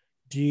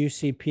 Do you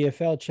see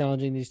PFL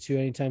challenging these two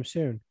anytime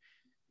soon?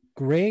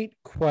 Great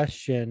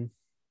question.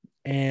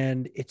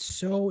 And it's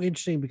so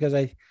interesting because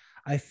I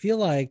feel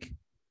like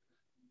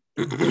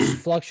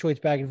this fluctuates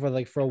back and forth.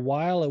 Like for a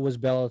while, it was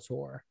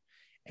Bellator.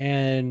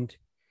 And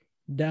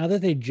now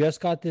that they just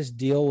got this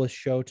deal with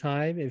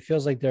Showtime, it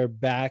feels like they're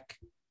back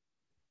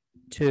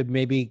to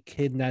maybe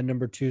hitting that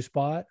number 2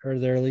 spot, or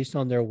they're at least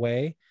on their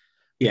way.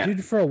 Yeah.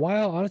 Dude, for a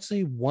while,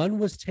 honestly, One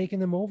was taking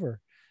them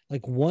over.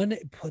 Like One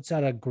puts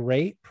out a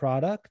great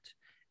product,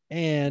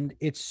 and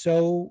it's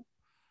so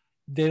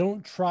they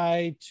don't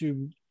try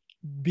to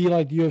be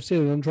like the UFC. They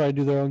don't try to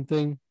do their own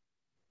thing.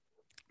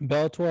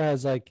 Bellator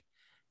has like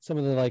some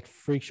of the like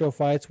freak show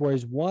fights,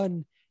 whereas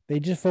One, they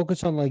just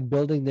focus on like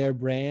building their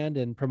brand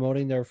and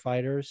promoting their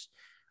fighters.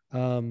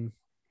 And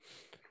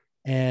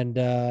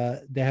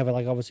they have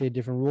like obviously a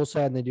different rule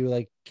set, and they do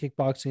like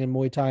kickboxing and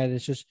Muay Thai, and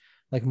it's just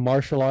like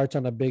martial arts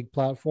on a big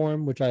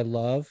platform, which I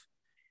love.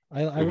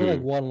 I really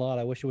like One a lot.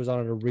 I wish it was on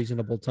at a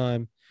reasonable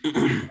time.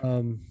 Yeah,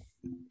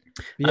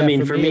 I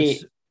mean, for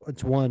me,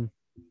 it's One.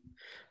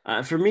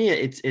 For me,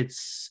 it's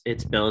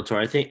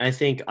Bellator. I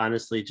think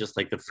honestly, just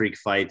like the freak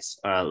fights,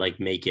 like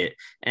make it,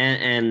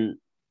 and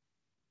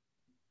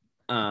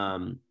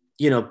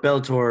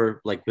Bellator,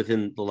 like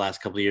within the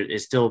last couple of years,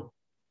 is still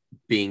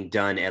being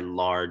done at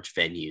large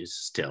venues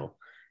still,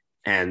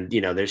 and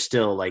they're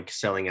still like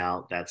selling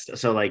out that stuff.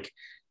 So like,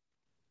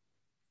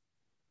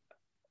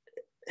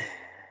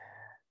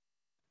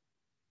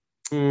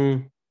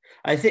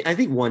 I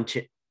think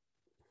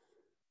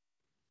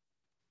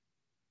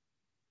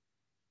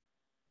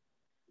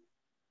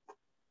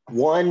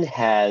One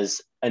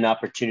has an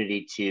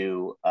opportunity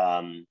to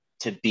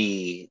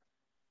be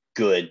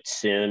good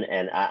soon,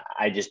 and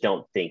I just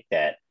don't think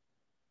that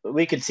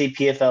we could see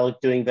PFL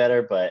doing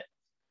better, but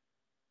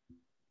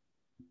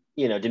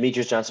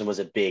Demetrius Johnson was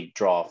a big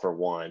draw for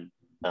One,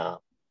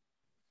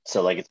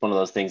 so like it's one of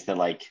those things that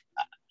like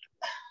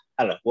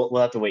I don't know.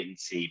 We'll have to wait and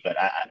see. But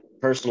I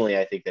personally,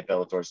 I think that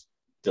Bellator's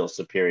still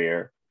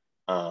superior.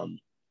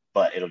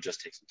 But it'll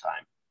just take some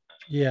time.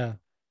 Yeah.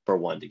 For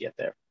one to get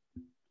there.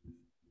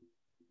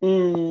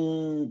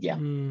 Yeah.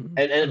 And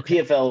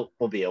Okay. PFL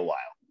will be a while.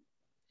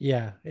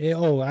 Yeah.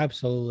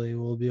 Absolutely. It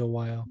will be a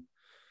while.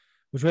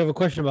 Which we have a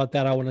question about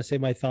that. I want to say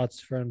my thoughts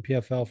from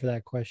PFL for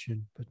that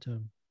question. But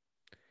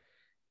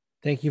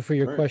thank you for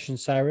your question,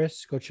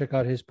 Cyrus. Go check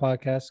out his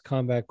podcast,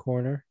 Combat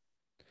Corner.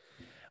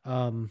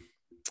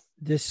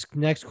 This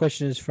next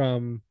question is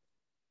from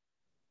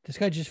this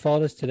guy just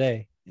followed us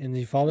today. And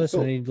he followed us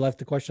and he left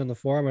the question on the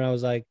forum. And I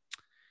was like,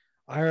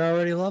 I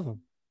already love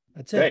him.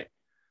 That's it.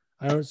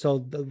 Great.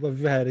 We've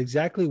had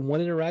exactly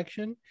one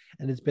interaction,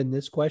 and it's been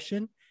this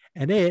question,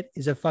 and it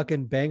is a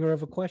fucking banger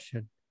of a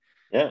question.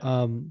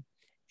 Yeah.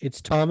 It's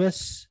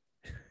Thomas,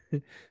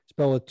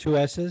 spelled with 2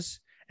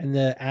 S's, and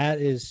the @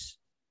 is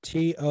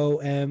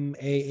TOMAHSUM.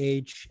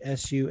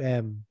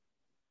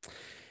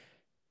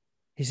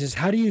 He says,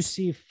 "How do you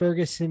see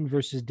Ferguson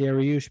versus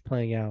Dariush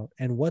playing out,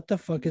 and what the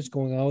fuck is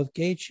going on with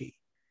Gaethje?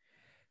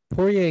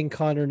 Poirier and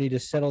Conor need to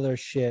settle their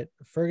shit.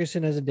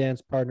 Ferguson has a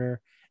dance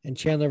partner, and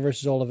Chandler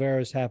versus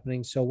Oliveira is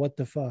happening. So what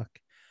the fuck?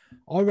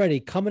 Already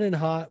coming in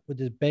hot with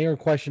this banger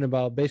question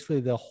about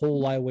basically the whole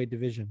lightweight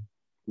division."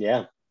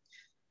 Yeah.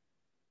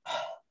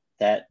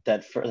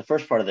 The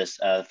first part of this,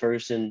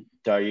 Ferguson,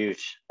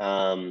 Dariush.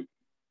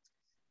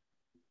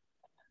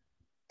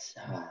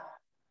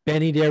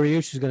 Benny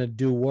Dariush is going to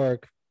do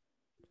work.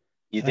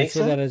 You think so?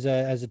 I say that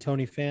as a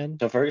Tony fan.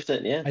 So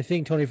Ferguson, yeah. I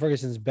think Tony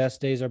Ferguson's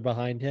best days are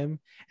behind him,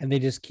 and they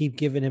just keep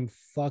giving him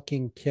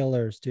fucking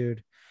killers,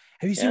 dude.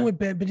 Have you seen what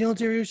Beneil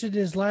Dariush did to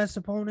his last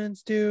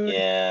opponents, dude?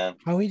 Yeah.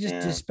 How he just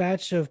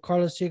dispatched of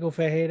Carlos Diego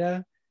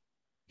Ferreira.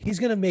 He's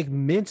going to make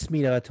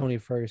mincemeat out of Tony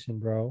Ferguson,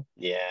 bro.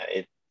 Yeah.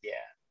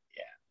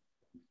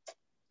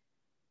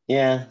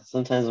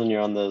 Sometimes when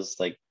you're on those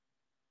like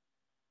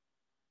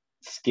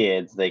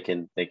skids, they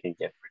can get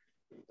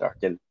pretty dark,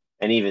 and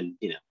even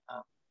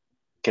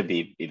could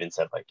be even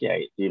said like, yeah,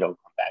 you don't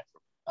come back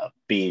from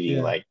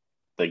beating like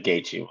the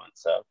Gaethje one.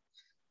 So,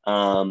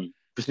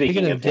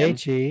 speaking of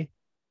Gaethje,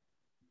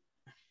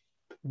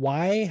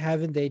 why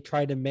haven't they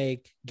tried to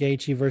make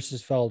Gaethje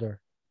versus Felder?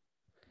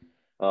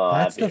 Oh,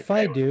 that's the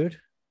fight,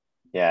 dude.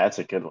 Yeah, that's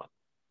a good one.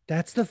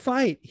 That's the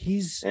fight.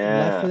 He's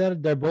left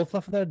without. They're both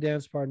left without a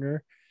dance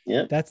partner.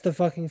 Yeah, that's the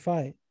fucking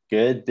fight.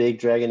 Good big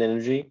dragon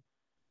energy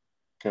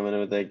coming in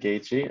with that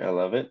Gaethje. I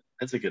love it.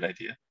 That's a good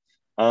idea.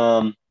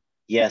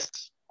 Yes.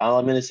 All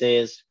I'm gonna say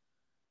is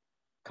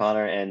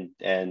Conor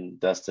and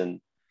Dustin,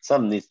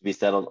 something needs to be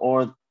settled,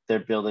 or they're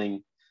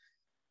building.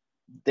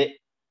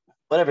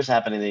 Whatever's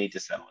happening, they need to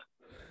settle it.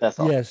 That's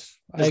all. Yes,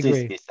 I agree.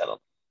 Needs to be settled.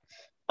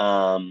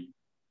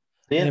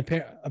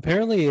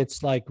 Apparently,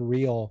 it's like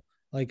real.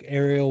 Like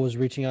Ariel was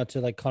reaching out to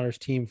like Conor's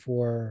team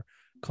for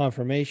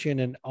confirmation,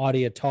 and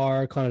Adi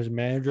Attar, Conor's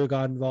manager,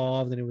 got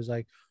involved, and it was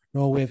like,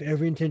 no, we have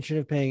every intention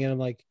of paying it. I'm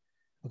like,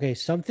 okay,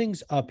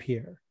 something's up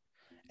here.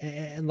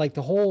 And like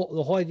the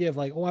whole idea of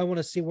like, oh, I want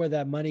to see where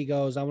that money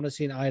goes. I want to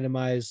see an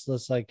itemized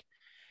list. Like,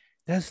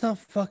 that's not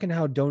fucking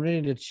how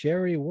donating to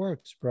charity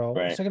works, bro.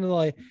 Right. Second of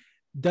all,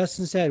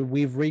 Dustin said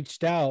we've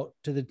reached out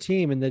to the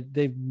team and that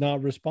they've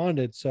not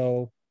responded.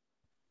 So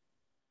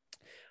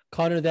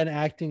Conor then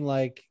acting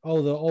like,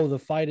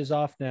 the fight is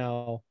off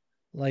now.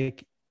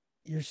 Like,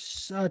 you're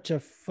such a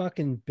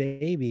fucking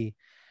baby.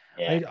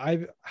 Yeah.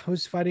 I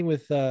was fighting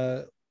with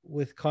Conor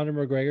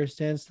McGregor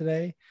stands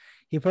today.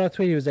 He put out a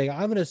tweet. He was like,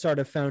 I'm going to start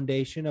a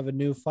foundation of a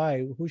new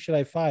fight. Who should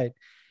I fight?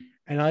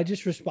 And I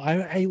just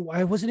I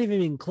wasn't even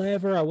being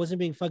clever. I wasn't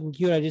being fucking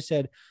cute. I just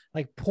said,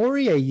 like,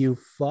 Poirier, you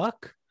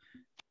fuck.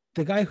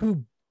 The guy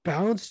who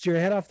bounced your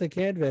head off the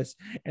canvas.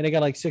 And it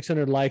got like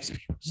 600 likes.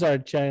 People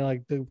started chatting.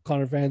 Like, the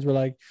Conor fans were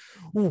like,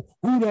 oh,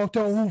 who knocked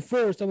out who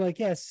first? I'm like,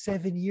 yeah,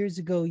 7 years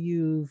ago,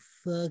 you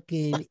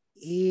fucking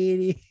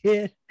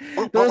idiot.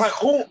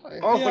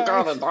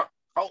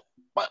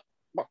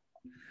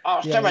 Oh,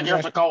 7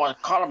 years ago,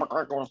 Conor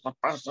McGregor was the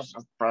fastest.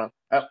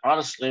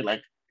 Honestly,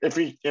 like if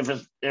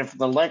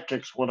the leg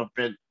kicks would have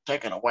been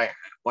taken away, I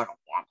would have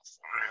won the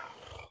fight.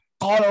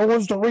 Conor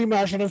wins the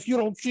rematch, and if you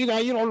don't see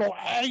that, you don't know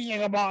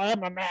anything about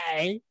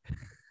MMA.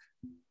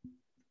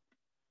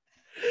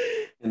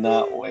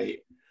 Cannot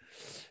wait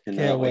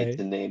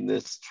to name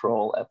this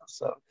troll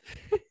episode.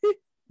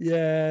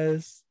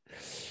 Yes.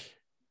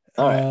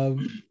 All right.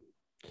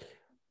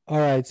 All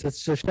right.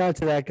 So shout out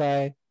to that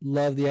guy.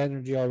 Love the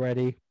energy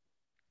already.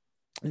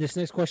 And this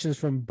next question is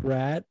from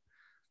Brat.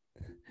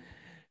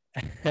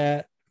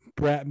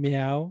 Brat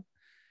Meow.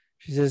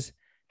 She says,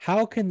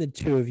 how can the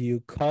two of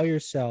you call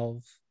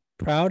yourselves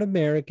proud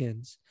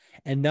Americans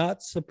and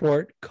not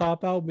support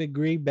Cop Out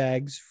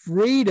McGreebag's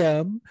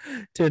freedom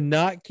to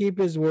not keep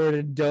his word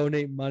and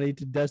donate money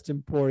to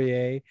Dustin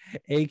Poirier,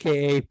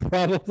 aka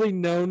probably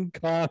known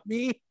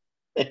Commie?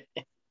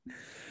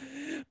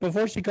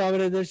 Before she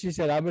commented this, she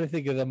said, I'm going to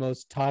think of the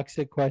most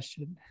toxic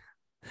question.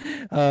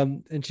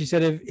 And she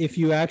said, if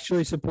you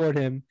actually support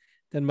him,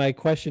 then my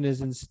question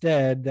is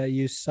instead that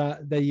you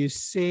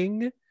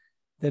sing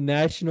the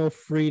national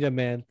freedom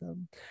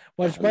anthem.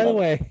 Which, by the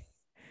way,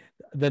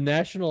 the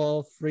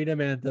national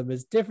freedom anthem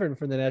is different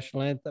from the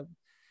national anthem.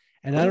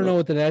 And I don't know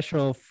what the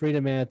national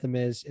freedom anthem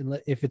is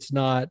if it's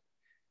not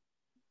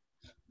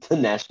the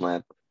national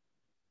anthem.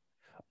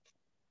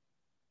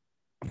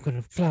 I'm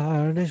gonna fly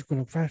on this,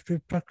 gonna fly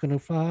straight truck, gonna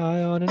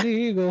fly on an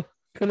eagle,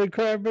 gonna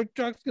cry big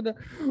trucks, gonna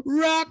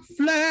rock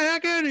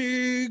flag an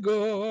eagle.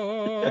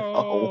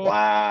 Oh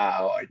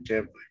wow! I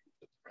can't believe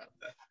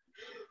that.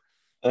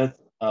 That's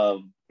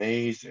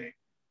amazing.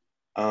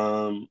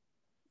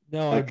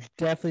 No, I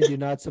definitely do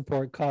not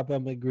support Cop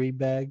Emily Green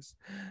bags.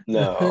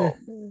 No,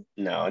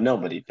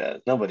 nobody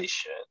does. Nobody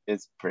should.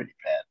 It's pretty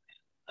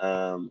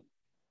bad.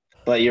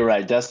 But you're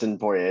right. Dustin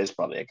Poirier is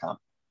probably a comp.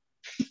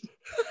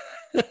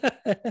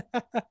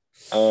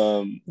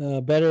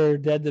 Better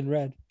dead than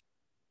red.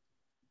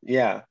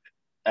 Yeah,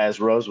 as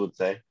Rose would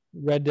say.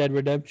 Red Dead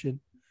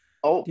Redemption.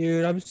 Oh,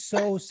 dude, I'm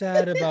so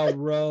sad about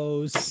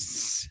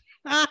Rose.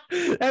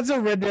 That's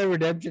what Red Dead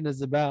Redemption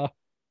is about.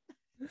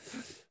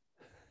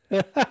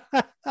 Hey,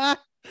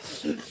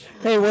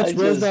 what's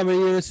Rose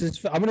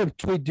Namajunas? I'm gonna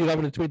tweet, dude. I'm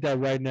gonna tweet that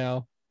right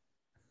now.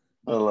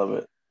 I love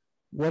it.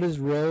 What is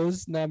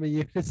Rose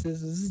Namajunas? This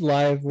is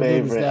live.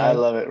 Favorite. I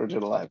love it. We're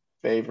doing live.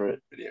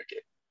 Favorite video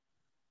game.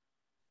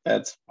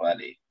 That's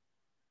funny.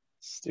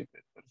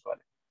 Stupid, but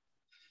funny.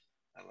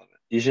 I love it.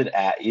 You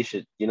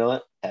should. You know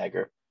what? Tag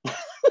her.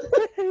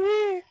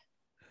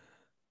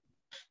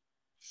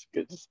 It's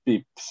good. Just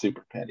be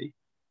super petty.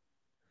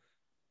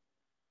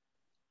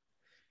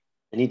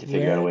 I need to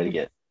figure out a way to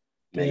get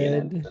Megan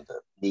and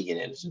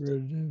Negan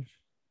Anderson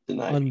to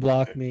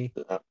unblock me.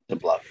 To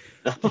block.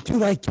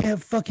 Dude, I can't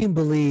fucking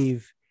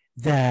believe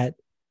that.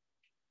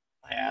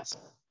 I asked.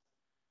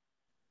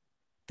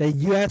 That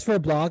you asked for a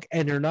block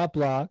and they're not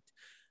blocked.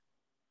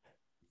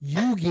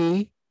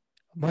 Yugi,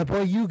 my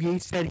boy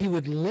Yugi, said he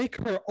would lick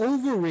her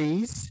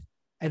ovaries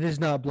and is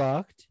not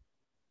blocked.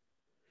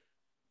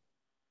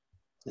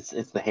 It's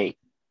the hate.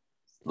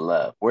 It's the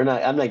love.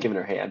 I'm not giving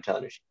her hate. I'm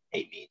telling her she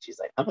hate me. And she's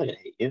like, I'm not gonna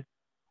hate you.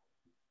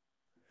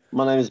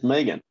 My name is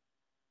Megan.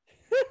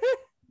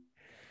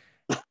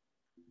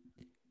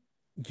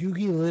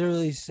 Yugi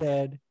literally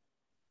said,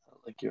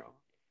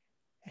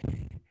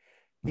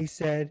 he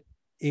said,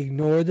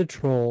 ignore the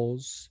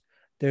trolls.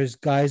 There's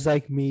guys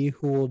like me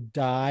who will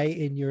die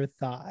in your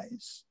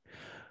thighs.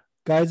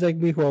 Guys like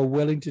me who are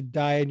willing to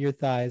die in your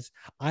thighs.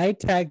 I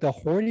tagged the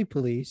horny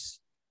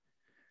police.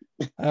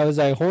 I was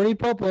like, horny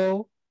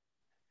popo.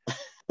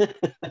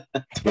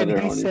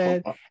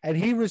 And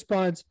he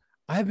responds,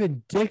 I've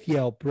been dick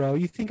yelp, bro.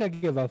 You think I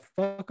give a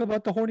fuck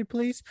about the horny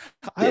police?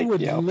 I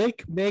would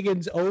lick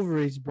Megan's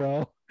ovaries,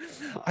 bro.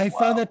 I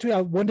found that too.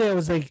 One day I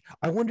was like,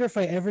 I wonder if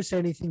I ever said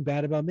anything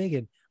bad about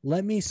Megan.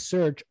 Let me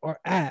search or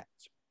at.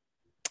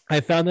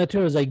 I found that too.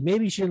 I was like,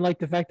 maybe she didn't like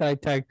the fact that I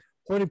tagged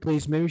horny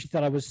police. Maybe she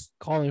thought I was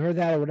calling her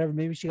that or whatever.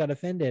 Maybe she got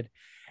offended.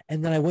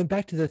 And then I went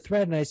back to the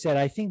thread and I said,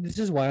 I think this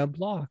is why I'm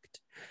blocked.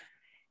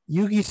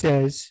 Yugi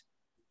says,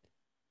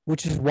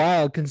 which is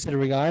wild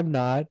considering I'm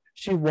not,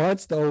 she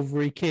wants the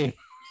ovary king.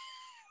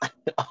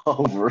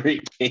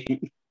 Ovary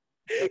king.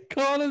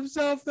 Called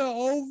himself the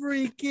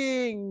ovary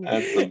king.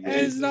 That's amazing. And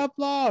it's not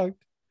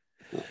blocked.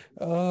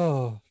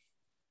 Oh.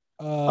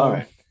 All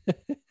right.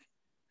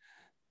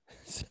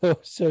 So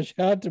shout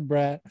out to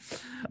Brett.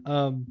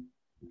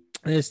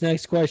 This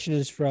next question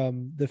is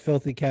from the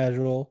Filthy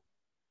Casual.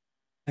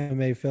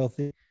 MMA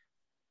Filthy.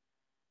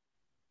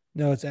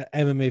 No, it's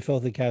MMA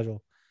Filthy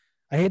Casual.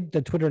 I hate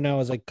the Twitter now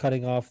is like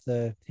cutting off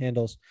the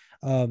handles.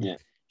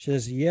 She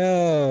says,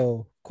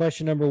 yo,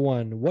 question number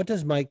 1. What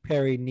does Mike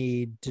Perry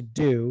need to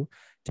do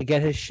to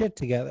get his shit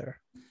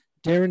together?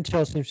 Darren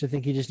Till seems to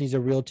think he just needs a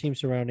real team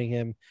surrounding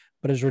him,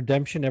 but is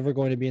redemption ever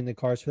going to be in the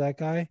cards for that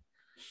guy?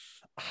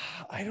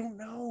 I don't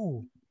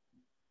know.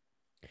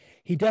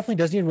 He definitely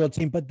does need a real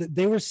team, but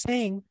they were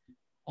saying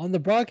on the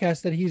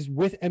broadcast that he's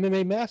with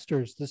MMA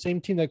Masters, the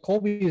same team that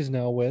Colby is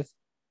now with.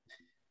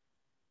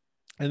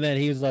 And then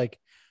he was like,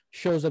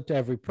 shows up to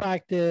every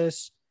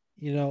practice.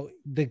 You know,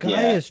 the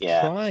guy is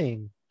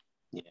trying.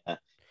 Yeah.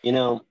 You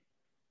know,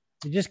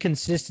 just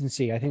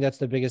consistency. I think that's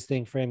the biggest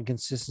thing for him,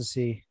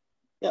 consistency.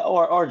 Yeah,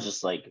 or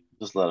just let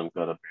him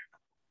go to.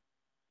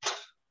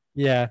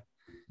 Yeah,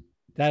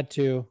 that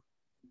too.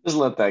 Just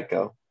let that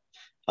go.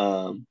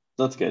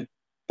 That's good.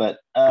 But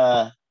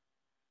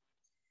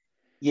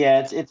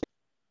it's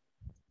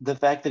the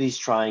fact that he's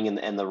trying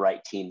and the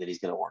right team that he's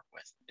going to work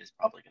with is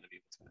probably going to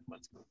be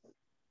what's going to.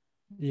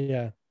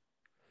 Yeah.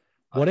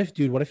 What if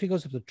he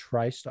goes up to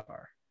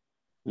TriStar?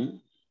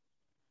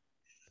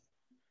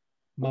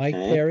 Mike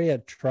Perry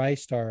at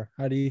TriStar.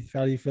 How do you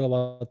feel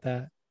about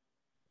that?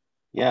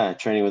 Yeah,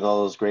 training with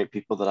all those great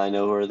people that I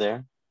know who are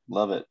there.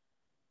 Love it.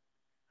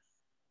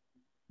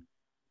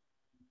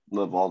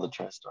 Love all the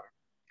TriStar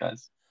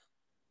guys.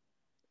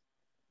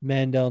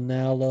 Mandel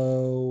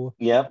Nallo.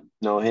 Yep,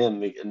 know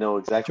him. Know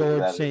exactly.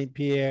 George St.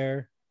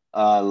 Pierre.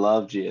 I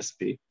love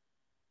GSP.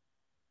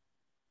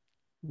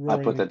 Rory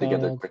I put that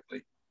McDonald. together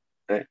quickly.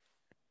 Right.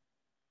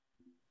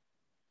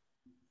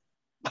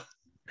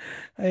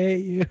 I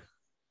hate you.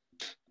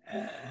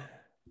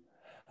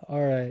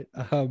 All right.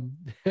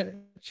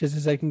 She has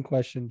a second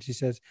question. She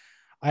says,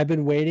 I've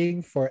been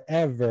waiting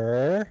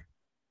forever.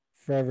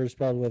 Forever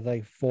spelled with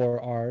like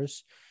 4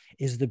 R's.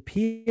 Is the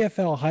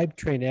PFL hype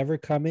train ever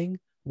coming?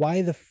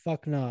 Why the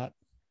fuck not?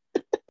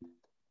 You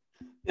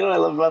know what I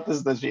love about this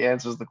is that she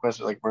answers the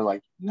question like we're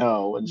like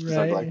no, and she's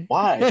like Right.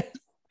 why?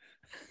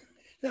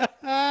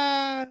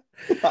 Yeah,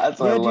 That's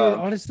what I dude. love.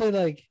 Honestly,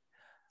 like,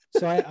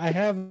 so I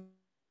have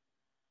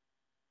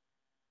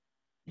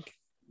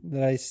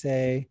that I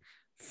say,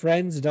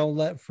 friends don't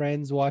let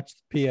friends watch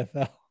the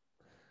PFL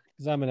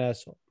because I'm an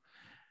asshole.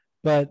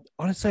 But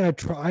honestly,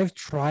 I've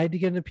tried to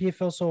get into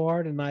PFL so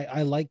hard, and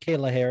I like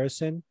Kayla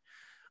Harrison.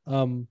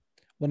 Um,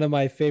 one of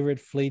my favorite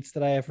fleets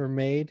that I ever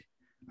made.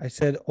 I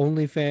said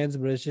OnlyFans,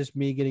 but it's just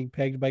me getting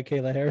pegged by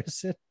Kayla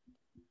Harrison.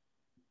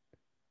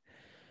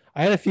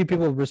 I had a few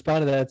people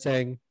respond to that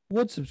saying,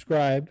 would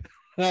subscribe.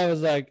 And I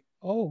was like,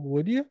 oh,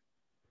 would you?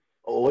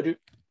 Oh, what do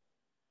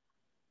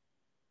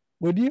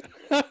Would you?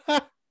 call?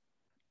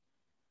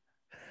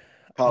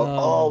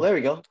 Oh, Um, there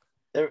we go.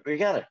 There we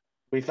got it.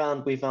 We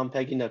found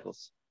Peggy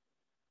Knuckles.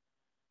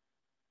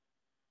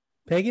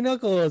 Peggy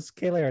Knuckles,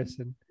 Kayla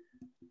Harrison.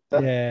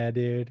 Yeah,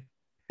 dude.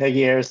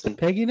 Peggy Harrison.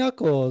 Peggy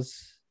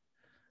Knuckles.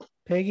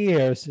 Peggy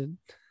Harrison.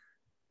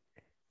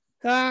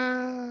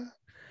 Ah.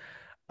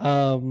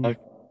 Okay.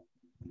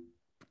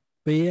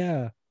 But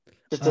yeah.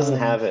 Just doesn't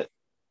have it.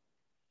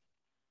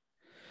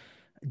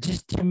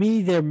 Just to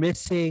me, they're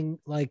missing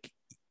like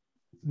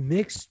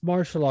mixed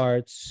martial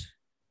arts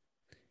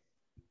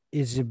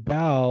is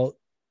about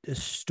the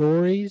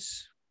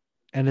stories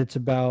and it's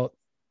about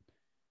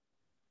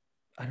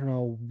I don't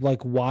know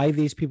like why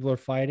these people are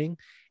fighting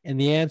and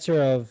the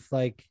answer of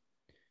like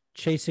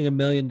chasing $1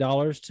 million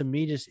to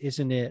me just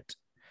isn't it.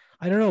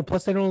 I don't know.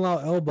 Plus, they don't allow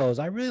elbows.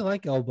 I really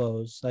like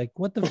elbows. Like,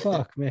 what the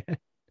fuck, man?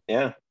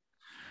 Yeah.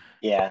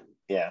 Yeah.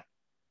 Yeah.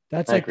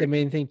 That's I like the agree.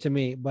 main thing to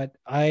me. But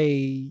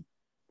I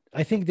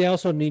think they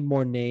also need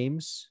more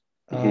names.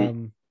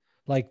 Mhm.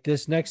 Like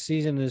this next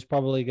season is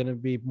probably going to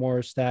be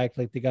more stacked.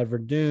 Like they got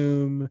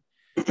Verdum,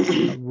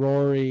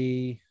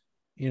 Rory,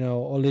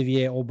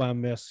 Olivier Aubin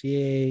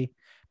Mercier,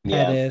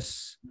 Yeah.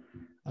 Pettis.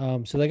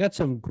 So they got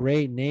some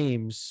great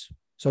names.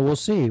 So we'll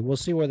see. We'll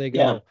see where they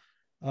Yeah.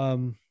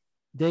 go.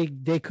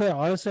 They could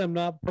honestly. I'm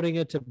not putting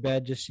it to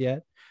bed just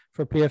yet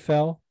for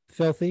PFL.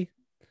 Filthy.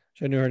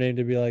 So I knew her name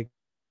to be like.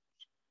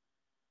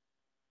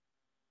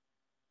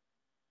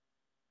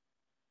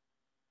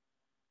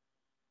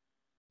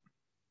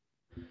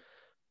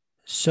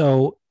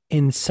 So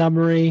in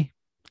summary,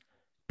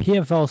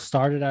 PFL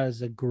started out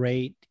as a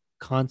great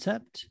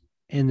concept,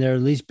 and they're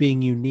at least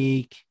being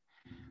unique.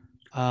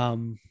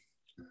 Um,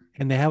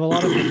 and they have a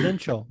lot of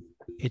potential.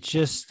 It's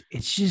just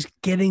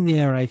getting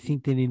there. I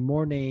think they need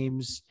more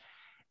names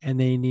and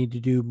they need to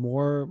do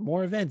more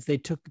events. They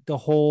took the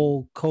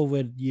whole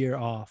COVID year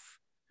off.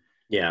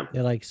 Yeah.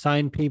 They like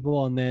signed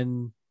people and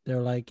then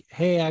they're like,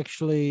 hey,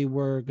 actually,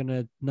 we're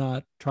gonna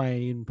not try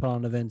and put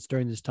on events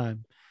during this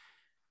time.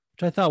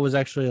 Which I thought was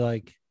actually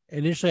like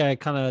initially I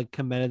kind of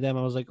commended them.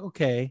 I was like,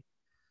 okay.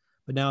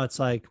 But now it's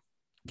like,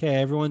 okay,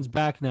 everyone's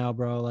back now,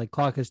 bro. Like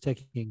clock is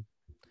ticking.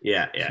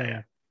 Yeah.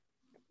 So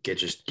Get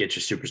your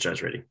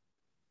superstars ready.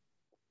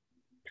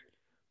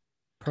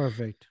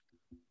 perfect.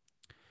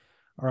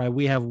 All right,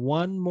 we have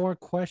one more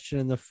question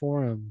in the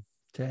forum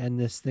to end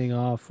this thing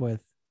off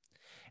with.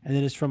 And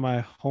it is from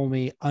my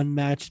homie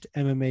Unmatched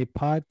MMA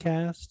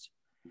podcast.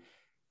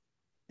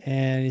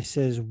 And he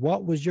says,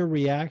 what was your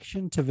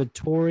reaction to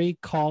Vettori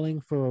calling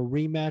for a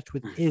rematch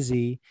with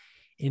Izzy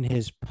in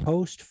his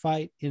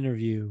post-fight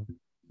interview?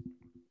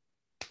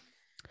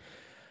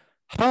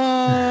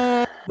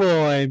 Oh,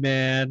 boy,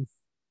 man.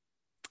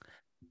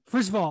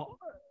 First of all,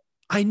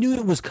 I knew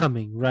it was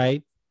coming,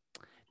 right?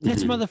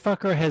 This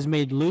motherfucker has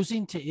made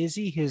losing to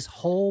Izzy his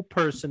whole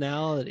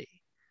personality.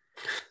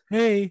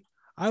 Hey,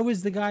 I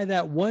was the guy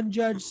that one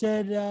judge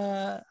said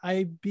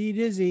I beat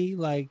Izzy.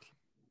 Like,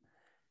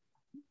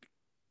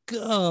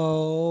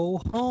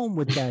 go home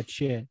with that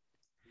shit.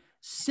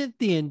 Sit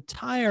the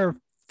entire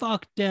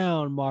fuck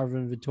down,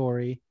 Marvin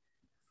Vittori.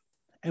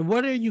 And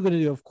what are you going to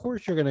do? Of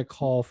course, you're going to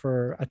call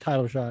for a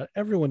title shot.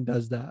 Everyone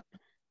does that.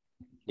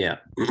 Yeah.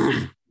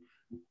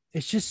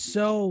 It's just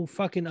so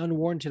fucking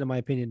unwarranted, in my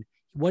opinion.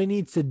 What he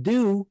needs to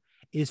do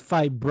is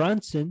fight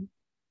Brunson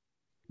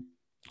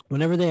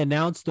whenever they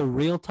announce the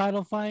real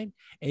title fight,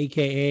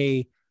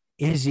 aka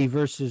Izzy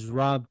versus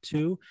Rob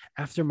 2,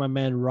 after my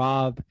man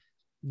Rob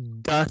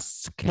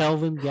dusts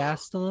Kelvin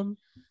Gastelum,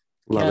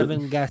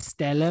 and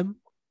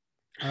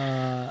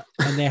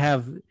they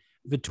have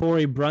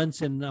Vittori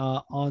Brunson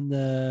on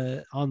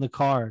the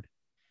card,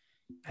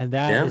 and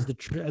that is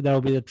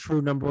that'll be the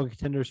true number one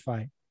contenders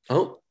fight.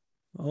 Oh,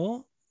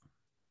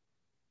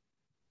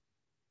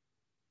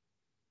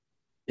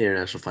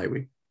 International Fight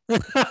Week.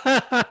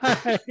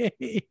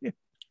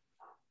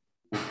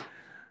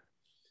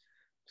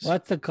 Well,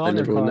 that's the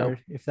Connor card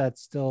if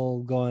that's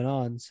still going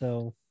on.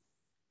 So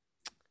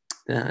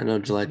yeah, I know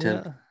July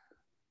 10th. Yeah.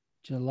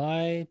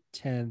 July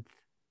 10th.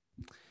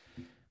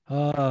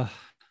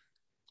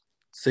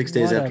 6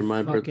 days What a after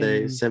my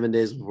birthday, fucking- 7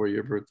 days before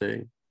your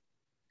birthday.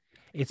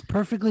 It's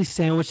perfectly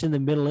sandwiched in the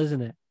middle,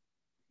 isn't it?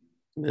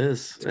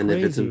 Yes. It's And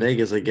if it's in crazy.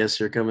 Vegas, I guess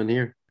you're coming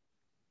here.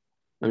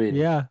 I mean,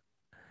 Yeah.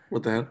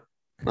 what the hell?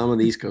 I'm on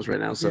the East Coast right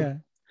now, so Yeah.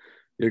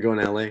 you're going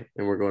to LA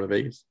and we're going to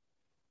Vegas.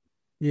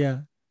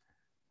 Yeah.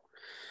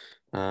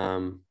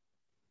 Yeah,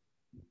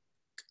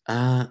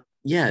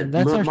 And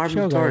that's our Marvin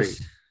show, Vittori.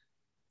 guys.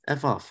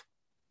 F off.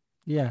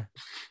 Yeah.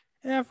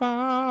 F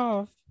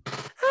off.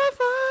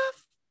 F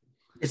off.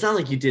 It's not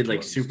like you did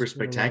like George super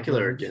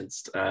spectacular Love.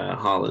 against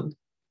Holland.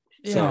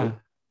 Yeah. So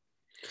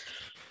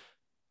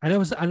I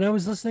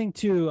was listening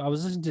to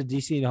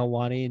DC and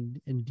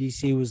Hawani, and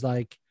DC was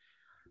like,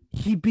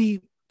 he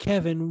beat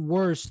Kevin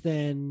worse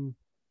than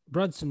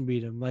Brunson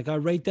beat him. Like, I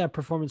rate that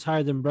performance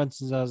higher than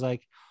Brunson's. I was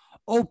like,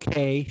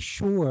 okay,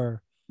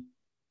 sure.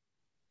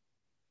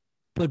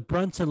 But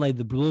Brunson laid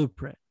the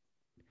blueprint.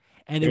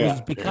 And it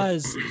was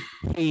because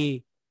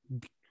he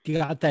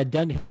got that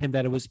done to him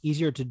that it was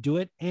easier to do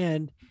it.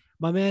 And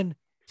my man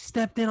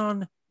stepped in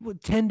on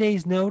 10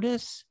 days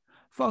notice.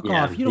 Fuck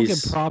off. You don't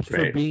get props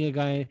for being a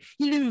guy.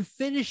 You didn't even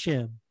finish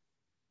him.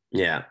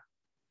 Yeah.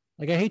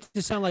 Like, I hate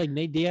to sound like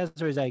Nate Diaz,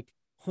 where he's like,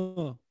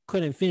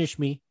 couldn't finish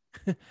me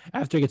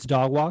after he gets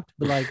dog walked.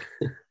 But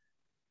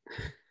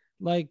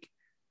like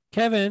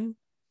Kevin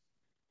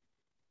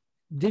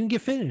didn't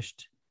get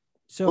finished.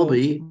 So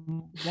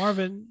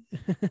Marvin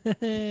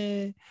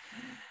didn't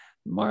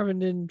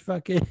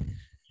fucking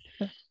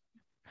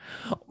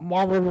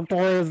Marvin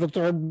Vittori is the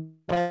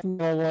third best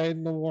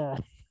in the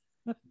world.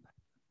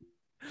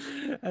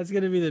 That's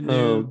gonna be the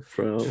new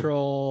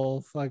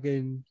troll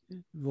fucking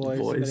voice.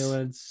 But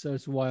it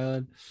starts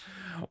wild.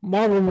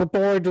 Marvin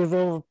Vittori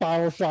deserves a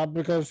power shot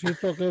because he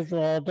took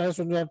Israel. That's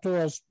to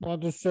a spot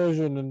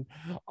decision, and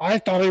I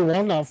thought he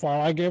won that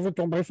fight. I gave it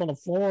to him based on the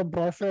forward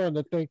pressure and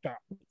the takedown.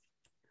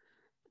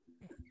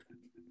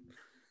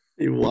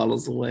 He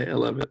waddles away. I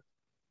love it.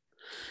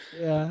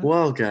 Yeah.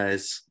 Well,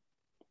 guys,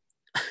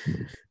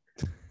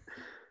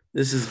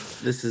 this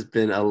has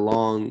been a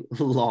long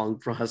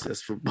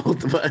process for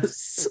both of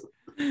us.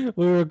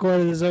 We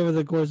recorded this over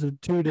the course of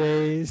 2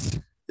 days.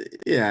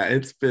 Yeah,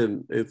 it's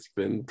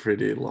been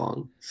pretty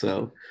long.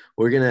 So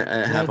we're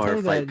gonna have our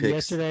fight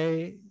picks.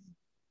 Yesterday,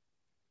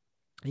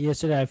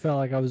 I felt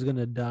like I was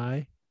gonna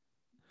die.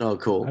 Oh,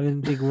 cool. I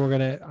didn't think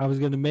I was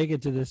gonna make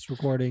it to this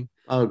recording.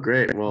 Oh,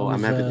 great. Well,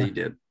 I'm happy that you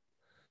did.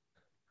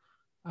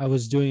 I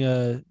was doing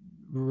a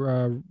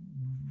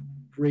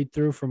read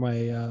through for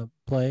my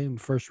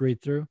first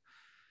read through,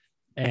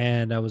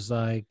 and I was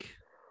like,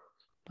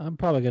 I'm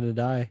probably gonna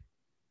die.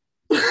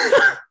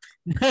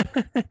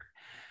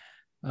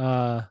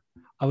 I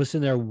was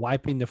sitting there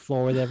wiping the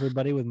floor with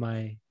everybody with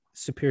my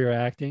superior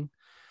acting.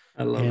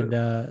 I love it.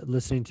 And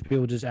listening to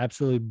people just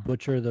absolutely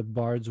butcher the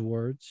bard's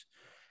words.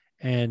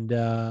 And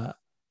I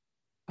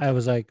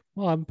was like,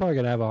 well, I'm probably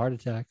gonna have a heart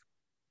attack.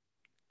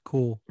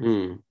 Cool.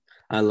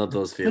 I love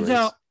those feelings. Turns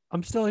out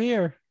I'm still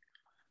here.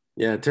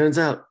 Yeah, it turns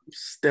out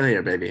still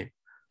here, baby.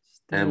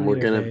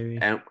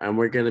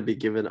 We're gonna be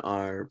giving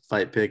our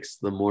fight picks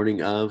the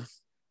morning of.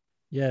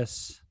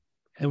 Yes.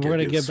 And we're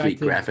gonna get back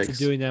to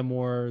doing that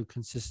more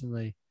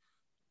consistently.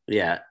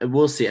 Yeah,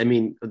 we'll see. I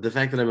mean, the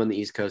fact that I'm on the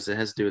East Coast, it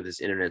has to do with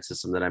this internet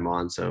system that I'm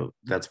on, so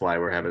that's why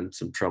we're having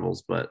some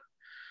troubles. But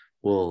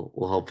we'll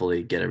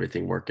hopefully get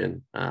everything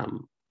working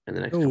in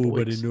the next couple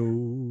weeks. Nobody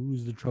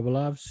knows the trouble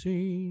I've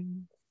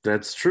seen.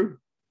 That's true.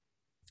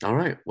 All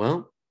right.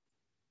 Well,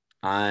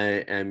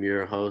 I am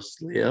your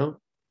host,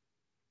 Leo,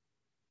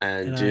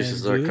 and Juice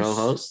is our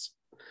co-host.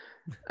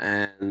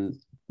 And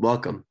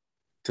welcome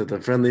to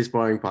the Friendly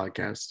Sparring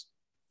Podcast.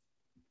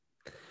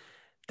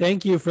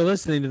 Thank you for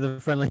listening to the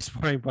Friendly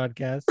Sparring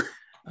Podcast.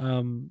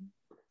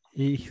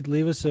 You could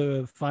leave us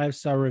a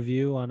 5-star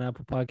review on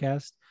Apple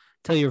Podcast.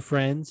 Tell your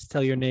friends,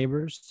 tell your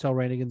neighbors, tell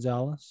Randy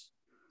Gonzalez.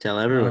 Tell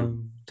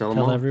everyone.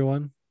 Tell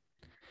everyone.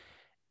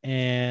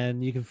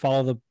 And you can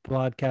follow the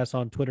podcast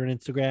on Twitter and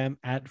Instagram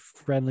at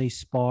Friendly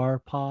Spar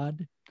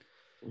Pod.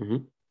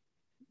 Mm-hmm.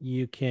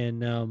 You can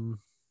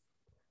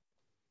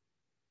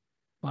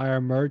buy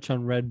our merch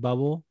on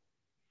Redbubble.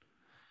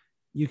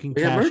 You can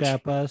Cash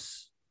App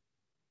us.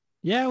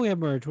 Yeah, we have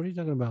merch. What are you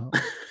talking about?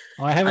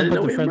 Oh, I haven't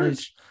put the friendly.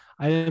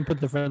 I didn't put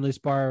the Friendly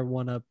Spar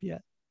one up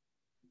yet.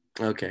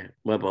 Okay,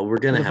 well, but we're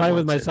gonna have the fight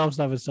with myself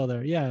stuff is still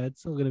there. Yeah,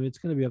 it's gonna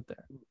be up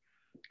there.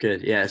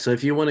 Good. Yeah. So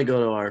if you want to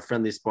go to our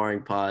Friendly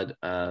Sparring Pod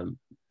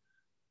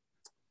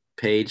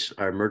page,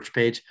 our merch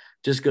page,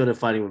 just go to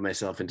Fighting With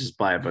Myself and just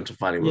buy a bunch of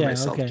Fighting With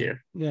Myself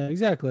gear. Yeah,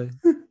 exactly.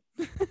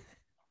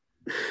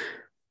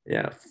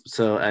 Yeah.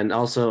 So, and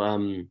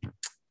also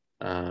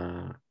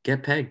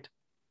get pegged.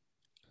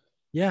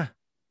 Yeah.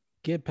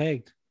 Get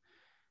pegged.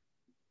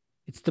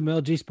 It's the male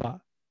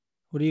G-spot.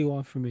 What do you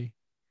want from me?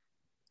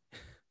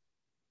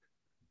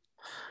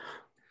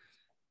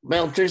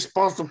 Male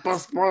G-spot's the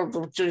best part of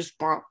the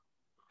G-spot.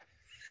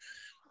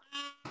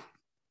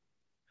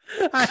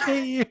 I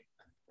hate you.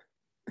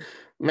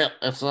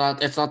 It's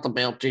not the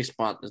male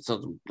G-spot. It's a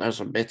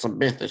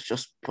myth. It's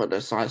just putting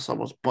inside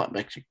someone's butt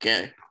makes you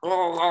gay.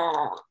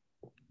 Oh.